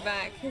all the way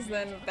back, because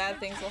then bad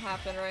things will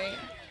happen, right?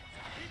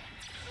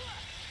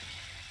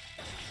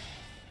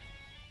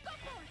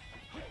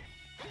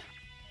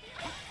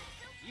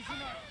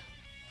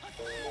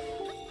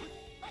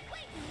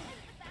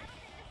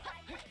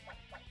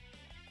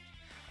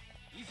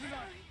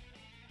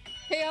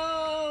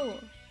 Hey-o!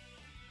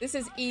 This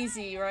is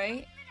easy,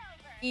 right?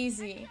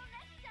 Easy.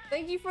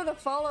 Thank you for the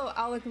follow,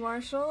 Alec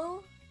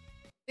Marshall.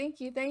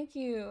 Thank you, thank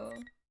you.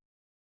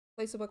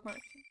 Place a bookmark.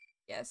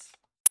 Yes.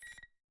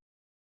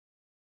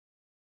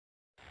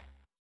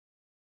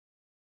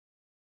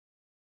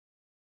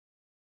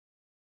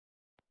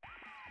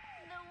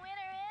 The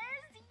winner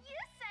is you,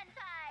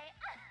 Senpai.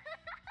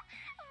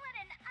 What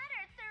an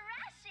utter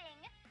thrashing.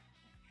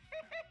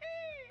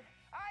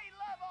 I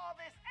love all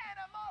this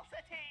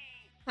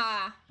animosity.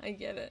 Ha! I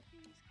get it.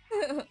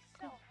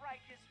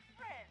 Self-righteous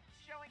friends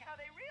showing how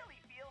they really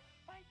feel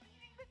by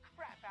beating the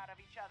crap out of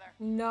each other.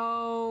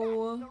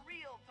 No. That's the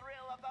real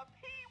thrill of the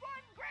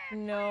P1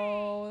 Grand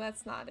No,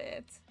 that's not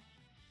it.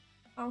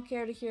 I don't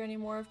care to hear any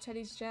more of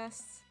Teddy's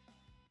jests.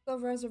 I still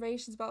have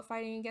reservations about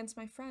fighting against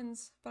my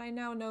friends, but I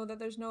now know that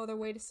there's no other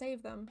way to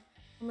save them.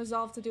 I'm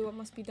resolved to do what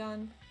must be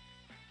done.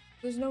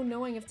 There's no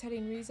knowing if Teddy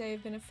and Rize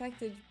have been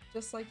affected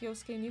just like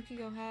Yosuke and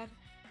Yukiko had.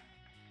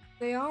 If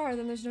they are,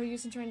 then there's no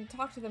use in trying to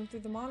talk to them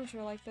through the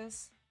monitor like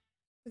this.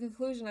 The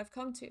conclusion I've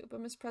come to, but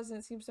Miss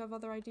President seems to have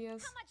other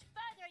ideas. How much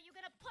further are you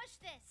gonna push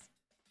this?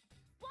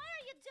 Why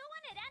are you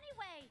doing it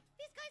anyway?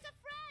 These guys are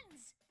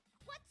friends.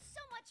 What's so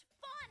much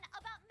fun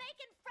about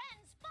making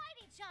friends fight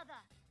each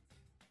other?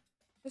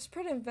 Miss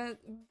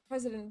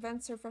President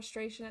vents her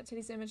frustration at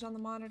Teddy's image on the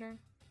monitor.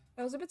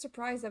 I was a bit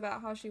surprised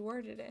about how she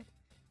worded it.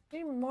 She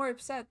seemed more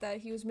upset that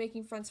he was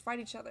making friends fight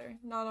each other,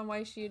 not on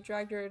why she had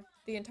dragged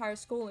the entire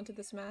school into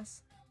this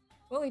mess.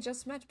 Well, he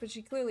just met, but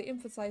she clearly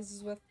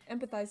empathizes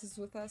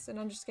with us and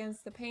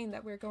understands the pain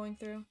that we're going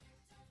through.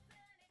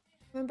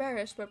 I'm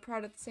embarrassed, but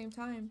proud at the same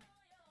time.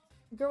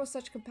 A girl with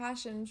such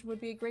compassion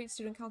would be a great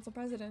student council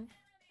president.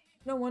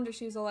 No wonder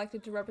she was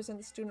elected to represent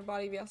the student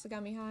body of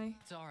Yasogami High.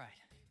 It's alright.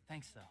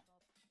 Thanks, though.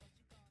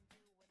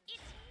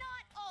 It's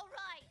not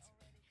alright!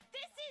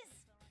 This is...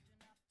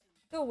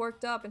 Still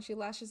worked up, and she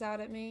lashes out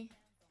at me.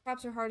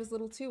 Perhaps her heart is a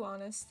little too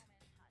honest.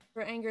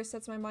 Her anger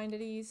sets my mind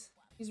at ease.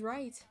 She's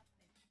right.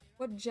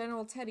 What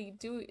General Teddy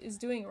is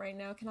doing right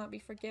now cannot be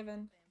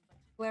forgiven.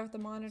 Glare at the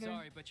monitor.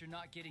 Sorry, but you're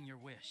not getting your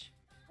wish.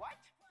 What?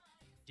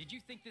 Did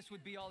you think this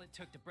would be all it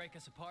took to break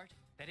us apart?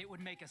 That it would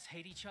make us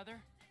hate each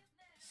other?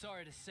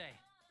 Sorry to say,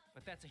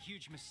 but that's a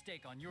huge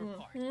mistake on your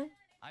part.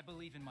 I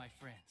believe in my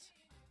friends.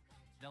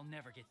 They'll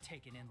never get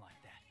taken in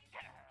like that.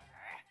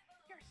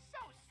 You're so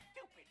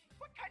stupid.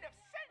 What kind of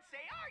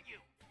sensei are you?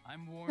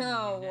 I'm warning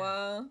you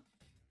now.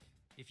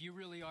 If you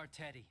really are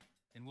Teddy,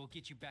 then we'll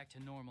get you back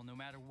to normal no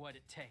matter what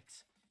it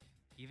takes.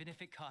 Even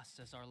if it costs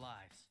us our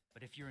lives.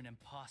 But if you're an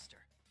imposter,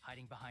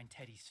 hiding behind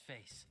Teddy's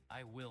face,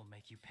 I will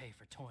make you pay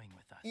for toying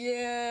with us.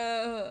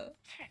 Yeah.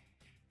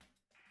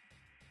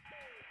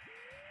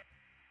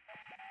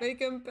 Make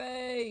him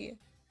pay.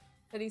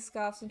 Teddy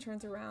scoffs and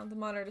turns around. The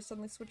monitor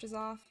suddenly switches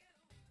off.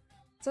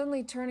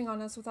 Suddenly turning on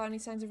us without any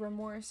signs of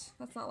remorse.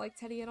 That's not like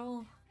Teddy at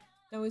all.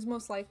 No, he's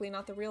most likely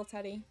not the real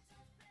Teddy.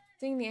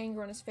 Seeing the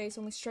anger on his face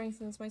only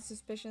strengthens my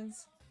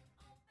suspicions.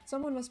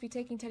 Someone must be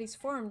taking Teddy's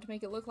form to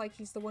make it look like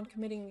he's the one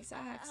committing these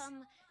acts.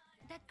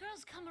 That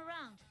girl's come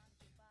around.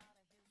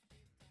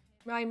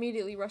 I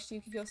immediately rushed to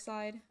Yukiko's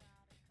side.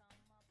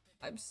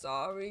 I'm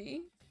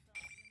sorry.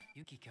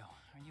 Yukiko,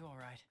 are you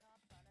alright?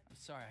 I'm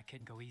sorry I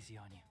couldn't go easy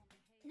on you.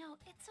 No,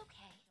 it's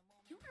okay.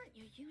 You weren't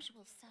your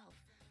usual self,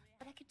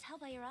 but I could tell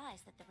by your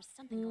eyes that there was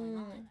something going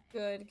on.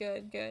 Good.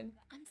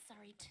 I'm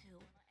sorry too.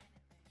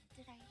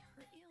 Did I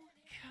hurt you?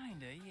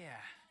 Kinda,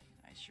 yeah.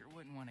 I sure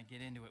wouldn't want to get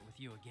into it with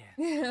you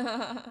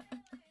again.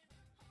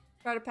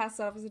 Try to pass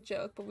it off as a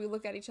joke, but we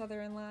look at each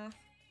other and laugh.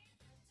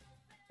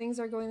 Things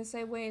are going the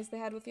same way as they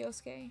had with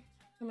Yosuke.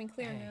 Coming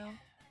clear now.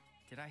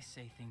 Did I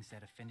say things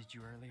that offended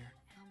you earlier?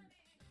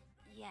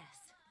 Yes.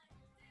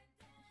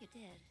 You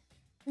did.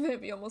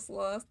 Vampy almost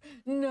lost.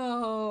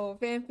 No,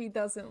 Vampy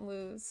doesn't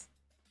lose.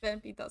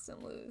 Vampy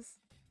doesn't lose.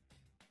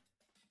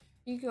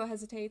 Yuko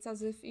hesitates,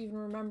 as if even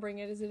remembering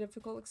it is a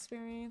difficult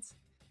experience.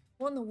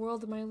 What in the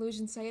world did my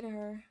illusion say to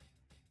her?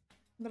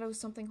 But it was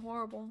something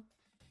horrible.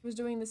 Whoever's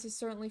doing this is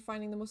certainly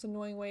finding the most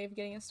annoying way of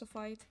getting us to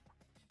fight.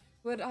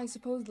 What I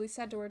supposedly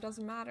said to her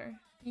doesn't matter.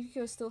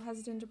 Yukiko is still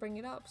hesitant to bring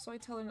it up, so I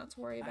tell her not to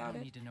worry about it. I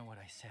don't need to know what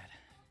I said.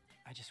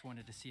 I just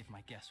wanted to see if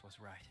my guess was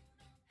right.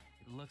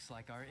 It looks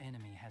like our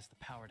enemy has the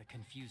power to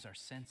confuse our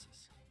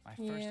senses. My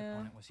first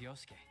opponent was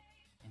Yosuke,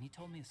 and he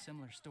told me a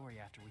similar story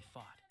after we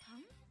fought.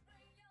 Huh?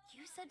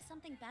 You said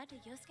something bad to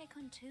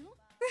Yosuke-kun too?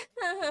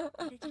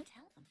 What did you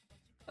tell him?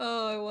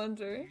 Oh, I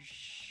wonder. You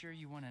sure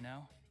you want to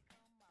know?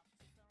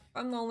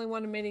 I'm the only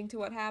one admitting to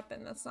what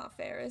happened. That's not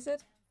fair, is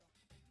it?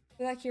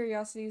 That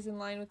curiosity is in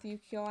line with the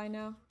Yukio I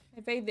know. I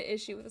evade the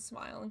issue with a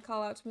smile and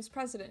call out to Miss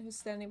President, who's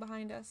standing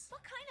behind us.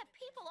 What kind of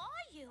people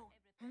are you?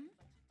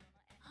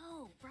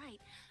 Oh,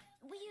 right.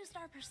 We used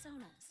our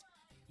personas.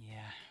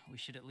 Yeah, we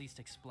should at least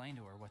explain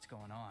to her what's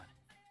going on.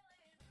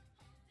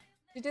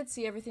 She did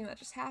see everything that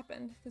just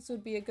happened. This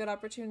would be a good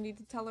opportunity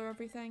to tell her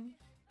everything.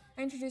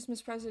 I introduced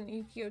Miss President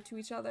and Yukio to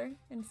each other,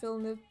 and fill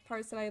in the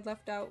parts that I had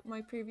left out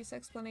my previous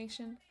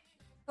explanation.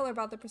 Tell her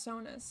about the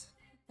personas.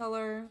 Tell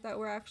her that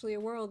we're actually a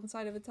world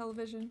inside of a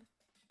television.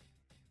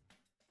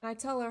 And I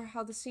tell her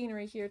how the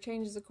scenery here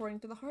changes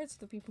according to the hearts of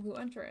the people who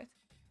enter it.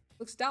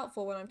 Looks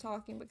doubtful when I'm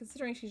talking, but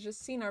considering she's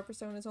just seen our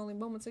personas only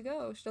moments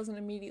ago, she doesn't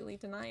immediately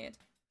deny it.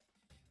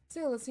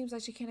 Still, it seems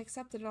like she can't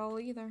accept it at all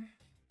either.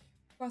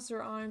 Crosses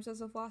her arms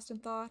as if lost in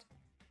thought.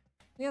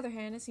 On the other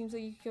hand, it seems that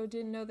Yukiko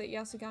didn't know that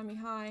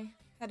Yasugami High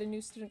had a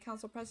new student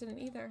council president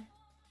either.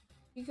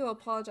 Yukiko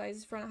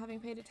apologizes for not having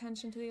paid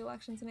attention to the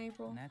elections in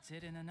April. And that's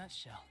it in a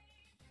nutshell.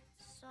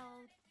 So,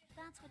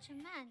 that's what you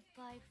meant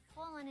by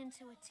falling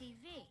into a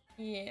TV.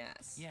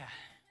 Yes. Yeah,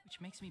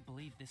 which makes me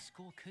believe this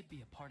school could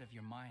be a part of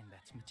your mind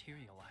that's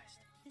materialized.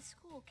 This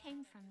school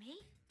came from me?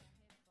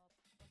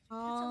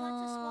 Oh, that's a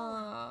lot to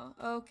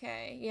swallow.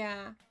 Okay,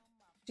 yeah.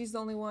 She's the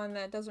only one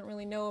that doesn't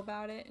really know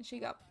about it, and she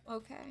got...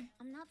 okay.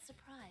 I'm not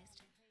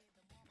surprised.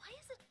 Why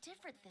is it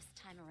different this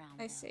time around,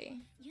 I though?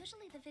 see.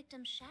 Usually the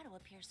victim's shadow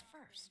appears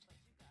first.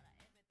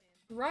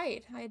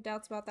 Right, I had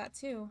doubts about that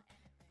too.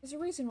 There's a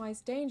reason why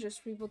it's dangerous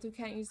for people who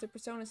can't use their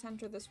personas to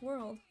enter this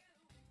world.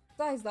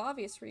 Besides the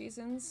obvious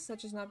reasons,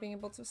 such as not being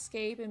able to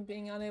escape and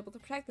being unable to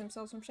protect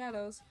themselves from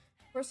shadows,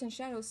 a person's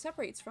shadow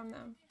separates from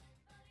them.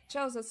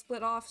 Shadows that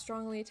split off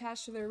strongly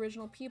attached to their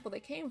original people they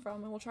came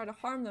from and will try to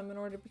harm them in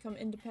order to become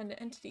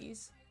independent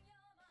entities.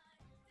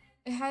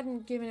 I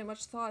hadn't given it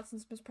much thought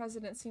since Miss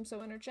President seemed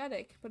so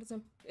energetic, but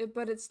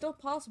it's still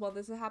possible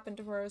this has happened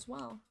to her as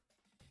well.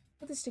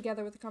 Put this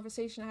together with the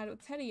conversation I had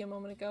with Teddy a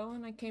moment ago,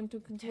 and I came to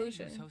a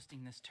conclusion. Teddy was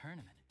hosting this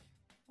tournament.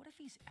 What if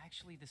he's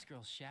actually this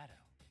girl's shadow?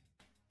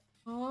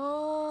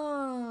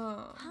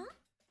 Oh. Huh?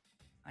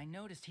 I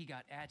noticed he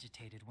got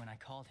agitated when I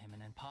called him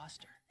an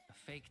imposter. A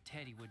fake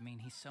Teddy would mean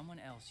he's someone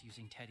else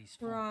using Teddy's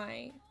form.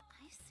 Right.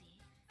 I see.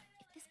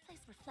 If this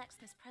place reflects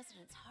Miss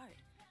President's heart,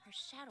 her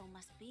shadow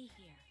must be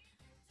here.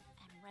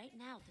 And right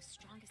now, the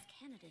strongest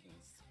candidate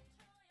is...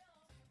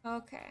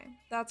 Okay,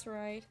 that's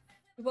right.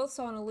 We both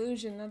saw an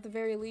illusion. At the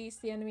very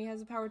least, the enemy has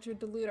the power to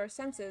delude our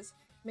senses,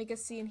 make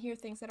us see and hear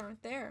things that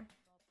aren't there.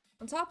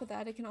 On top of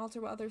that, it can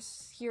alter what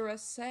others hear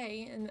us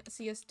say and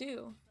see us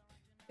do.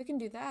 If it can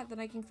do that, then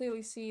I can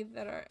clearly see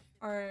that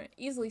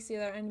easily see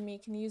that our enemy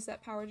can use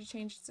that power to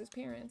change its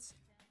appearance.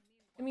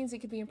 It means it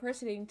could be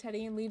impersonating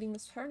Teddy and leading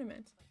this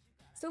tournament.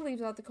 Still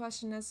leaves out the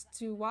question as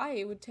to why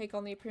it would take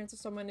on the appearance of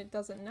someone it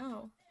doesn't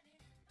know.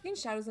 I've seen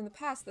shadows in the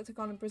past that took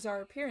on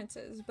bizarre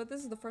appearances, but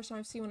this is the first time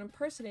I've seen one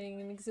impersonating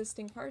an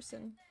existing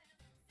person.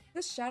 Is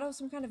this shadow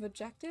some kind of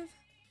objective?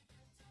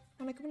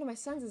 When I come to my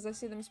senses, I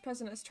see that Miss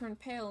President has turned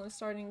pale and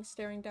is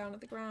staring down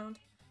at the ground.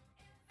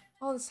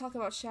 All this talk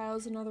about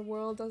shadows in another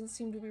world doesn't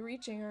seem to be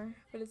reaching her,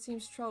 but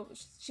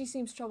she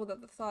seems troubled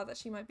at the thought that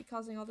she might be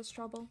causing all this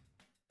trouble.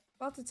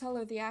 About to tell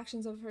her the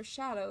actions of her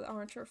shadow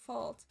aren't her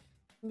fault.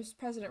 Miss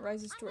President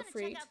rises to her feet.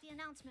 I'm gonna check out the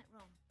announcement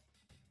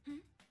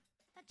room.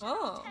 That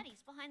General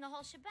Teddy's behind the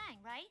whole shebang,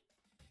 right?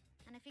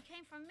 And if he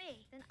came from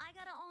me, then I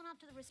gotta own up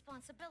to the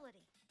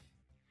responsibility.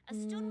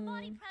 As student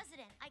body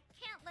president, I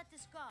can't let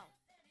this go.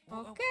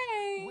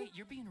 Okay. Wait,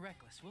 you're being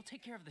reckless. We'll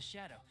take care of the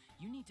shadow.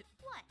 You need to...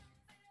 What?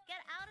 Get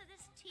out of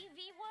this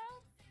TV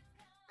world?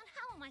 And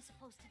how am I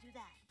supposed to do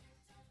that?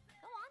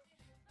 Go on.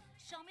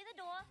 Show me the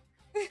door.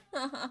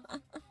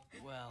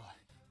 Well...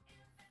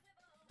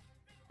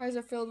 Eyes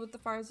are filled with the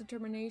fire's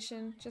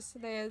determination, just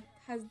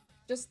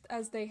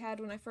as they had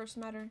when I first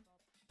met her.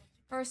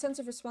 Her sense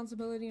of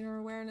responsibility and her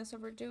awareness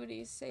of her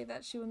duties say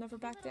that she will never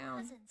back down.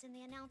 Presence in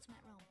the announcement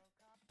room.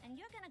 And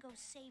you're gonna go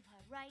save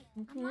her, right?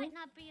 I might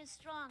not be as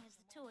strong as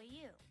the two of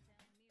you,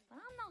 but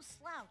I'm no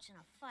slouch in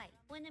a fight.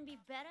 Wouldn't it be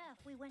better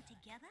if we went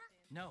together?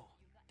 No,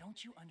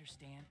 don't you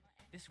understand?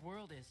 This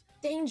world is...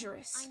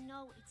 dangerous. I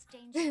know it's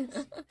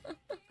dangerous,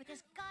 but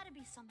there's gotta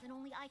be something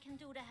only I can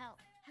do to help.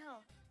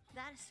 Hell,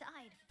 that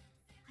aside,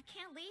 I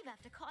can't leave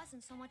after causing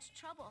so much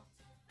trouble.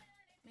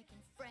 making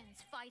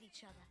friends fight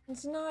each other.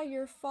 It's not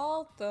your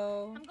fault,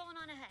 though. I'm going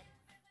on ahead.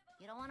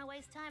 You don't want to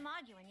waste time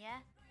arguing, yeah?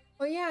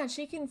 Well, yeah,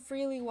 she can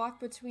freely walk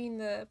between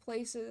the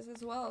places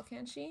as well,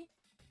 can't she?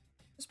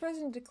 This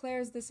president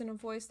declares this in a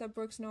voice that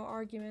brooks no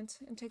argument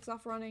and takes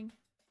off running.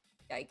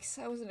 Yikes,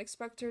 I wasn't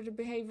expecting her to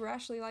behave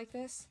rashly like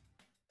this.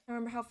 I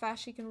remember how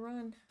fast she can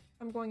run.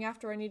 If I'm going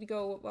after her, I need to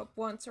go up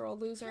once or I'll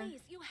lose her.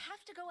 Please, you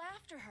have to go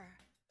after her.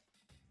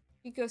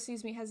 Yuko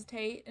sees me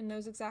hesitate and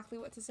knows exactly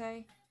what to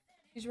say.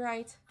 She's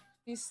right.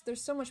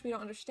 There's so much we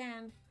don't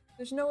understand.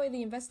 There's no way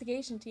the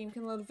investigation team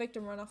can let a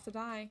victim run off to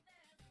die.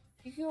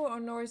 Yuko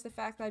ignores the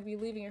fact that I'd be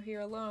leaving her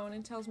here alone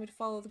and tells me to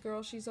follow the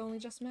girl she's only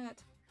just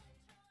met.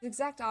 The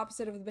exact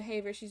opposite of the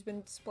behavior she's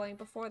been displaying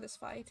before this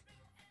fight.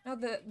 Now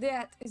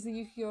that is the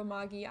Yukio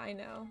Magi I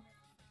know.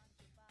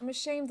 I'm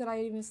ashamed that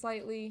I even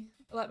slightly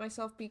let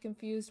myself be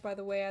confused by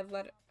the way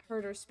I'd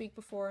heard her speak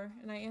before,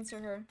 and I answer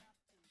her.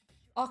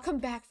 I'll come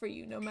back for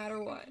you, no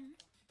matter what.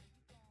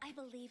 I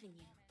believe in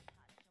you.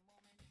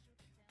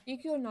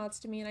 Yukio nods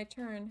to me and I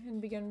turn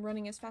and begin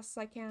running as fast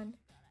as I can.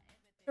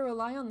 I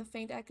rely on the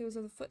faint echoes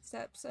of the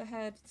footsteps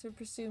ahead to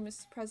pursue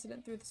Mrs.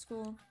 President through the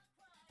school.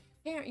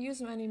 I can't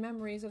use many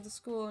memories of the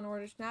school in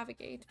order to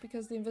navigate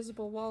because the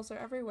invisible walls are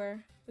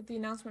everywhere, but the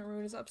announcement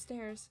room is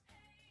upstairs.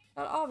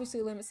 That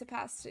obviously limits the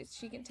paths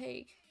she can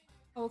take.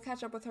 I will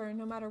catch up with her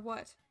no matter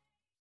what.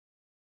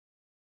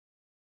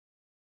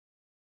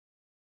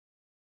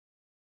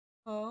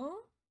 Oh?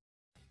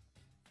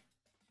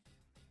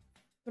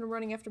 I've been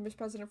running after Miss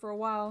President for a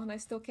while, and I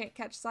still can't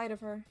catch sight of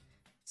her.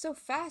 So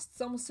fast,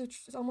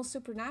 it's almost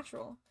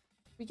supernatural.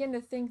 I begin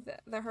to think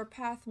that her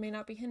path may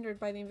not be hindered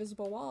by the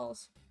invisible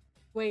walls.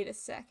 Wait a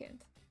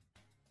second.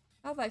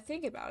 Now that I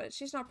think about it,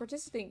 she's not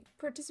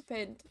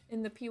participant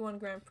in the P1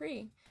 Grand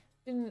Prix.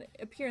 Didn't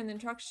appear in the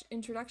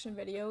introduction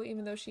video,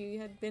 even though she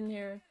had been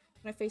here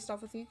when I faced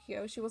off with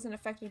Yukio. She wasn't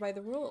affected by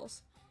the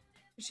rules.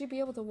 Would she be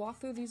able to walk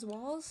through these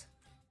walls?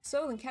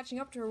 So then catching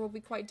up to her will be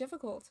quite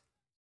difficult.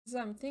 As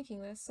I'm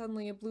thinking this,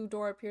 suddenly a blue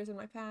door appears in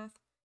my path.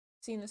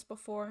 I've seen this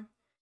before.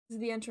 This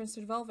is the entrance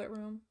to the Velvet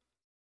Room.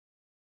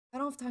 I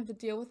don't have time to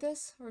deal with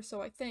this, or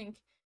so I think.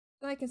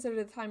 Then I consider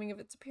the timing of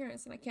its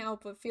appearance, and I can't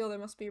help but feel there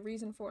must be a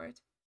reason for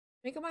it.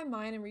 Make up my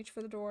mind and reach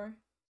for the door.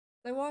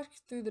 As I walk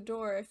through the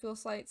door, I feel a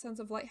slight sense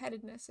of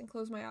lightheadedness and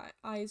close my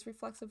eyes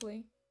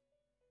reflexively.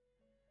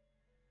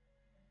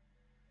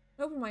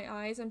 I open my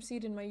eyes. I'm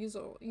seated in my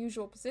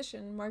usual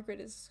position. Margaret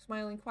is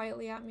smiling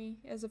quietly at me,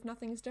 as if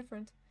nothing is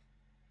different.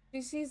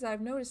 She sees that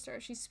I've noticed her.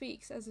 She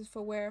speaks, as if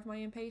aware of my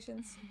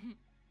impatience.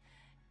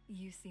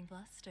 You seem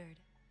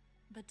flustered,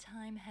 but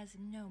time has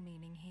no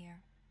meaning here.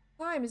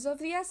 Time is of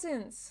the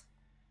essence!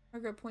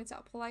 Margaret points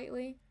out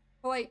politely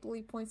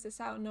points this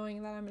out,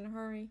 knowing that I'm in a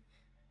hurry.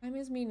 Time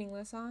is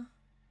meaningless, huh?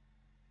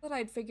 I thought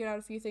I'd figured out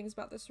a few things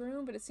about this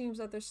room, but it seems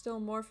that there's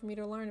still more for me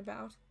to learn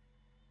about.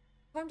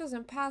 If time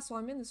doesn't pass while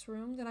I'm in this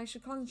room, then I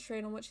should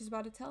concentrate on what she's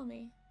about to tell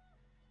me.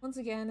 Once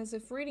again, as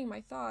if reading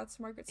my thoughts,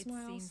 Margaret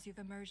smiles. It seems you've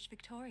emerged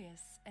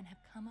victorious and have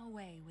come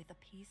away with a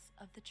piece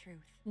of the truth.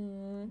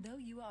 Though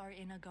you are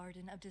in a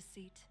garden of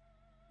deceit,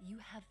 you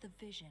have the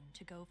vision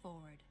to go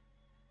forward.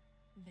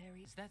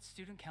 Is that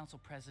student council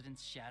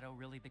president's shadow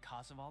really the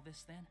cause of all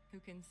this, then? Who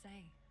can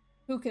say?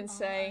 Who can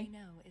say? All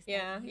I know is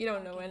yeah, that you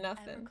don't know ever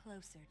nothing.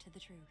 Closer to the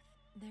truth.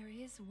 There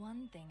is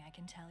one thing I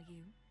can tell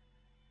you.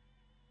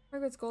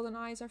 Margaret's golden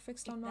eyes are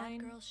fixed on mine.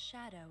 If that girl's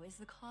shadow is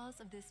the cause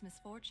of this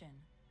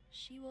misfortune,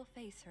 she will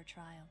face her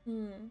trial.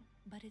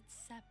 But it's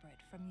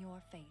separate from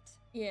your fate.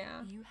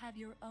 Yeah. You have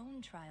your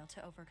own trial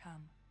to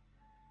overcome.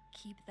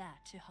 Keep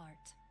that to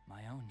heart.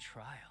 My own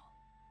trial?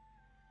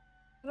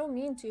 I don't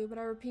mean to, but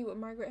I repeat what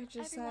Margaret had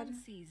just said.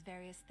 Everyone sees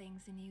various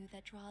things in you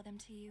that draw them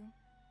to you.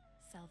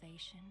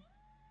 Salvation,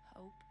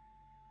 hope.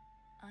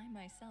 I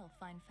myself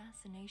find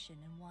fascination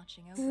in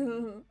watching over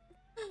you.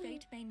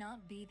 Fate may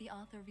not be the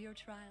author of your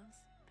trials,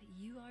 but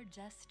you are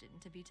destined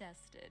to be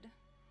tested.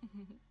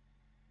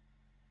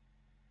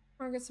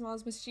 Margaret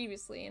smiles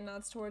mischievously and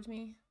nods towards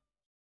me.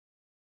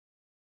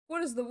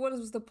 What was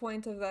the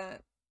point of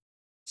that?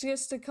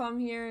 Just to come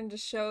here and to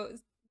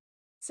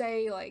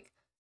say like,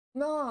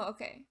 no,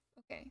 okay.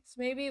 So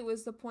maybe it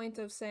was the point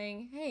of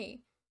saying, hey,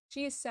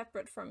 she is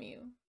separate from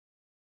you.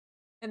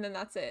 And then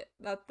that's it.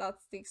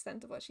 That's the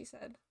extent of what she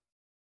said.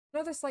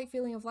 Another slight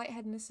feeling of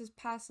lightheadedness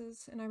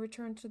passes, and I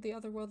return to the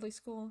otherworldly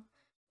school.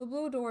 The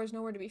blue door is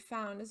nowhere to be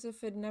found, as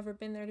if it had never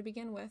been there to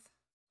begin with.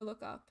 I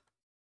look up.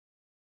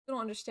 I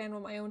don't understand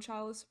what my own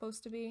child is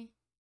supposed to be,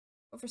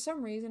 but for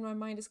some reason my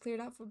mind is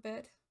cleared up a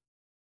bit.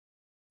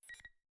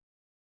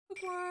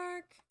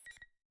 Bookmark!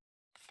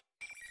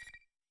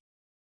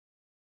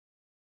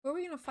 Where are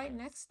we gonna fight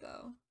next,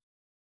 though?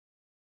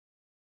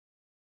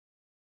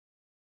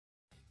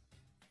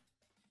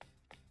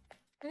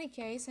 In any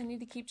case, I need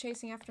to keep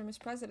chasing after Miss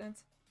President.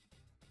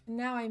 And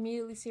now I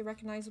immediately see a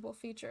recognizable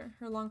feature,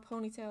 her long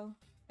ponytail.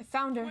 I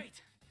found her!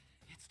 Wait!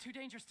 It's too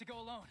dangerous to go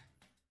alone.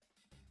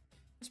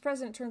 Miss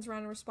President turns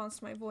around in response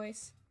to my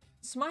voice,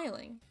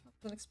 smiling. I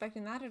wasn't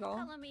expecting that at all.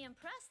 Calling me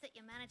impressed that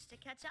you managed to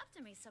catch up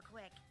to me so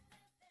quick.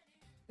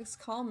 This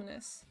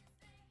calmness.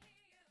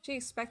 She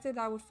expected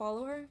I would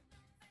follow her?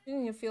 She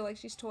didn't even feel like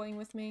she's toying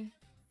with me.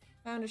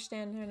 I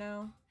understand her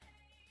now.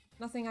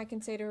 Nothing I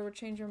can say to her would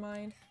change her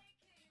mind.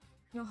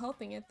 No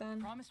helping it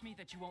then. Promise me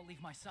that you won't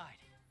leave my side.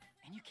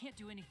 And you can't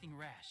do anything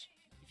rash.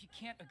 If you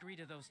can't agree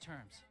to those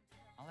terms,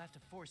 I'll have to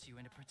force you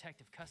into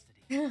protective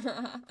custody.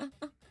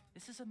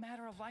 This is a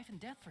matter of life and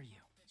death for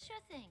you. Sure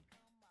thing.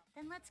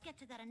 Then let's get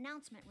to that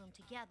announcement room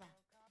together.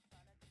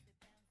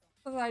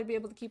 I thought I'd be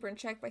able to keep her in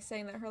check by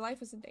saying that her life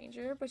was in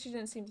danger, but she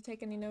didn't seem to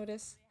take any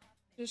notice.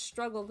 She just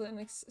struggled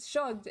and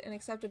shrugged and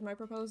accepted my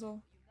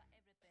proposal.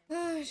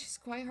 She's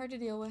quite hard to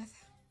deal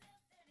with.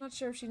 Not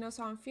sure if she knows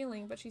how I'm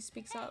feeling, but she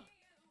speaks up.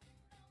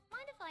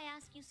 Mind if I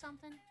ask you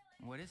something?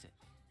 What is it?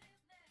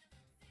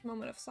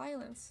 Moment of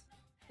silence.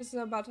 Just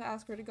about to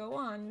ask her to go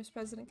on, Miss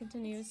President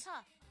continues. It's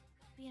tough,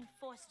 being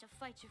forced to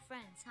fight your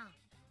friends,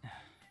 huh?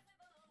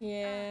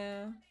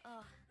 Yeah.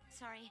 Oh,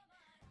 sorry.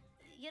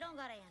 You don't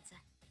gotta answer.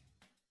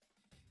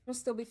 I'll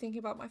still be thinking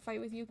about my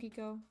fight with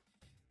Yukiko.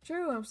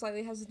 True, I'm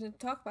slightly hesitant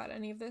to talk about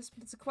any of this,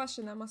 but it's a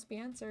question that must be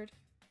answered.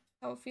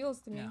 How it feels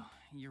to me. No,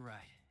 you're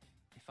right.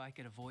 If I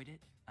could avoid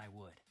it, I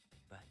would.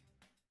 But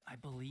I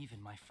believe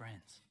in my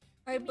friends.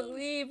 I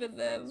believe in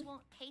them. Friends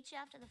won't hate you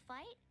after the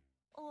fight?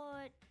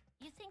 Or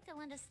you think they'll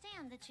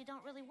understand that you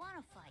don't really want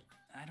to fight?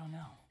 I don't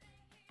know.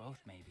 Both,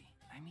 maybe.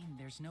 I mean,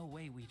 there's no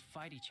way we'd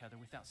fight each other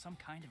without some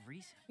kind of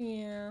reason.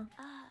 Yeah.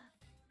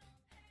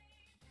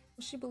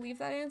 Will she believe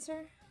that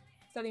answer?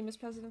 Studying Miss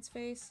President's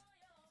face.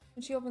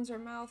 When she opens her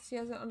mouth, she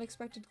has an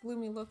unexpected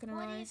gloomy look in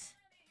her eyes.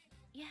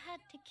 You had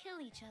to kill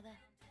each other.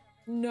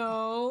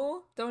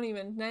 No, don't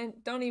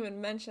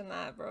even mention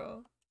that,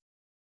 bro.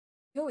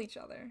 Kill each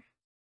other.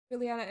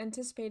 Really hadn't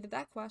anticipated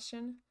that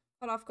question.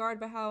 Caught off guard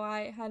by how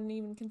I hadn't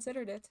even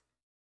considered it.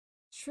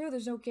 It's true,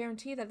 there's no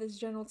guarantee that this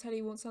General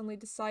Teddy won't suddenly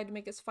decide to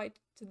make us fight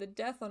to the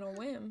death on a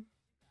whim.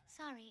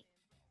 Sorry,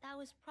 that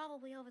was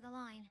probably over the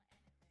line.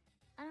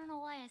 I don't know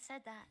why I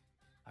said that.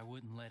 I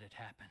wouldn't let it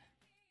happen.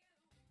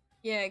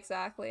 Yeah,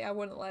 exactly. I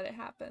wouldn't let it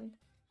happen.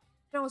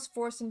 If I was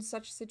forced into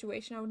such a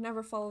situation, I would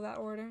never follow that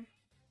order.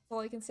 That's all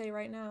I can say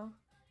right now.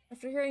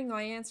 After hearing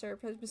my answer,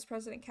 Miss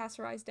President cast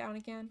her eyes down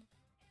again.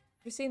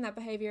 After seeing that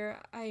behavior,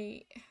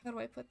 how do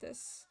I put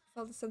this?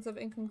 Felt a sense of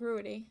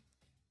incongruity.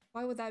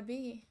 Why would that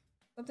be?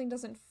 Something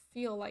doesn't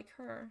feel like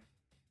her.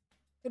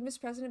 Could Miss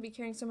President be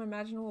carrying some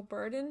imaginable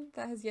burden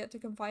that has yet to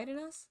confide in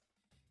us?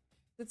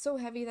 Is it so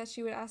heavy that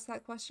she would ask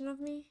that question of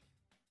me?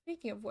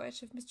 Speaking of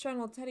which, if Miss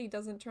General Teddy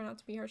doesn't turn out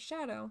to be her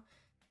shadow,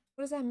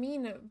 what does that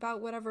mean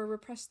about whatever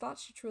repressed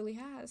thoughts she truly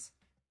has?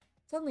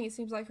 Suddenly it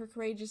seems like her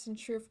courageous and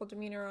cheerful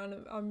demeanor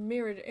are a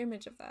mirrored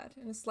image of that,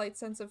 and a slight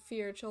sense of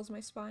fear chills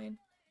my spine.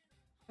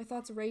 My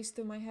thoughts race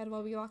through my head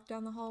while we walk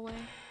down the hallway.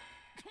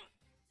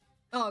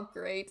 Oh,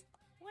 great.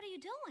 What are you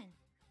doing?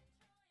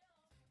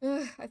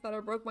 Ugh, I thought I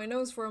broke my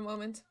nose for a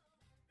moment.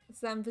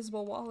 It's that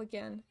invisible wall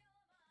again.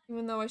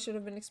 Even though I should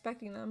have been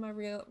expecting them, I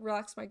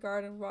relaxed my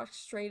guard and walked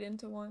straight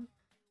into one.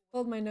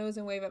 Hold my nose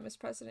and wave at Miss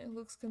President, who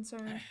looks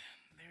concerned.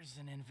 There's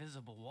an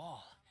invisible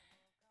wall.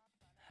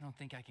 I don't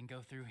think I can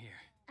go through here.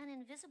 An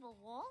invisible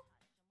wall?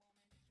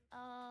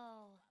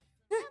 Oh.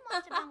 That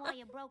must have been why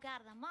you broke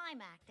out of the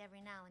mime act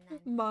every now and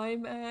then.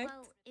 Mime act?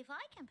 Well, if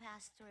I can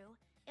pass through,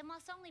 it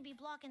must only be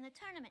blocking the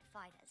tournament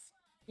fighters.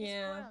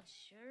 Yeah. This world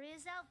sure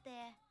is out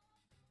there.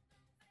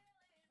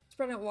 Miss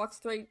President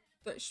walks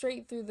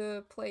straight through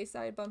the place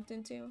I had bumped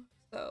into,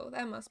 so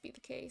that must be the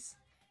case.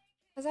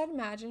 As I'd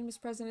imagined, Miss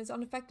President is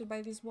unaffected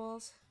by these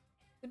walls.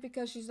 Is it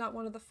because she's not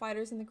one of the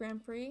fighters in the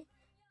Grand Prix?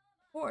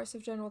 Of course,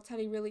 if General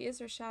Teddy really is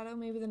her shadow,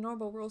 maybe the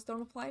normal rules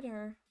don't apply to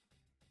her.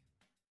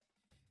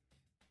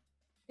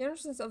 The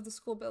entrance of the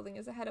school building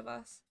is ahead of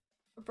us.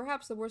 But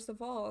perhaps the worst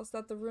of all is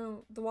that the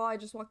wall I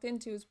just walked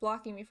into is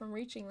blocking me from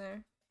reaching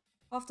there.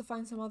 I'll have to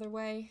find some other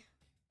way.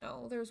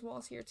 No, there's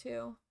walls here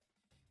too.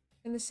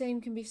 And the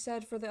same can be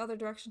said for the other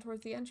direction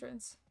towards the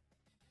entrance.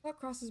 Thought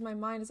crosses my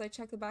mind as I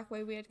check the back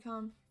way we had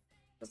come.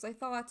 As I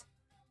thought,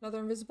 another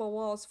invisible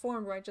wall is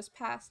formed where I just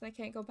passed and I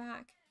can't go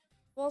back.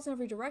 Walls in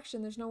every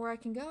direction, there's nowhere I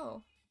can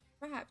go.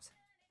 Trapped.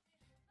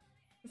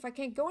 If I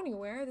can't go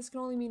anywhere, this can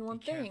only mean one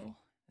thing. Careful.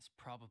 This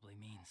probably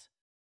means...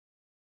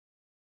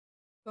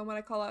 But when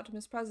I call out to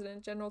Miss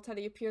President, General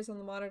Teddy appears on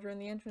the monitor in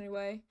the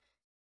entryway.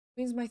 It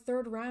means my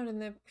third round in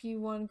the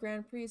P1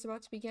 Grand Prix is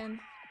about to begin.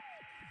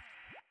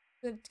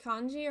 Is it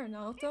Kanji or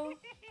Naoto?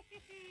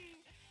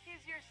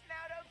 Is your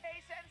snout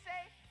okay,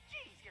 Sensei?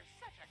 Jeez, you're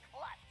such a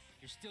klutz.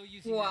 You're still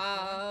using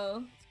that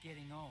form? It's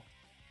getting old.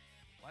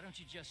 Why don't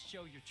you just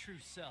show your true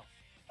self?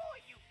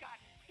 Boy, you've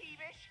gotten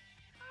peevish.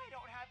 I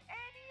don't have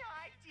any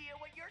idea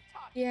what you're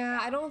talking Yeah,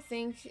 about. I don't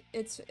think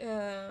it's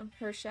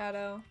her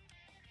shadow.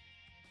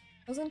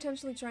 I was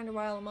intentionally trying to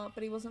rile him up,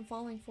 but he wasn't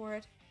falling for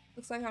it.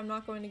 Looks like I'm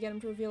not going to get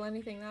him to reveal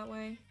anything that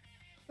way.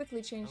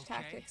 Quickly change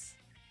tactics.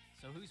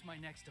 So who's my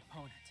next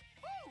opponent?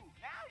 Ooh,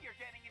 now you're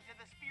getting into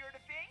the spirit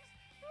of things.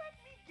 Let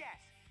me guess,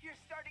 you're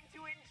starting to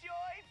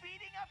enjoy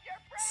beating up your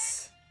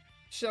friends?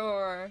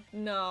 Sure,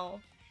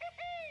 no.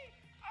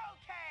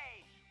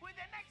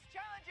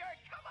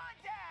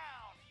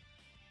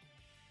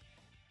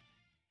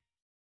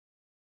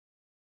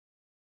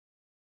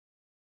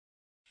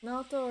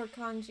 Naoto or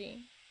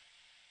Kanji?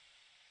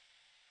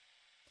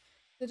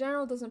 The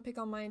general doesn't pick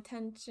on my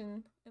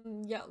attention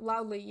and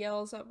loudly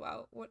yells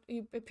about what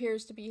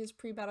appears to be his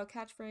pre-battle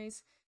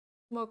catchphrase.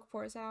 Smoke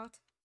pours out.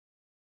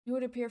 He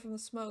would appear from the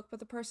smoke, but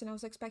the person I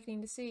was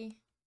expecting to see.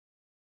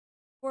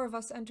 4 of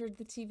us entered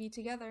the TV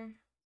together.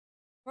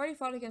 I've already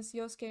fought against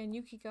Yosuke and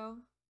Yukiko.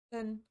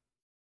 Then,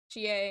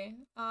 Chie.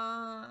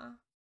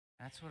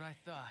 That's what I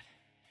thought.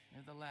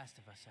 They're the last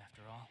of us,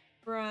 after all.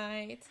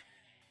 Right.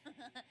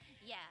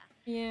 Yeah.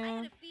 I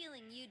had a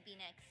feeling you'd be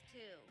next,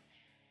 too.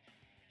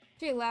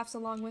 Chie laughs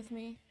along with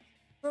me.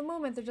 For a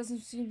moment, there doesn't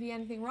seem to be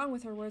anything wrong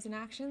with her words and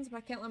actions, but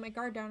I can't let my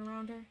guard down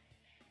around her.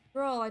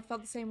 For all, I'd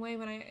felt the same way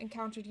when I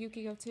encountered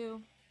Yukiko,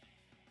 too.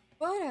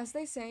 But, as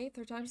they say,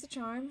 3rd time's the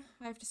charm.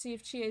 I have to see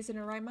if Chie's in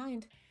her right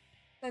mind.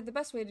 The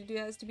best way to do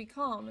that is to be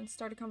calm and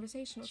start a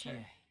conversation with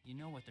her. You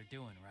know what they're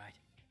doing, right?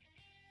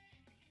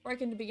 Before I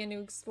can begin to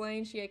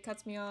explain, Chie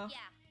cuts me off.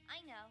 Yeah,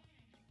 I know.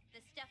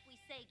 The stuff we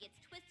say gets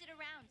twisted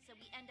around so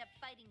we end up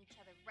fighting each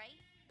other, right?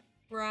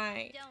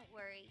 Right. Don't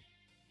worry.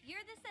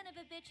 You're the son of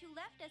a bitch who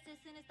left us as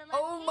soon as the last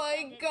Oh my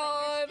ended,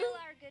 god! But you're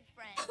still our good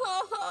friend.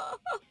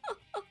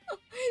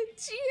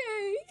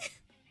 Chie!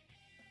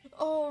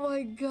 Oh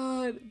my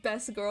god.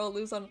 Best girl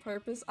lose on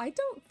purpose? I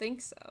don't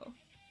think so.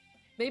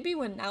 Maybe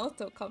when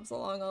Naoto comes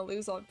along I'll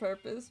lose on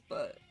purpose,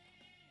 but...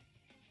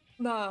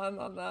 Nah. I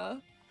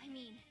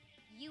mean,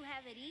 you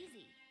have it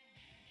easy.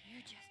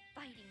 You're just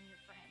fighting your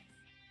friends.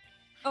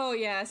 Oh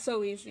yeah,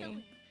 so easy.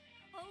 Killing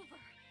over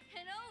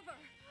and over,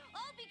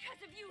 all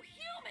because of you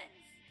humans!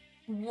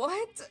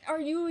 What are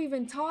you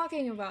even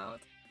talking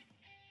about?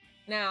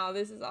 Now,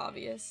 this is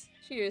obvious.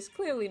 She is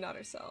clearly not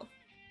herself.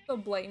 So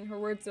blatant, her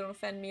words don't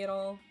offend me at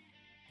all.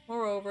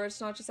 Moreover,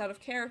 it's not just out of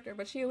character,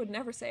 but she would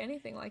never say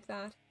anything like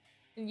that.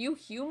 And you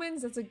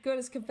humans? That's as good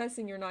as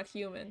confessing you're not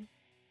human.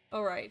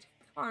 Alright,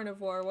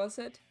 carnivore, was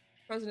it?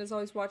 The president is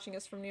always watching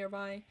us from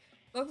nearby.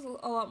 Looks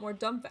a lot more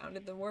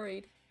dumbfounded than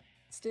worried.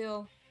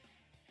 Still,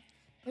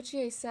 what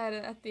Chie said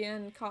at the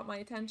end caught my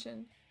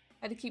attention.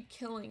 I had to keep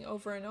killing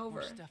over and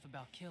over. More stuff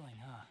about killing,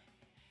 huh?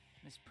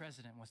 Miss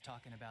President was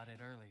talking about it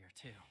earlier,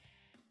 too.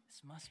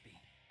 This must be.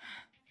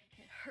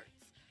 It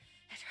hurts.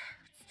 It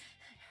hurts. It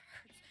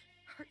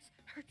hurts. Hurts.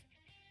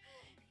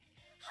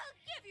 I'll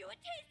give you a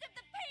taste of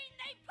the pain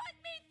they put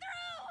me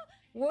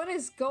through! What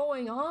is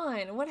going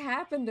on? What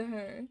happened to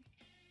her? I'm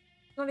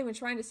not even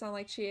trying to sound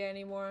like Chie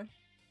anymore.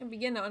 I can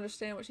begin to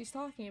understand what she's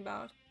talking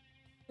about.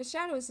 The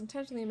shadow is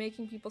intentionally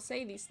making people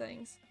say these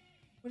things.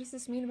 What does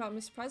this mean about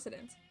Miss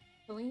President?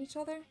 Killing each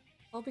other?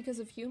 All because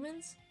of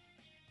humans?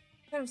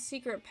 What kind of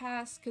secret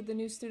past could the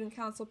new student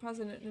council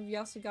president of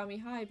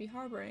Yasugami High be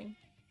harboring?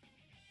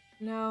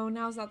 No,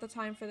 now's not the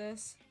time for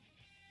this.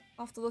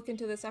 I'll have to look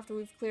into this after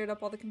we've cleared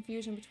up all the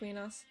confusion between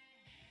us.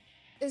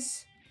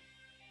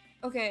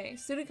 Okay,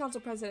 student council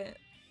president.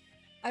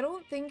 I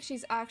don't think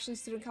she's actually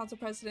student council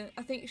president.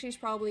 I think she's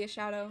probably a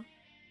shadow.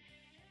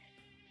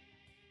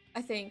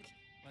 I think.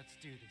 Let's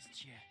do this,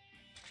 Chie.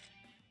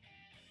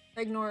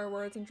 I ignore her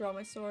words and draw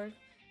my sword.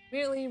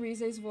 Immediately,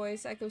 Rize's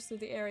voice echoes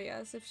through the area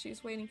as if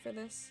she's waiting for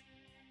this.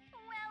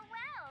 Well,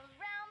 round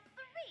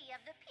 3 of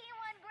the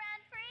P1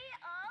 Grand Prix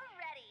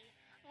already.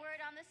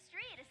 Word on the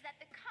street is that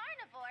the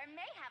carnivore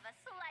may have a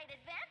slight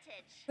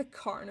advantage. The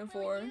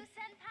carnivore. Will you,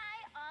 senpai,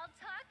 all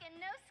talk and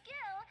no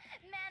skill,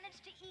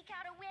 manage to eke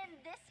out a win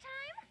this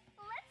time?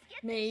 Let's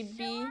get this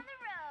show on the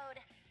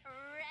road.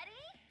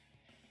 Ready?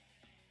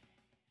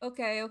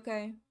 Okay.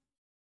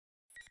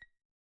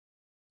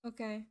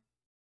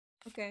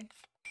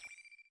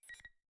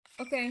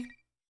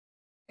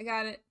 I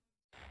got it.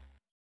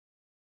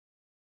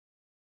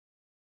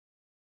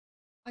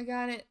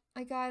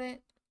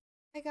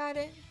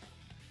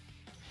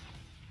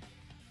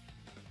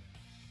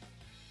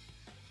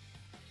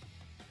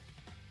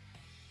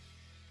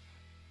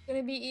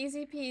 Gonna be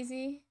easy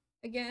peasy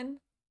again,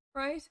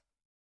 right?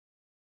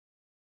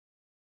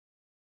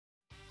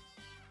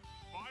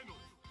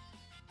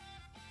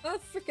 I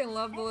freaking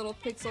love the little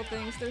pixel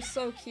things. They're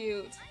so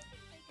cute.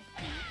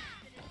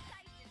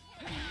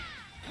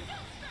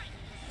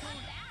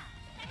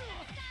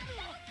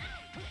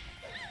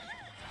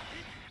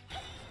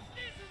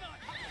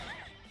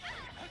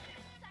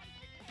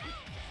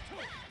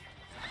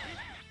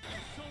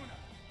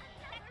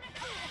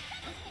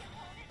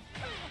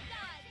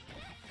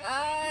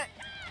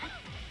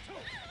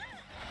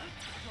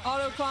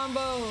 Auto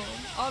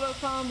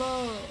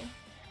combo.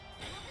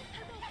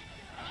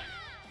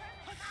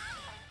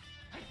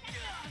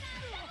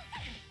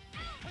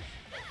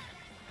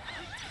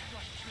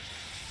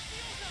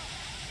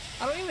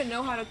 I don't even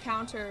know how to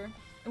counter.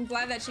 I'm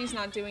glad that she's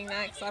not doing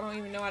that because I don't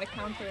even know how to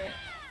counter it.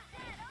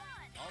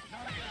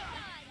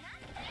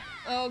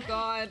 Oh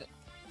god.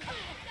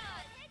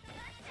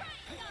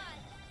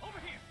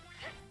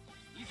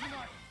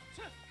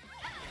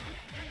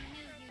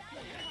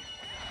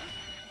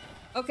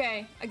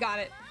 Okay, I got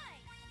it.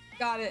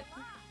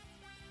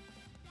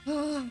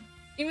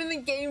 Even the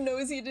game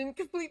knows you didn't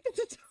complete the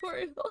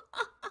tutorial.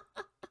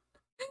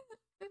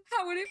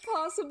 How would it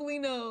possibly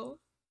know?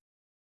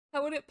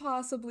 How would it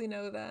possibly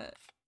know that?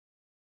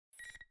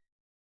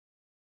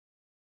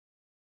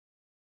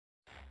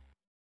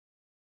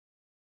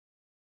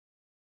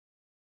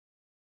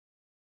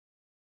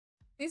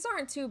 These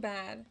aren't too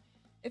bad.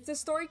 If the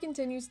story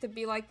continues to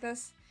be like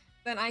this,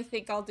 then I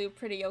think I'll do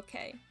pretty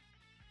okay.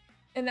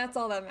 And that's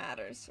all that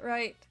matters,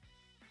 right?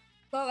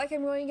 Not like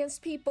I'm going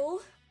against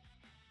people.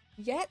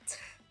 Yet.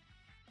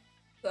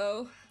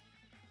 So,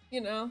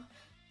 you know,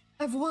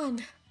 I've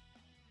won.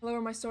 I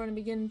lower my sword and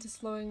begin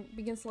slowing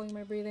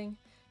my breathing.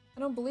 I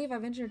don't believe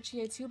I've injured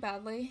Chie too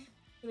badly.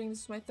 Considering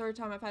this is my third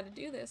time I've had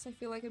to do this, I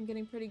feel like I'm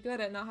getting pretty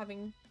good at not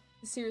having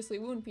to seriously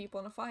wound people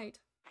in a fight.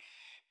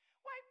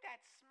 Wipe that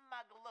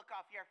smug look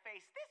off your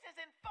face. This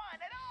isn't fun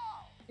at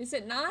all! Is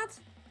it not?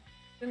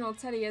 General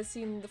Teddy has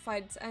seen the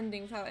fight's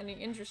ending without any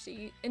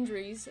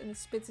injuries and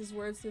spits his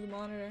words through the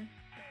monitor.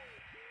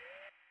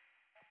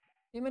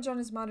 The image on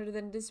his monitor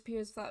then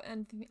disappears without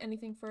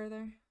anything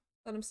further.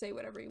 Let him say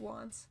whatever he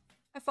wants.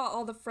 I fought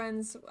all the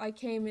friends I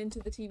came into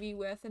the TV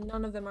with, and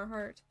none of them are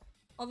hurt.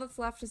 All that's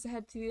left is to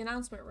head to the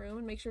announcement room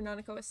and make sure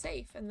Nanako is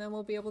safe, and then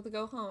we'll be able to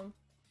go home.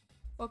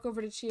 Walk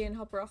over to Chie and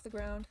help her off the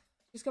ground.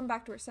 She's come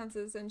back to her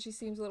senses, and she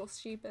seems a little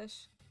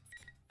sheepish.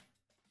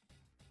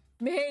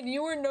 Man,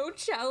 you were no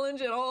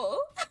challenge at all.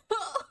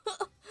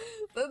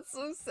 That's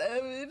so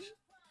savage.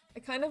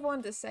 I kind of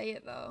wanted to say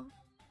it, though.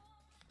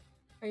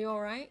 Are you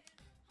alright?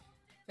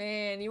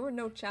 Man, you were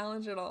no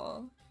challenge at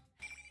all.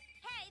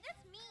 Hey,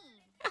 that's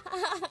mean.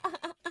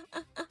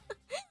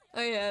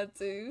 I had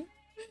to.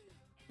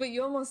 But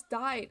you almost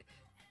died.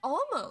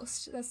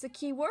 Almost. That's the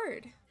key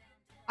word.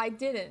 I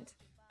didn't.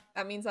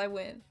 That means I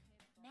win.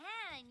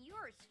 Man, you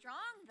are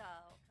strong,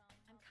 though.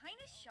 I'm kind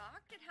of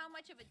shocked at how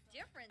much of a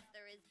difference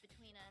there is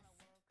between us.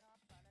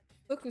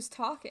 Look who's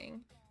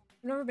talking.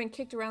 I've never been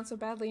kicked around so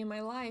badly in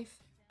my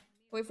life.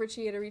 Wait for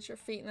Chie to reach her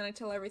feet, and then I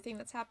tell her everything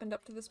that's happened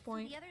up to this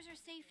point. So the others are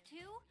safe,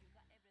 too?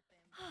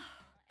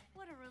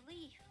 What a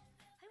relief.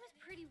 I was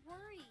pretty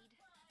worried.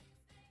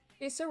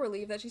 She's so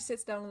relieved that she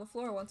sits down on the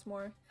floor once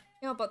more.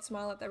 I can't but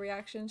smile at that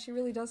reaction. She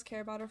really does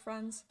care about her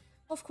friends.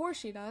 Well, of course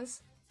she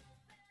does.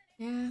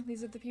 Yeah,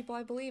 these are the people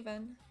I believe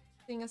in.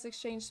 Seeing us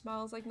exchange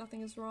smiles like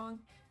nothing is wrong.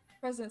 The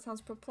president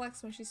sounds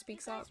perplexed when she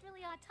speaks up. You guys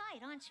really are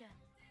tight, aren't you?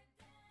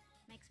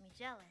 Makes me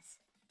jealous.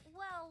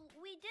 Well,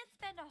 we did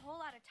spend a whole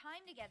lot of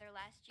time together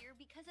last year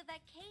because of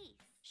that case.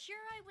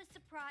 Sure, I was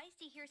surprised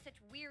to hear such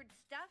weird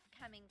stuff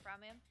coming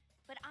from him,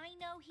 but I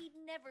know he'd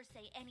never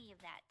say any of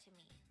that to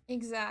me.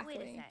 Exactly.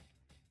 Wait a sec.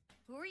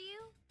 Who are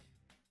you?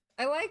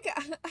 I like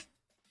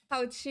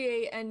how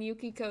Chie and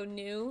Yukiko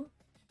knew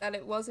that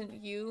it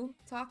wasn't you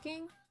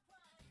talking.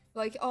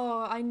 Like,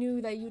 oh, I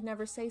knew that you'd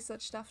never say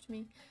such stuff to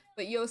me.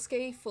 But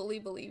Yosuke fully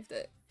believed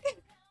it.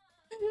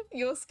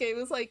 Yosuke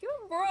was like,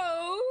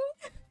 bro,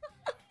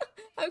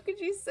 how could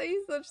you say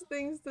such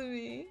things to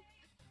me?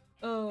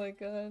 Oh my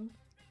god.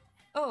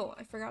 Oh,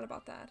 I forgot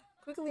about that.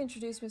 Quickly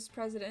introduce Miss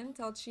President,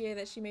 tell Chie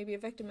that she may be a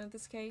victim of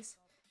this case.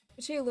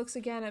 But Chie looks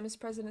again at Miss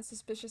President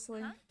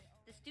suspiciously. Huh?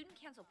 The student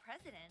council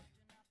president?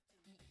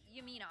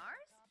 You mean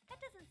ours?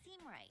 That doesn't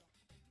seem right.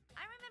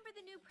 I remember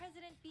the new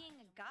president being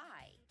a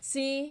guy.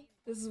 See?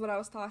 This is what I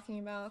was talking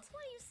about.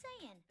 What are you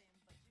saying?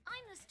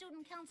 I'm the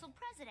student council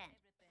president.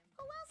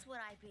 Who else would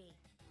I be?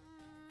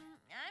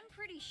 I'm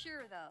pretty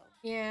sure, though.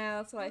 Yeah,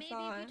 that's what I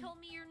thought. Maybe if you told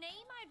me your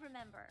name, I'd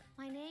remember.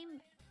 My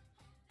name...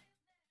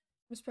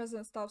 Miss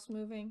President stops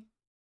moving.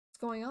 What's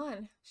going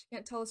on? She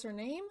can't tell us her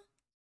name?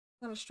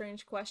 Not a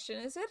strange question,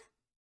 is it?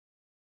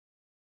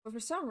 But for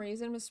some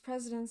reason, Miss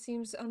President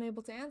seems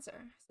unable to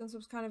answer, since it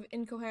was kind of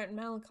incoherent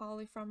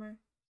melancholy from her.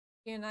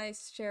 She and I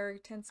share a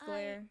tense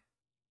glare.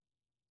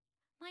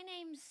 My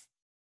name's...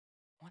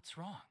 What's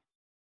wrong?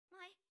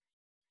 My...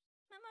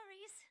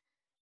 memories...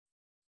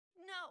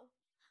 No,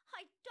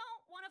 I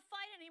don't want to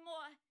fight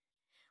anymore.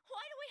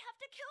 Why do we have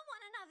to kill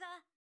one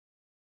another?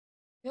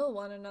 Kill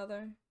one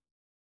another.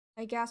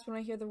 I gasp when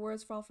I hear the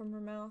words fall from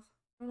her mouth.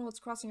 I don't know what's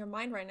crossing her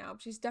mind right now,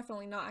 but she's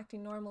definitely not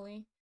acting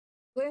normally.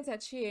 I glance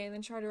at Chie and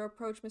then try to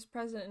approach Miss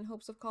President in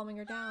hopes of calming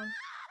her down.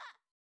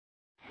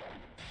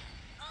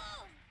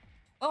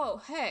 Oh,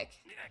 heck!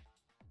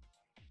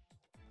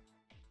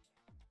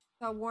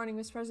 Without warning,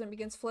 Miss President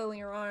begins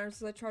flailing her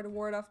arms as if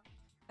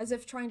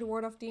trying to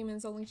ward off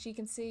demons only she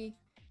can see.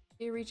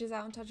 She reaches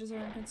out and touches her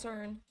in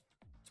concern.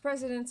 The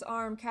President's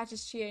arm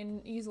catches Chie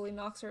and easily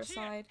knocks her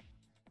aside.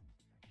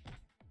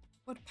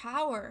 What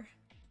power!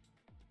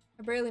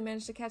 I barely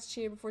manage to catch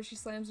Chie before she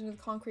slams into the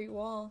concrete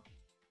wall.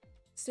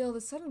 Still,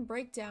 the sudden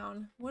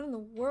breakdown. What in the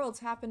world's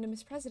happened to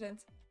Miss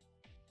President?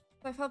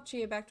 If I've helped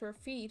Chie back to her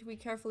feet, we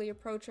carefully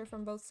approach her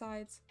from both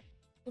sides.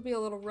 It'll be a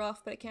little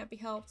rough, but it can't be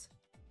helped.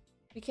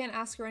 We can't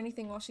ask her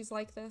anything while she's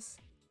like this.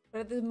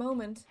 But at the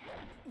moment...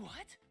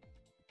 What?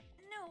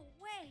 No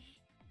way!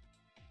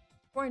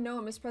 Before I know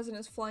it, Miss President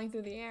is flying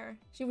through the air.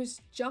 She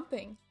was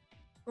jumping.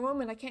 For a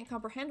moment, I can't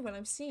comprehend what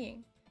I'm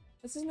seeing.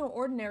 This is no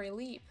ordinary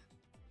leap.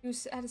 She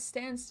was at a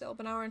standstill,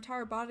 but now her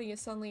entire body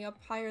is suddenly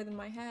up higher than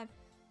my head.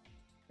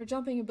 Her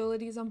jumping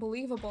ability is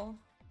unbelievable.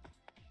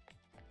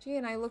 Chie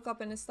and I look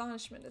up in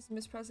astonishment as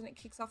Miss President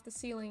kicks off the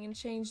ceiling and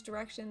changes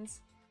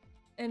directions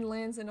and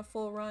lands in a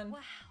full run. Wow.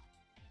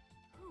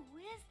 Who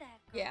is that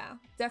girl? Yeah,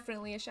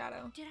 definitely a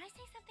shadow. Did I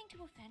say something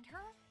to offend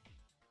her?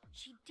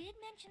 She did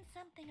mention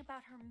something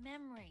about her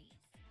memories.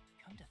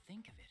 Come to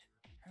think of it,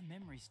 her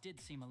memories did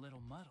seem a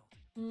little muddled.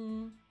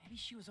 Maybe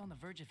she was on the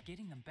verge of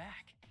getting them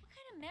back. What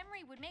kind of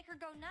memory would make her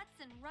go nuts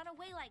and run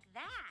away like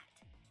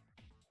that?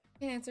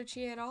 Can't answer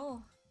Chi at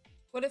all.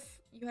 What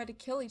if you had to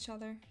kill each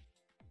other?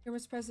 Hear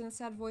Miss President's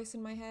sad voice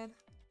in my head.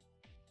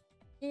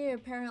 She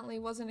apparently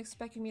wasn't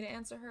expecting me to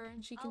answer her,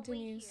 and she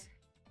continues. I'll wait here.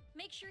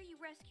 Make sure you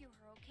rescue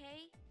her,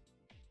 okay?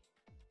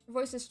 Her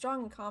voice is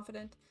strong and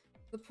confident.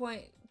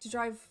 To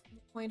drive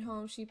the point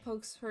home, she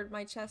pokes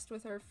my chest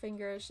with her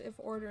finger as if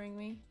ordering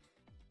me.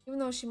 Even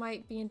though she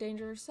might be in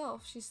danger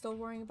herself, she's still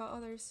worrying about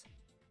others.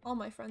 All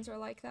my friends are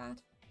like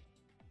that.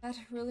 That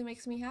really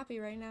makes me happy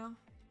right now.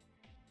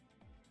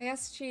 I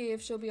ask Chi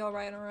if she'll be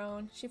alright on her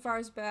own. She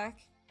fires back.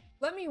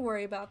 Let me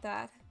worry about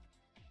that.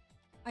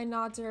 I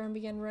nod to her and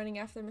begin running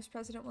after Miss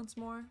President once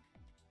more.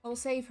 I will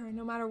save her,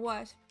 no matter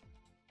what.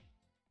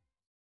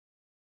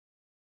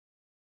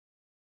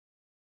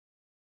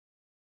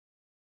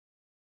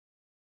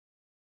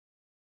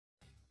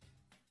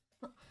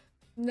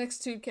 Next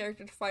two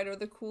character to fight are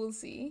the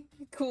coolest.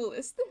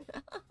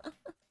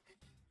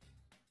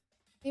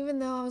 Even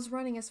though I was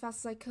running as fast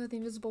as I could, the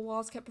invisible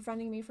walls kept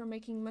preventing me from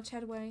making much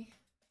headway.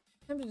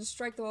 I attempted to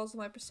strike the walls with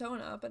my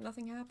persona, but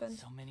nothing happened.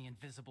 So many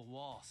invisible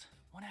walls,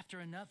 one after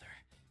another.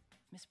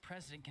 Miss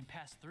President can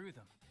pass through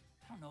them.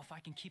 I don't know if I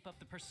can keep up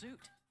the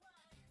pursuit.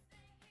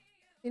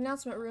 The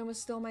announcement room is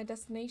still my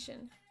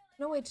destination.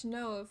 No way to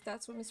know if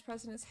that's where Miss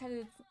President is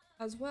headed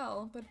as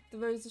well, but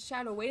there's a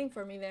shadow waiting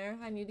for me there.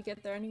 I need to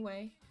get there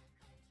anyway.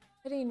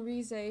 Teddy and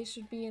Rize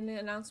should be in the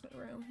announcement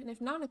room, and if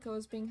Nanako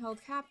is being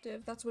held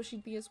captive, that's where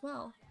she'd be as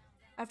well.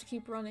 I have to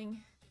keep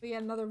running, but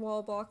yet another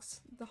wall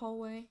blocks the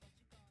hallway.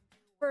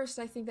 First,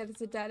 I think that it's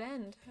a dead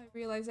end. I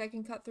realize I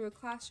can cut through a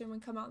classroom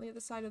and come out on the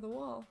other side of the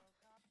wall.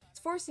 It's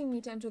forcing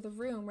me to enter the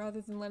room rather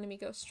than letting me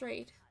go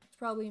straight, which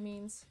probably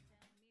means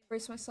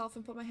brace myself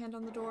and put my hand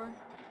on the door.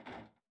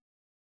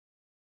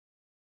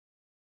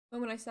 The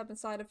moment I step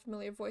inside, a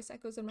familiar voice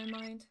echoes in my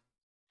mind.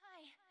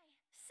 Hi.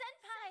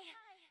 Senpai!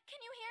 Can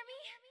you hear me?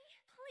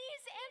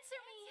 Please answer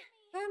me!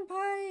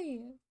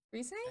 Senpai!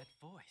 Rise? That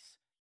voice.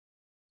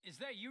 Is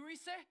that you,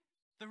 Rise?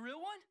 The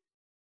real one?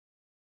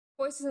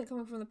 Voice isn't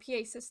coming from the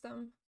PA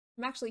system.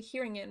 I'm actually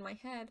hearing it in my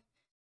head.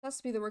 It has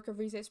to be the work of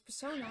Rize's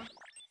persona.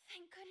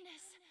 Thank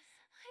goodness.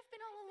 I've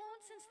been all alone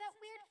since that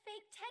weird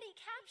fake Teddy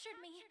captured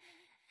me.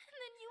 And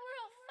then you were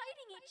all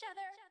fighting each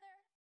other.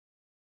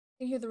 I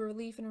can hear the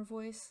relief in her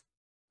voice.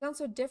 It sounds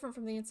so different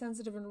from the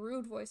insensitive and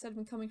rude voice that had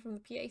been coming from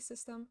the PA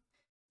system.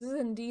 This is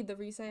indeed the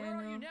Rise I know. Where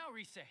are you now,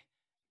 Rise?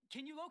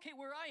 Can you locate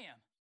where I am?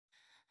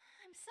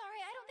 I'm sorry,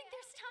 I don't think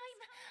there's time.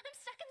 I'm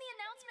stuck in the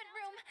announcement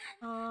room.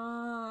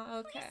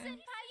 Okay. Please,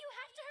 Senpai, you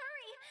have to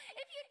hurry.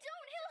 If you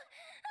don't, he'll...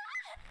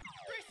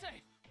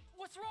 Rise!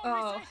 What's wrong,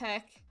 Oh, Rise?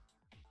 heck.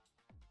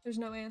 There's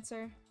no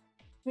answer.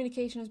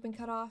 Communication has been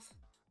cut off.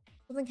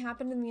 Something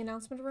happened in the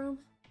announcement room?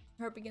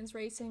 My heart begins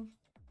racing.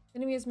 The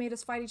enemy has made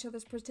us fight each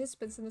other's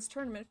participants in this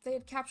tournament. They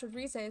had captured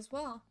Rise as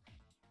well.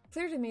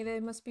 Clear to me they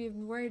must be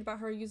worried about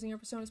her using her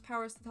persona's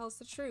powers to tell us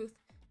the truth.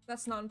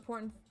 That's not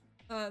important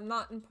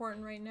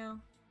right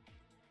now.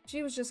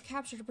 She was just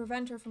captured to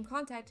prevent her from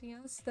contacting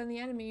us. Then the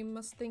enemy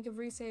must think of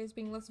Rise as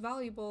being less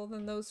valuable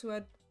than those who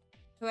had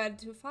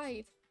to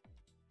fight.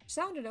 She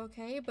sounded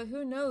okay, but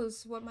who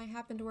knows what might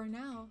happen to her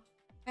now.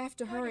 I have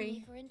to hurry. Pardon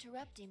me for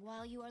interrupting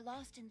while you are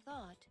lost in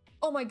thought.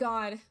 Oh my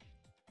god.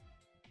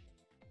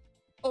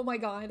 Oh my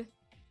god.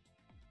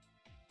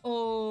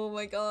 Oh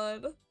my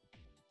god.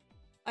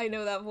 I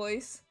know that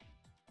voice.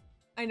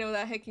 I know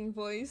that hecking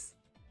voice.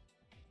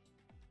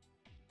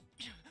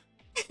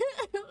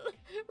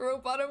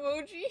 Robot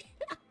emoji.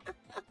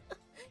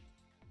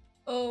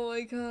 Oh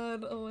my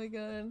god. Oh my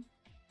god.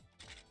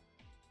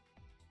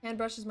 Hand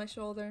brushes my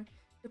shoulder.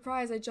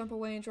 Surprised, I jump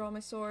away and draw my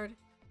sword.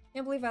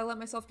 Can't believe I let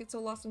myself get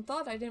so lost in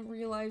thought I didn't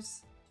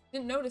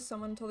notice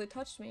someone until they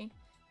touched me.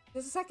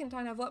 This is the second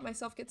time I've let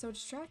myself get so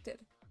distracted.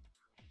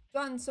 I've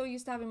gotten so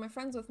used to having my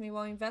friends with me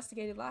while I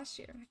investigated last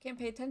year. I can't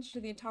pay attention to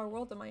the entire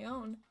world on my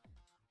own.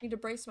 I need to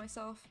brace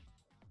myself.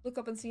 Look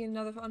up and see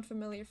another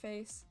unfamiliar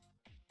face.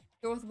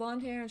 A girl with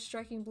blonde hair and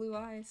striking blue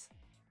eyes.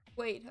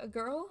 Wait, a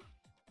girl?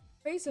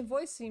 Her face and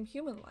voice seem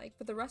human-like,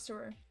 but the rest of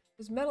her,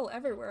 there's metal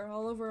everywhere,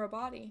 all over her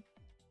body.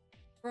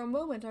 For a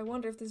moment, I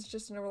wonder if this is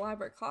just an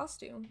elaborate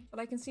costume, but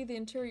I can see the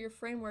interior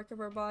framework of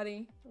her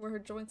body, where her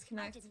joints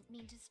connect. I didn't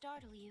mean to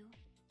startle you.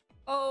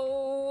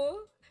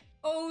 Oh!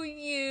 Oh,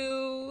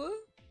 you!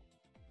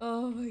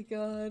 Oh my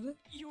god.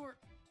 You're,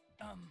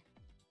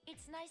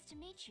 It's nice to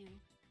meet you.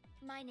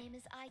 My name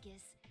is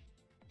Aegis.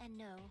 And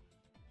no,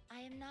 I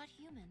am not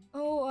human.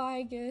 Oh,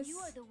 Aegis. You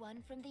are the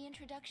one from the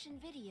introduction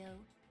video,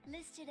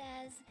 listed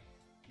as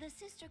the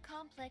Sister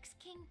Complex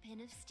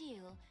Kingpin of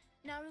Steel,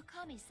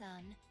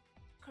 Narukami-san.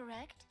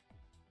 Correct?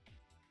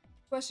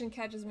 Question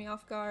catches me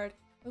off guard.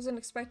 I wasn't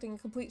expecting a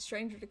complete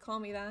stranger to call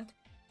me that.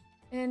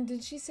 And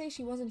did she say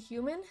she wasn't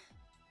human?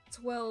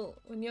 Well,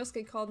 when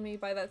Yosuke called me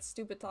by that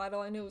stupid title,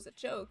 I knew it was a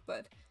joke,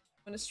 but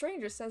when a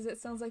stranger says it,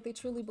 it sounds like they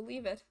truly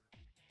believe it.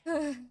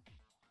 This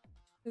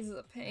is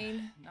a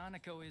pain.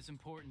 Nanako is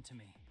important to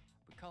me,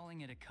 but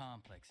calling it a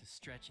complex is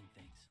stretching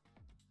things.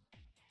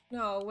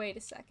 No, wait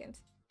a second.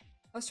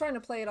 I was trying to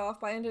play it off,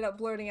 but I ended up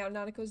blurting out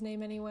Naneko's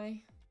name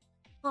anyway.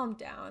 Calm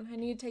down. I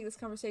need to take this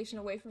conversation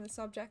away from the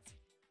subject.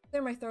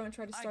 Clear my throat and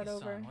try to start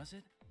over. Was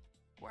it?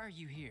 Why are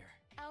you here?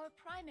 Our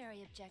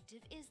primary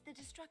objective is the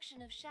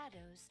destruction of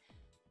shadows,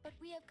 but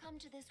we have come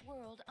to this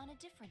world on a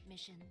different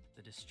mission.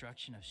 The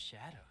destruction of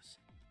shadows?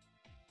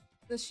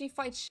 Does she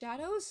fight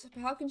shadows?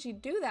 How can she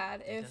do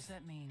that if... Does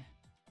that mean...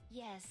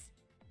 Yes.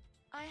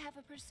 I have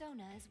a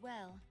persona as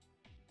well.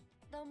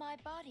 Though my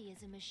body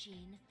is a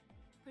machine,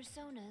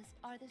 personas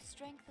are the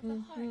strength of the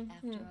heart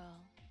after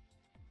all.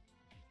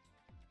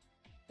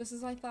 Just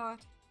as I thought.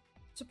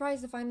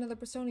 Surprised to find another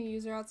persona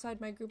user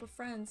outside my group of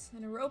friends,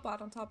 and a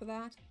robot on top of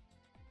that.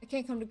 I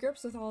can't come to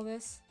grips with all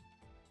this.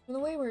 From the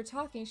way we were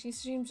talking, she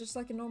seems just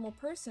like a normal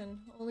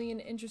person, only in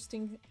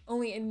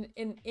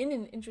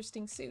an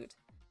interesting suit.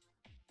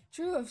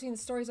 True, I've seen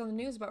stories on the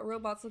news about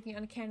robots looking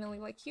uncannily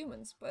like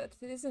humans, but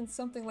isn't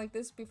something like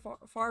this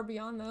far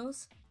beyond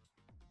those?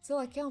 Still,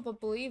 I can't but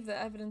believe the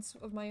evidence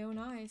of my own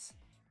eyes.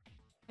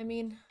 I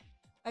mean,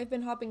 I've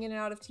been hopping in and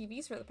out of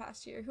TVs for the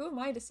past year. Who am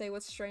I to say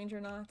what's strange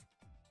or not?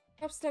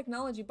 Perhaps the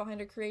technology behind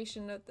her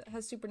creation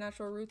has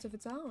supernatural roots of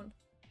its own.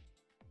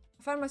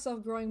 I find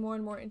myself growing more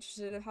and more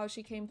interested in how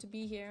she came to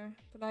be here,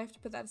 but I have to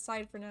put that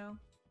aside for now.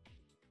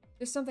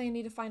 There's something I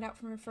need to find out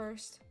from her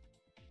first.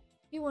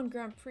 HEWWO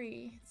Grand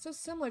Prix. It's so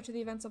similar to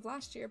the events of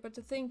last year, but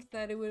to think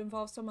that it would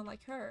involve someone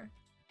like her.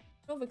 I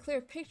don't have a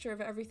clear picture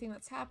of everything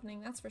that's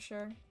happening, that's for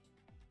sure.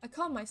 I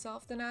calm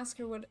myself, then ask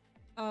her what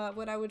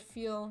I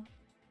feel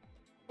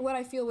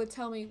would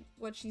tell me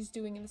what she's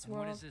doing in this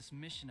world. What is this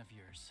mission of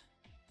yours?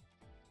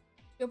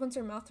 She opens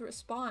her mouth to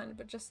respond,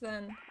 but just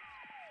then...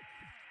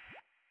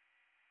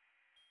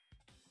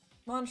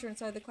 the monitor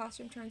inside the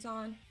classroom turns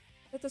on.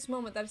 At this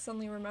moment that I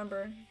suddenly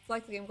remember, it's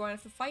likely I'm going to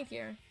have to fight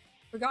here.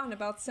 Forgotten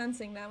about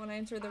sensing that when I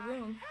entered the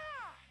room.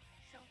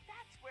 So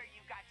that's where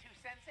you got to,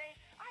 Sensei.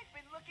 I've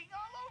been looking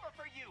all over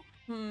for you.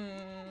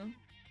 Who's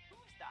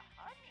the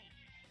honey?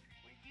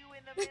 Were you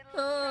in the middle of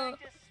trying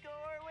to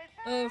score with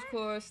her? Of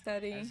course,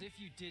 Teddy. As if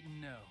you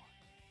didn't know.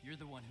 You're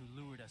the one who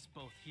lured us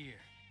both here.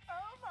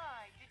 Oh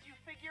my, did you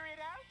figure it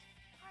out?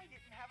 I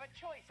didn't have a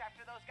choice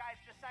after those guys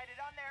decided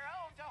on their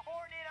own to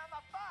horn in on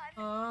the fun.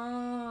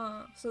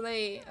 Ah, so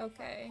they,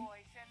 okay.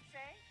 Boy,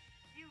 Sensei,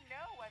 you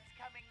know what's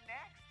coming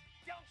next,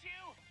 don't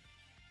you?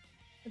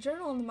 The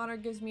journal on the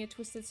monitor gives me a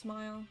twisted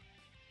smile.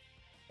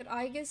 Could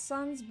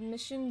Aige's-san's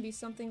mission be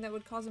something that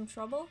would cause him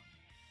trouble?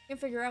 Can't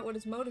figure out what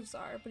his motives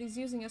are, but he's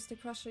using us to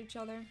crush each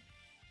other.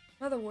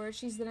 In other words,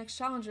 she's the next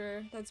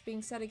challenger that's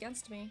being set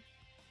against me.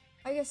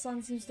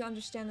 Aige-san seems to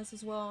understand this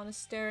as well and is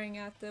staring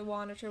at the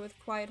monitor with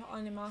quiet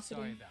animosity.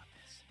 Sorry about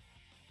this.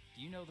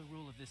 Do you know the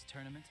rule of this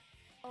tournament?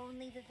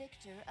 Only the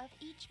victor of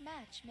each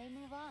match may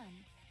move on.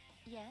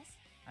 Yes?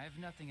 I have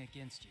nothing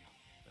against you,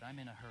 but I'm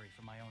in a hurry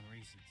for my own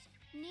reasons.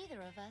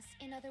 Neither of us,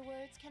 in other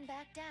words, can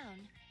back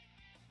down.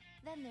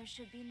 Then there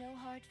should be no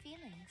hard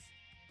feelings.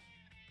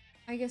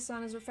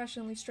 Aige-san is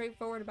refreshingly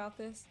straightforward about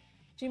this.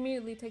 She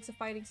immediately takes a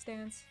fighting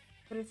stance,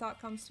 but a thought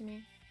comes to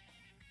me.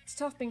 It's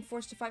tough being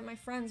forced to fight my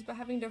friends, but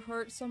having to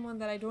hurt someone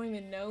that I don't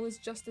even know is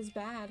just as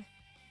bad.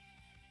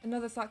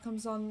 Another thought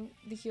comes on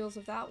the heels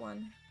of that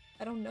one.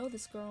 I don't know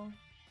this girl.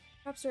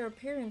 Perhaps her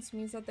appearance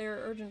means that there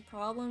are urgent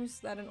problems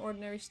that an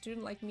ordinary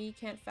student like me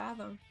can't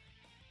fathom.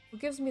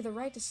 What gives me the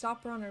right to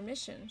stop her on her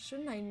mission?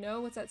 Shouldn't I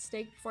know what's at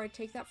stake before I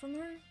take that from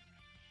her?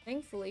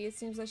 Thankfully, it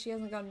seems like she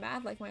hasn't gone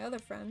mad like my other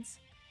friends.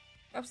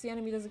 Perhaps the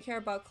enemy doesn't care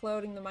about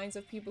clouding the minds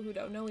of people who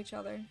don't know each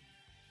other.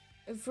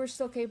 If we're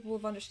still capable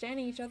of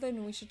understanding each other,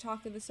 then we should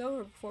talk this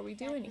over before we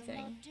do anything.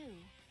 Will not do.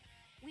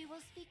 We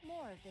will speak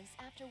more of this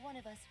after one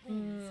of us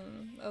wins.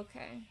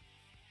 Okay.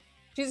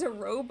 She's a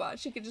robot.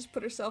 She could just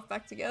put herself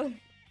back together.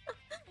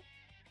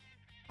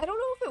 I don't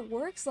know if it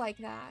works like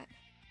that.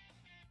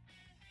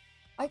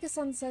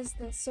 Aika-san says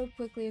this so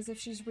quickly as if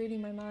she's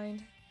reading my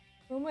mind.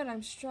 For a moment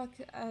I'm struck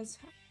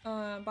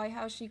by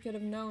how she could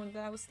have known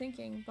that I was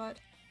thinking, but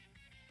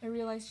I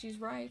realize she's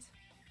right.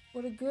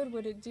 What a good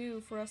would it do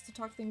for us to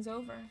talk things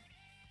over?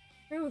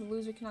 True, the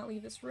loser cannot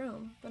leave this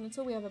room, but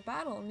until we have a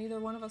battle, neither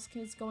one of us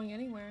is going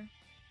anywhere.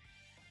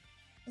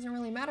 Doesn't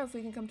really matter if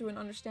we can come to an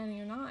understanding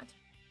or not.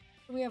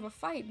 If we have a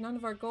fight, none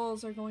of our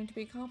goals are going to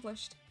be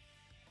accomplished.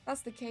 If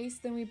that's the case,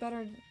 then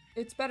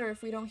it's better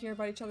if we don't hear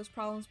about each other's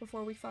problems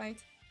before we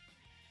fight.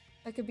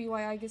 That could be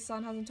why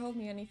Aige-san hasn't told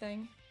me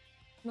anything.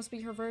 It must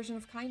be her version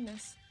of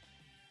kindness.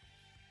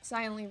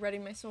 Silently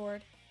readying my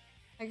sword.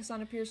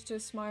 Aige-san appears to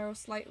smile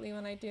slightly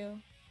when I do.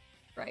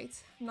 Right,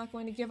 I'm not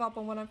going to give up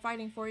on what I'm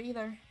fighting for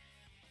either.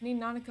 I need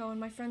Nanako and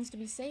my friends to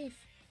be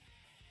safe.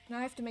 Now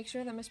I have to make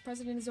sure that Miss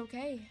President is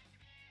okay.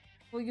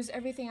 We'll use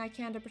everything I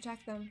can to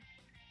protect them.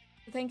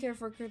 To thank her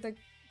for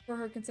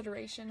her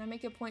consideration, I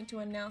make a point to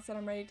announce that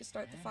I'm ready to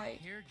start the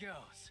fight. Here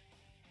goes.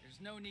 There's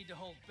no need to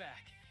hold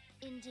back.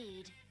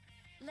 Indeed.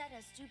 Let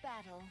us do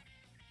battle.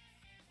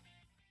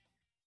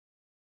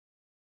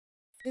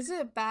 Is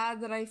it bad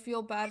that I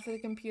feel bad for the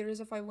computers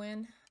if I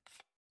win?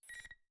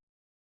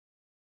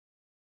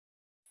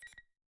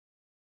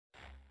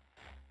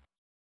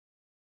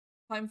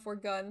 Time for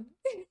gun.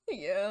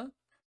 Yeah.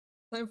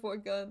 Time for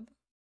gun.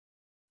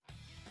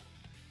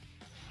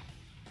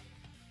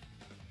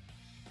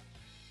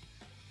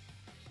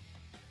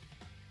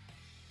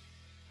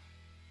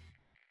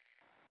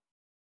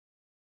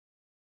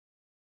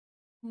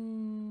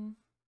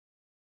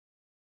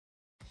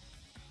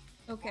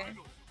 Okay.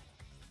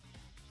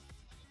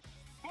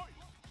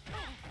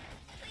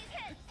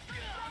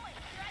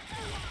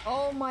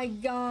 Oh my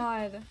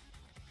god.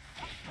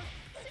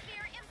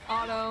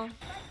 Auto.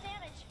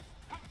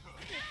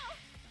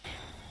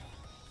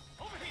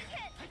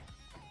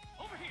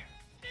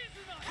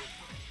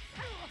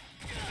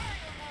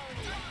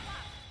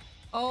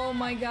 Oh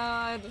my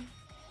god.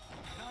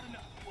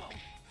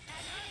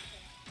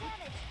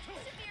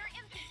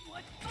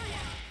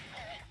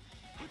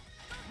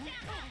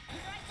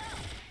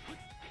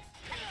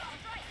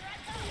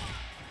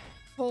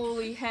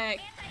 Holy heck.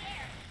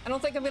 I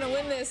don't think I'm gonna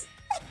win this.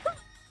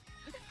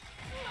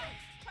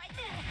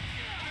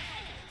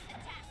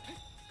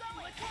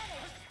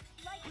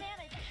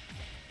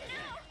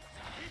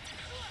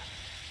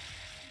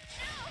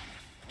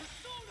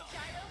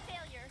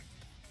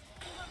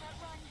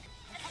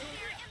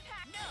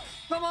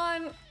 Come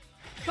on!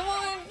 Come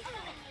on!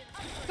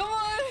 Come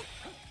on!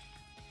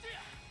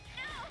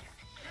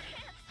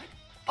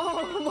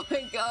 Oh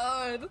my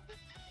god!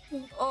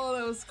 Oh,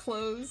 that was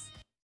close.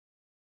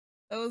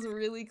 That was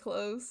really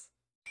close.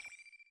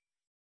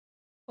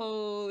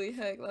 Holy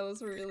heck, that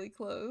was really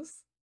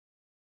close.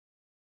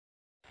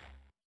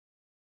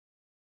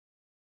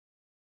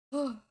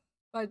 Oh,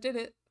 I did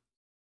it.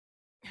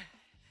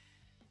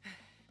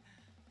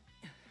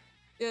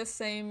 Yeah,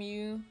 same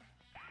you.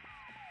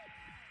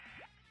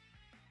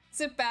 Is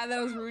it bad that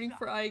I was rooting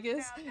for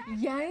Aigis?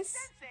 Yes.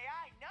 Sensei,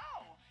 I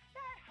know.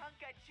 That hunk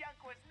of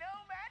junk was no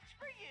match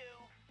for you.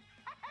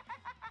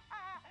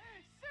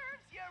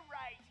 Serves you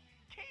right.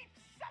 Keep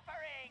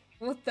suffering.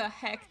 What the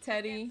heck,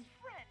 Teddy?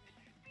 Friend,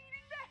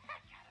 beating the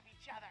heck out of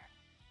each other.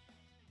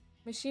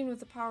 Machine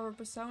with the power of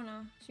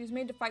persona. She was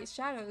made to fight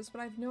shadows,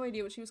 but I have no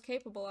idea what she was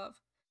capable of.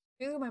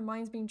 I feel like my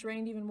mind's being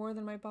drained even more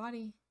than my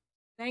body.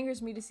 It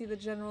angers me to see the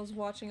generals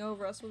watching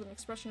over us with an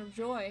expression of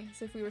joy,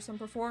 as if we were some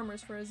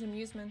performers for his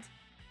amusement.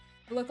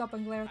 I look up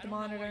and glare at the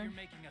monitor. I don't know why you're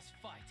making us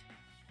fight,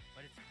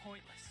 but it's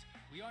pointless.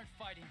 We aren't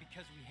fighting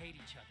because we hate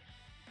each other.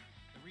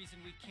 The reason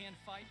we can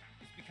fight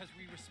is because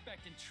we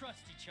respect and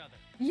trust each other.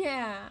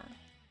 Yeah.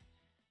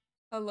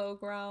 A low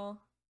growl.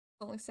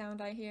 The only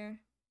sound I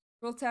hear.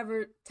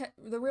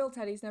 The real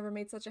Teddy's never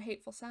made such a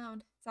hateful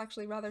sound. It's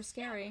actually rather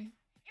scary.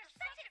 You're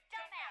such a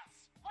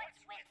dumbass.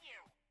 What's with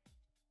you?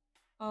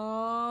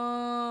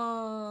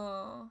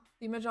 Oh.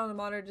 The image on the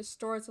monitor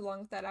distorts along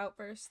with that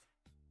outburst.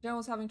 The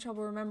general's having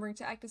trouble remembering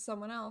to act as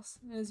someone else,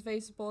 and his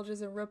face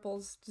bulges and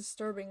ripples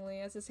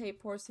disturbingly as his hate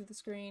pours through the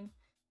screen.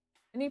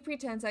 Any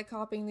pretense at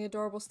copying the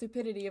adorable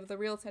stupidity of the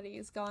real Teddy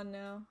is gone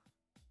now.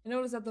 I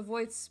notice that the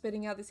voice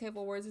spitting out these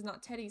hateful words is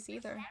not Teddy's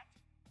either.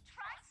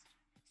 Trust?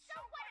 So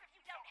what if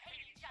you don't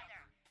hate each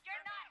other?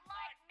 You're not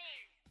like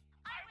me.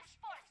 I was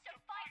forced to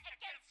fight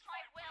against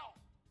my will.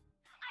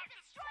 I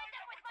destroyed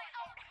them with my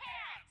own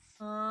hands.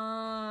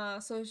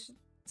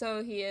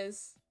 So he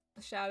is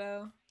a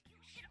shadow.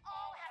 You should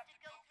all have to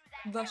go through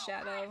that. The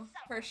shadow.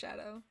 Her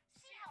shadow.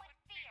 See how it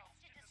feels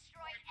to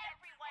destroy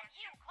everyone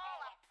you call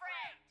a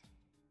friend.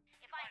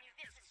 If I knew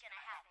this was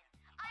gonna happen,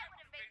 I would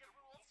have made the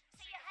rules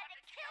so you had to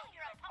kill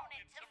your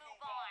opponent to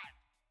move on.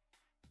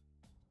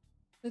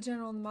 The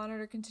general on the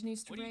monitor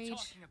continues to What are rage. you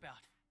talking about?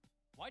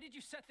 Why did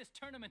you set this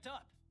tournament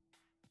up?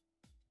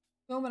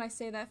 The moment I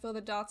say that, I feel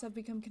the dots have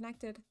become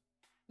connected.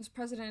 This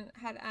president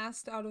had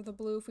asked out of the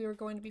blue if we were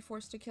going to be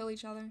forced to kill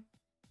each other.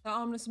 The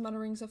ominous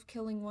mutterings of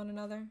killing one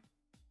another.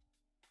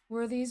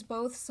 Were these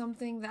both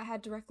something that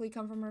had directly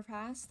come from her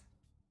past?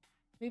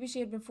 Maybe she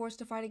had been forced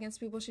to fight against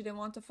people she didn't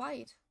want to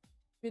fight.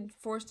 Been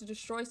forced to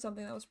destroy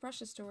something that was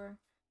precious to her.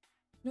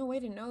 No way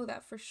to know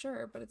that for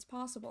sure, but it's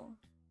possible.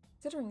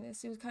 Considering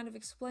this, it kind of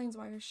explains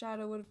why her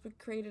shadow would have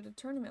created a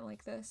tournament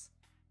like this.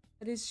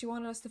 That is, she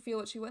wanted us to feel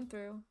what she went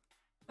through.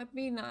 It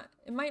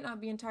might not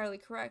be entirely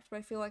correct, but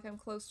I feel like I'm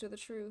close to the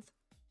truth.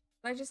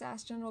 Did I just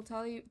ask General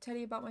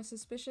Teddy about my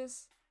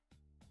suspicions?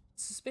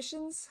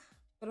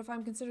 But if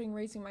I'm considering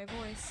raising my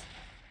voice.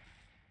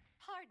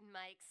 Pardon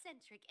my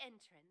eccentric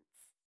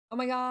entrance. Oh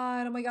my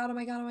god, oh my god, oh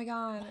my god, oh my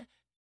god.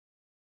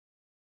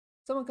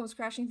 Someone comes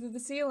crashing through the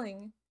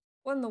ceiling.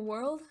 What in the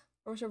world?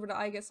 I rush over to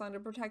Aigis to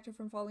protect her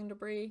from falling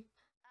debris.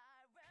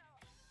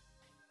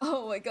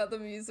 Oh my god, the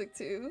music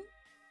too.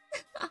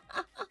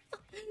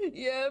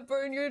 Yeah,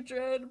 burn your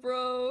dread,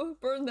 bro.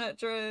 Burn that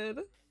dread.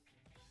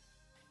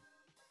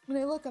 When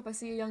I look up, I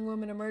see a young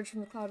woman emerge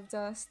from the cloud of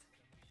dust.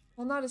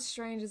 While not as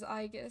strange as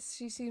Aigis,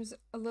 she seems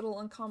a little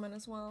uncommon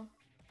as well.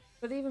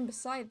 But even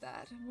beside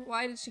that,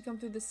 why did she come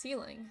through the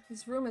ceiling?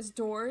 This room has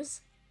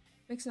doors?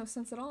 Makes no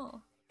sense at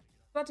all.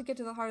 I'm about to get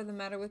to the heart of the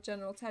matter with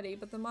General Teddy,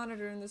 but the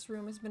monitor in this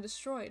room has been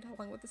destroyed,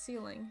 along with the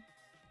ceiling.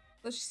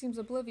 Though she seems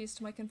oblivious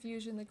to my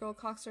confusion, the girl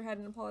cocks her head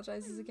and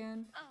apologizes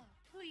again. Oh,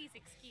 please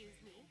excuse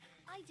me.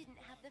 I didn't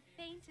have the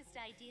faintest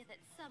idea that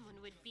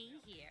someone would be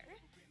here.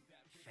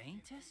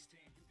 faintest?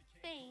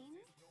 Fame?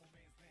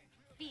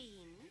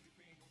 Fiend?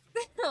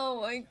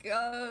 Oh my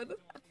god.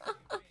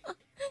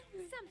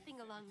 Something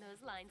along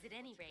those lines at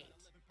any rate.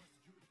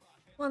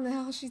 What the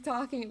hell is she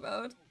talking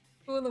about?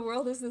 Who in the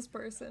world is this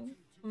person?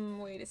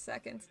 Wait a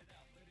second.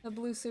 The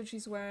blue suit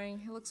she's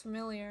wearing, it looks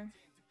familiar.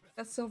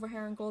 That silver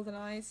hair and golden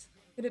eyes.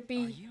 Could it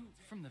be— Are you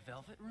from the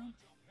Velvet Room?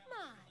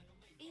 My,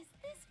 is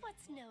this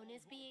what's known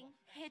as being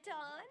hit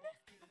on?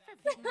 A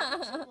forbidden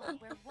ritual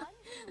where one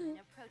human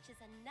approaches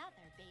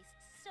another based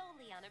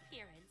solely on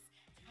appearance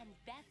and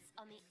bets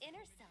on the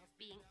inner self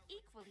being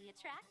equally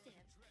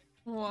attractive.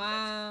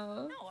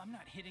 Wow. No, I'm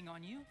not hitting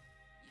on you.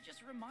 You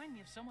just remind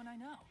me of someone I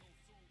know.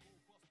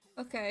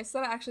 Okay, so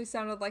that actually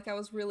sounded like I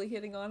was really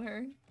hitting on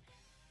her.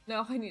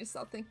 No, I need to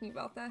stop thinking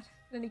about that.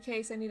 In any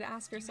case, I need to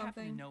ask her Do you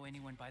happen something. to know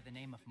anyone by the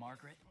name of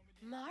Margaret?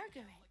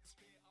 Margaret?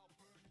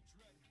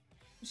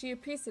 She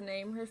repeats the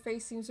name, her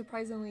face seems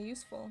surprisingly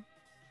useful.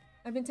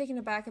 I've been taken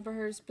aback by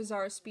her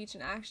bizarre speech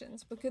and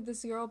actions, but could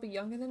this girl be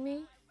younger than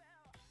me?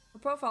 Her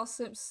profile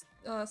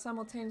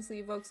simultaneously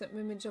evokes an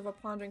image of a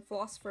pondering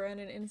philosopher and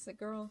an innocent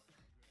girl.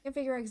 Can't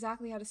figure out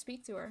exactly how to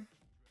speak to her.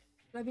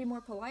 Should I be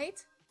more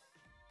polite?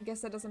 I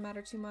guess that doesn't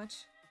matter too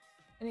much.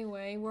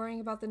 Anyway,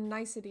 worrying about the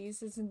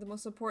niceties isn't the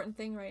most important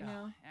thing right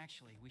now.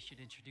 Actually, we should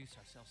introduce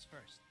ourselves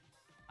first.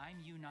 I'm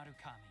Yu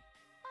Narukami.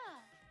 Ah,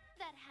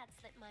 that had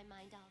slipped my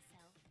mind also.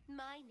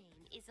 My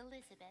name is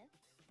Elizabeth.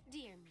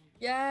 Dear me.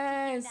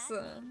 Yes! To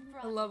hear that name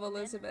I brought love me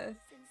Elizabeth.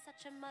 memories in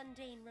such a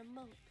mundane,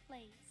 remote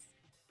place.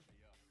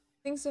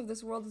 Thinks of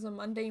this world as a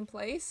mundane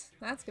place?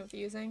 That's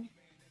confusing.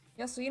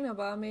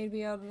 Yasuinaba may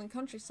be out in the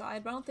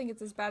countryside, but I don't think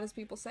it's as bad as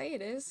people say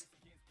it is.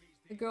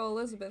 The girl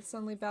Elizabeth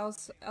suddenly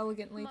bows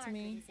elegantly to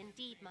me. Margaret is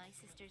indeed my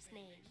sister's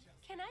name.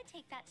 Can I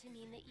take that to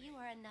mean that you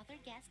are another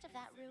guest of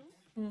that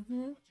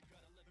room?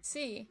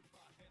 See.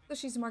 So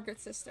she's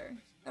Margaret's sister.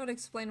 That would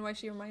explain why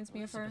she reminds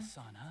me of her.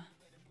 Elizabeth-san, huh?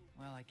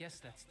 Well, I guess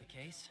that's the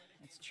case.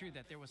 It's true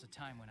that there was a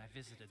time when I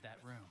visited that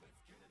room.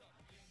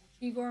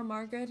 Igor,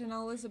 Margaret, and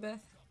Elizabeth.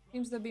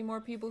 Seems there'd be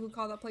more people who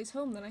call that place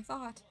home than I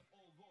thought.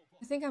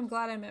 I think I'm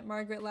glad I met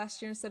Margaret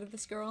last year instead of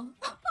this girl.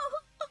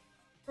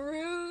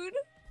 Rude!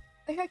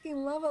 I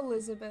hecking love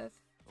Elizabeth.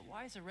 But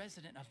why is a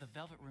resident of the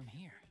Velvet Room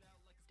here?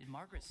 Did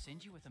Margaret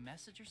send you with a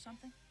message or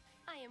something?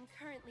 I am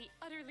currently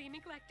utterly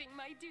neglecting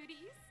my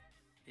duties.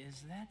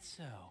 Is that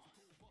so?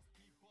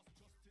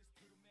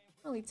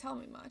 Don't really tell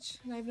me much,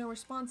 and I have no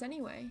response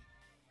anyway.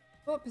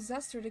 What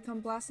possessed her to come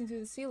blasting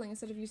through the ceiling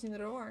instead of using the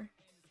door?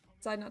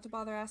 Decided not to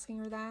bother asking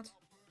her that.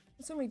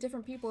 There's so many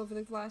different people over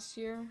the last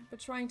year, but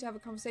trying to have a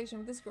conversation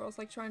with this girl is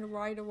like trying to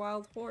ride a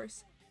wild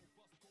horse.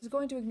 She's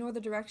going to ignore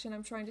the direction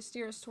I'm trying to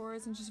steer us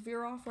towards and just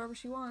veer off wherever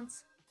she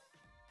wants.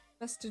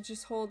 Best to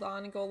just hold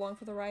on and go along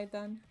for the ride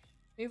then.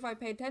 Maybe if I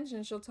pay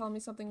attention, she'll tell me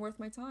something worth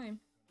my time.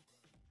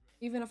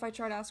 Even if I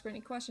try to ask her any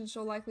questions,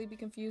 she'll likely be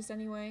confused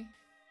anyway.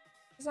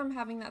 As I'm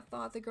having that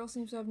thought, the girl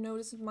seems to have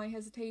noticed my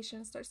hesitation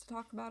and starts to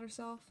talk about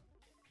herself.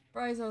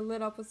 Her eyes are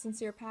lit up with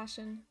sincere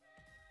passion.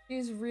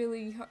 She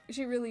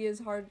really is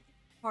hard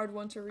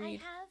one to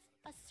read. I have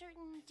a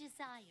certain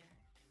desire.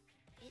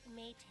 It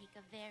may take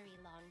a very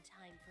long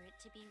time for it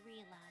to be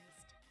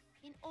realized.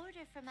 In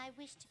order for my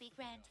wish to be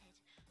granted,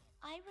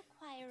 I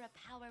require a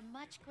power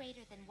much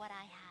greater than what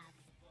I have.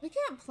 We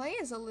can't play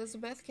as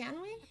Elizabeth, can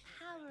we? The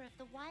power of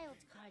the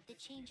wild card that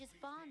changes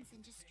bonds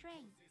into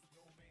strength.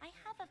 I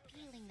have a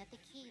feeling that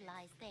the key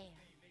lies there.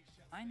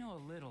 I know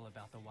a little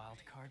about the wild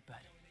card,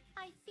 but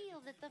I feel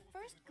that the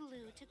first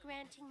glue to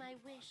granting my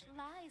wish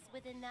lies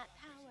within that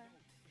power.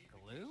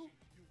 glue?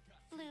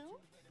 Flu?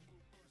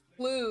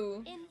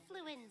 Flu.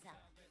 Influenza.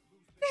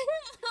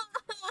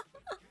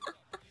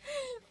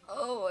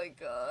 Oh my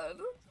god.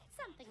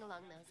 Something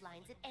along those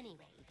lines at any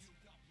rate.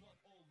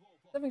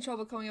 I'm having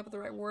trouble coming up with the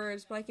right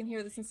words, but I can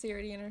hear the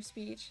sincerity in her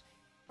speech.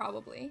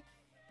 Probably.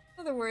 In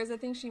other words, I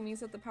think she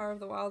means that the power of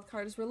the wild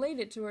card is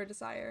related to her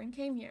desire and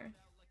came here.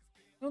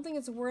 I don't think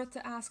it's worth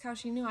to ask how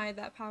she knew I had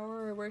that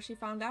power or where she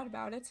found out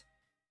about it.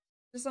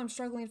 Just I'm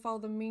struggling to follow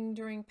the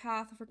meandering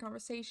path of her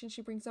conversation,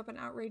 she brings up an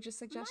outrageous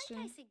suggestion.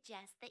 Might I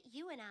suggest that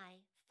you and I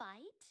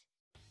fight?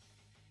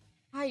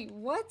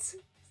 What?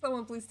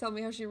 Someone please tell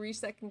me how she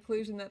reached that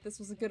conclusion that this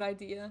was a good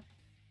idea.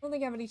 I don't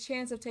think I have any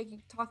chance of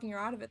talking her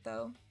out of it,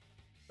 though.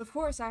 But of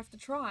course, I have to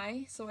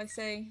try, so I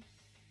say,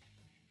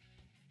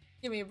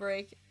 give me a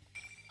break.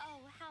 Oh,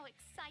 how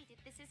excited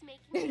this is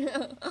making me.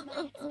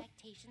 My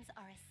expectations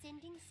are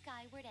ascending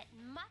skyward at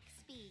Mach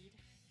speed.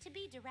 To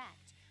be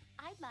direct,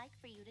 I'd like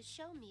for you to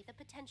show me the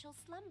potential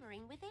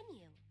slumbering within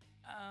you.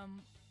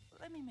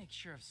 Let me make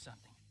sure of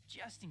something,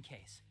 just in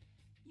case.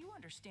 You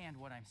understand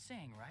what I'm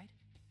saying, right?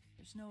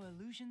 There's no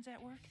illusions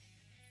at work?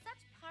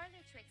 Such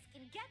parlor tricks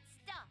can get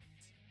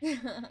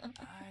stuffed.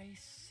 I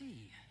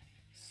see.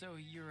 So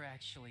you're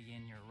actually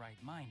in your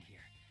right mind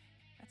here.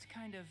 That's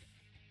kind of,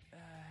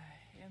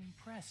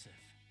 impressive.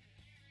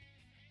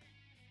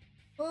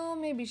 Well,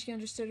 maybe she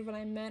understood what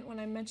I meant when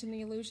I mentioned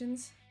the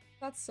illusions. If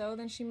that's so,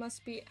 then she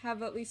must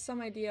have at least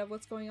some idea of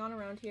what's going on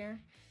around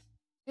here.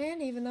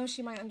 And even though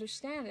she might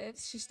understand it,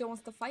 she still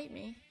wants to fight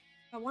me.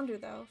 I wonder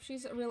though, if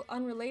she's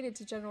unrelated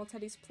to General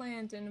Teddy's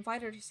plan and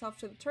invited herself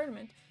to the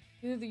tournament,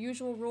 do the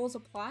usual rules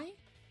apply?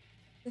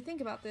 To think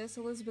about this,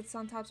 Elizabeth's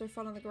son taps her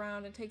foot on the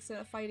ground and takes in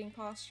a fighting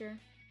posture.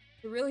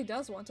 She really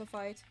does want to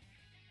fight.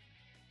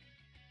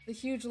 The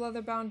huge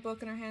leather-bound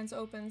book in her hands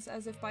opens,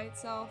 as if by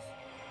itself.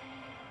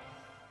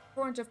 A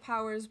torrent of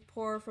powers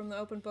pour from the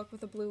open book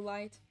with a blue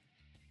light.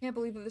 Can't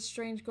believe that this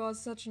strange girl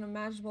has such an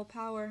unimaginable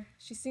power.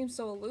 She seems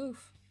so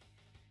aloof.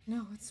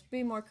 No, it's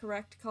be more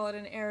correct to call it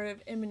an era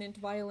of imminent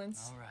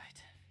violence.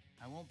 Alright,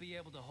 I won't be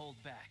able to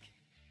hold back.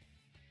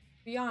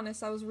 To be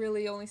honest, I was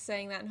really only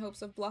saying that in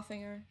hopes of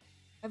bluffing her.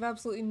 I have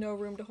absolutely no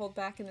room to hold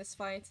back in this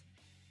fight.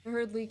 I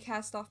hurriedly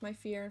cast off my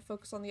fear and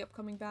focus on the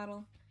upcoming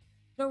battle.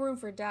 No room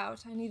for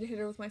doubt. I need to hit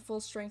her with my full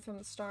strength from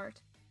the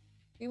start.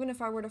 Even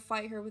if I were to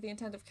fight her with the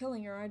intent of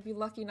killing her, I'd be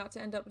lucky not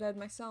to end up dead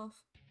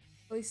myself.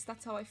 At least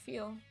that's how I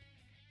feel.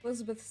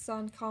 Elizabeth's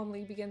son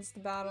calmly begins the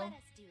battle. Let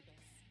us do this.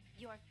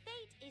 Your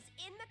fate is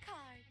in the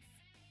cards.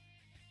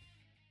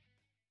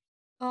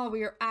 Oh,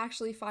 we are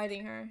actually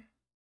fighting her.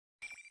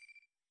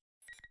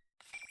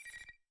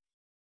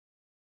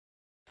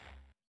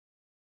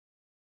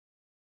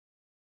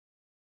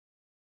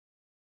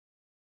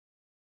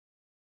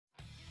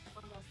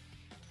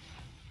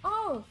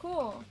 Oh,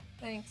 cool.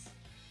 Thanks.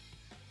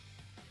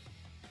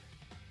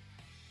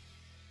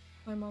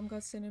 My mom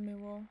got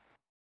cinnamon roll.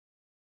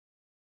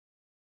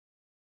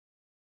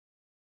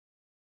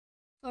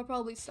 I'll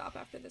probably stop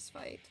after this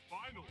fight.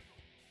 Finally.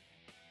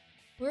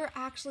 We're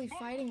actually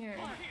fighting her.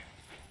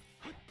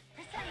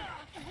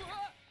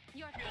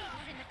 Your fate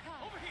is in the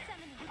cards.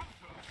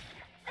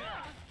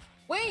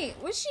 Wait,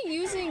 was she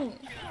using...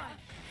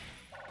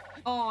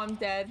 Oh, I'm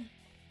dead.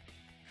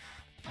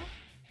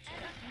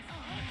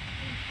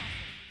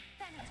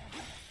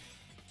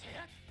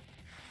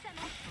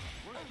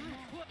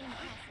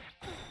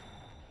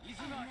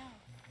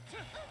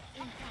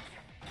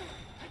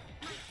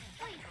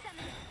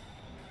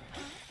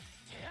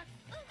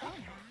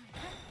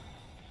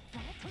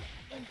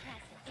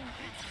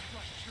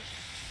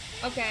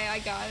 Okay, I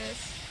got it.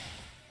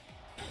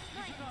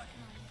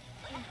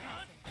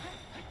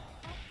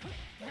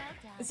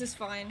 This is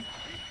fine.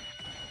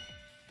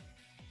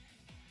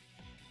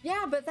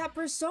 Yeah, but that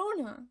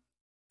persona,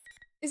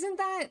 isn't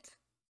that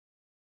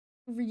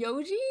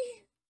Ryoji?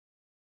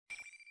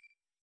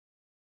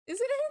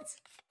 Isn't it?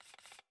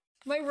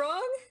 Am I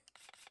wrong?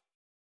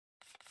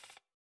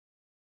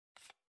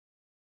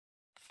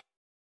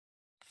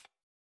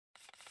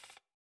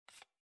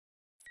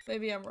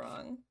 Maybe I'm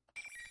wrong.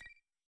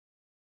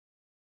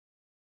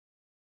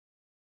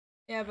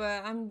 Yeah,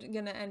 but I'm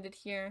gonna end it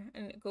here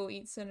and go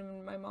eat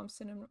cinnamon, my mom's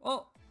cinnamon.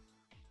 Oh!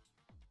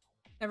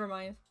 Never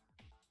mind.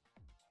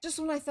 Just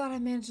when I thought I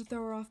managed to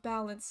throw her off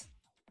balance.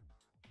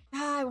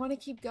 Ah, I want to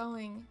keep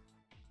going.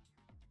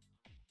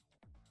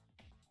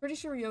 Pretty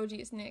sure Ryoji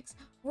is Nyx.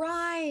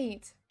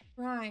 Right!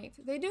 Right.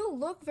 They do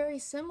look very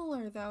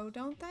similar though,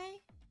 don't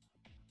they?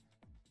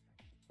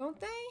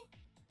 Don't they?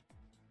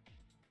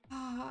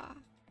 Ah.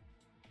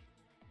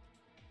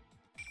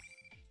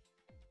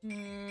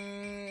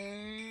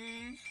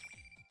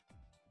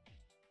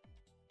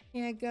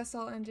 Yeah, I guess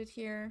I'll end it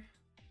here.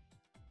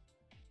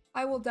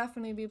 I will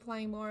definitely be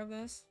playing more of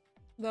this,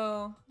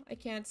 though I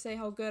can't say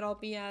how good I'll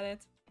be at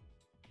it.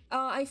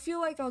 I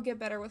feel like I'll get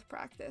better with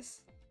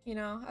practice. You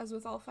know, as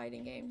with all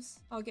fighting games,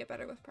 I'll get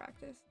better with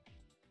practice.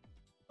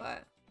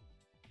 But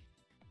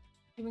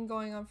you've been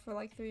going on for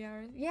like 3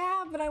 hours.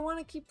 Yeah, but I want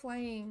to keep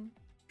playing.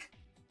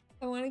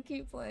 I want to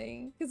keep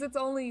playing because it's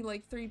only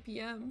like 3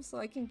 p.m. so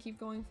I can keep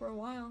going for a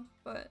while.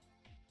 But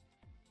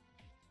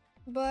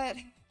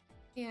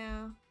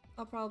yeah,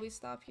 I'll probably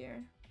stop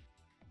here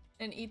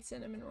and eat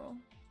cinnamon roll.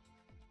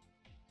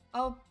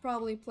 I'll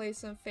probably play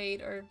some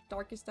Fate or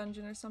Darkest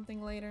Dungeon or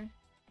something later.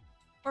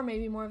 Or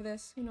maybe more of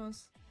this, who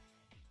knows.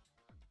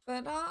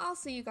 But I'll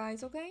see you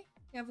guys, okay?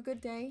 You have a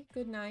good day,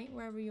 good night,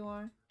 wherever you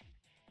are.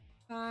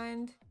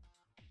 And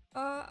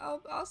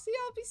I'll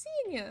be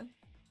seeing you.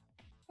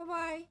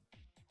 Bye-bye.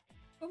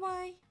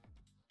 Bye-bye.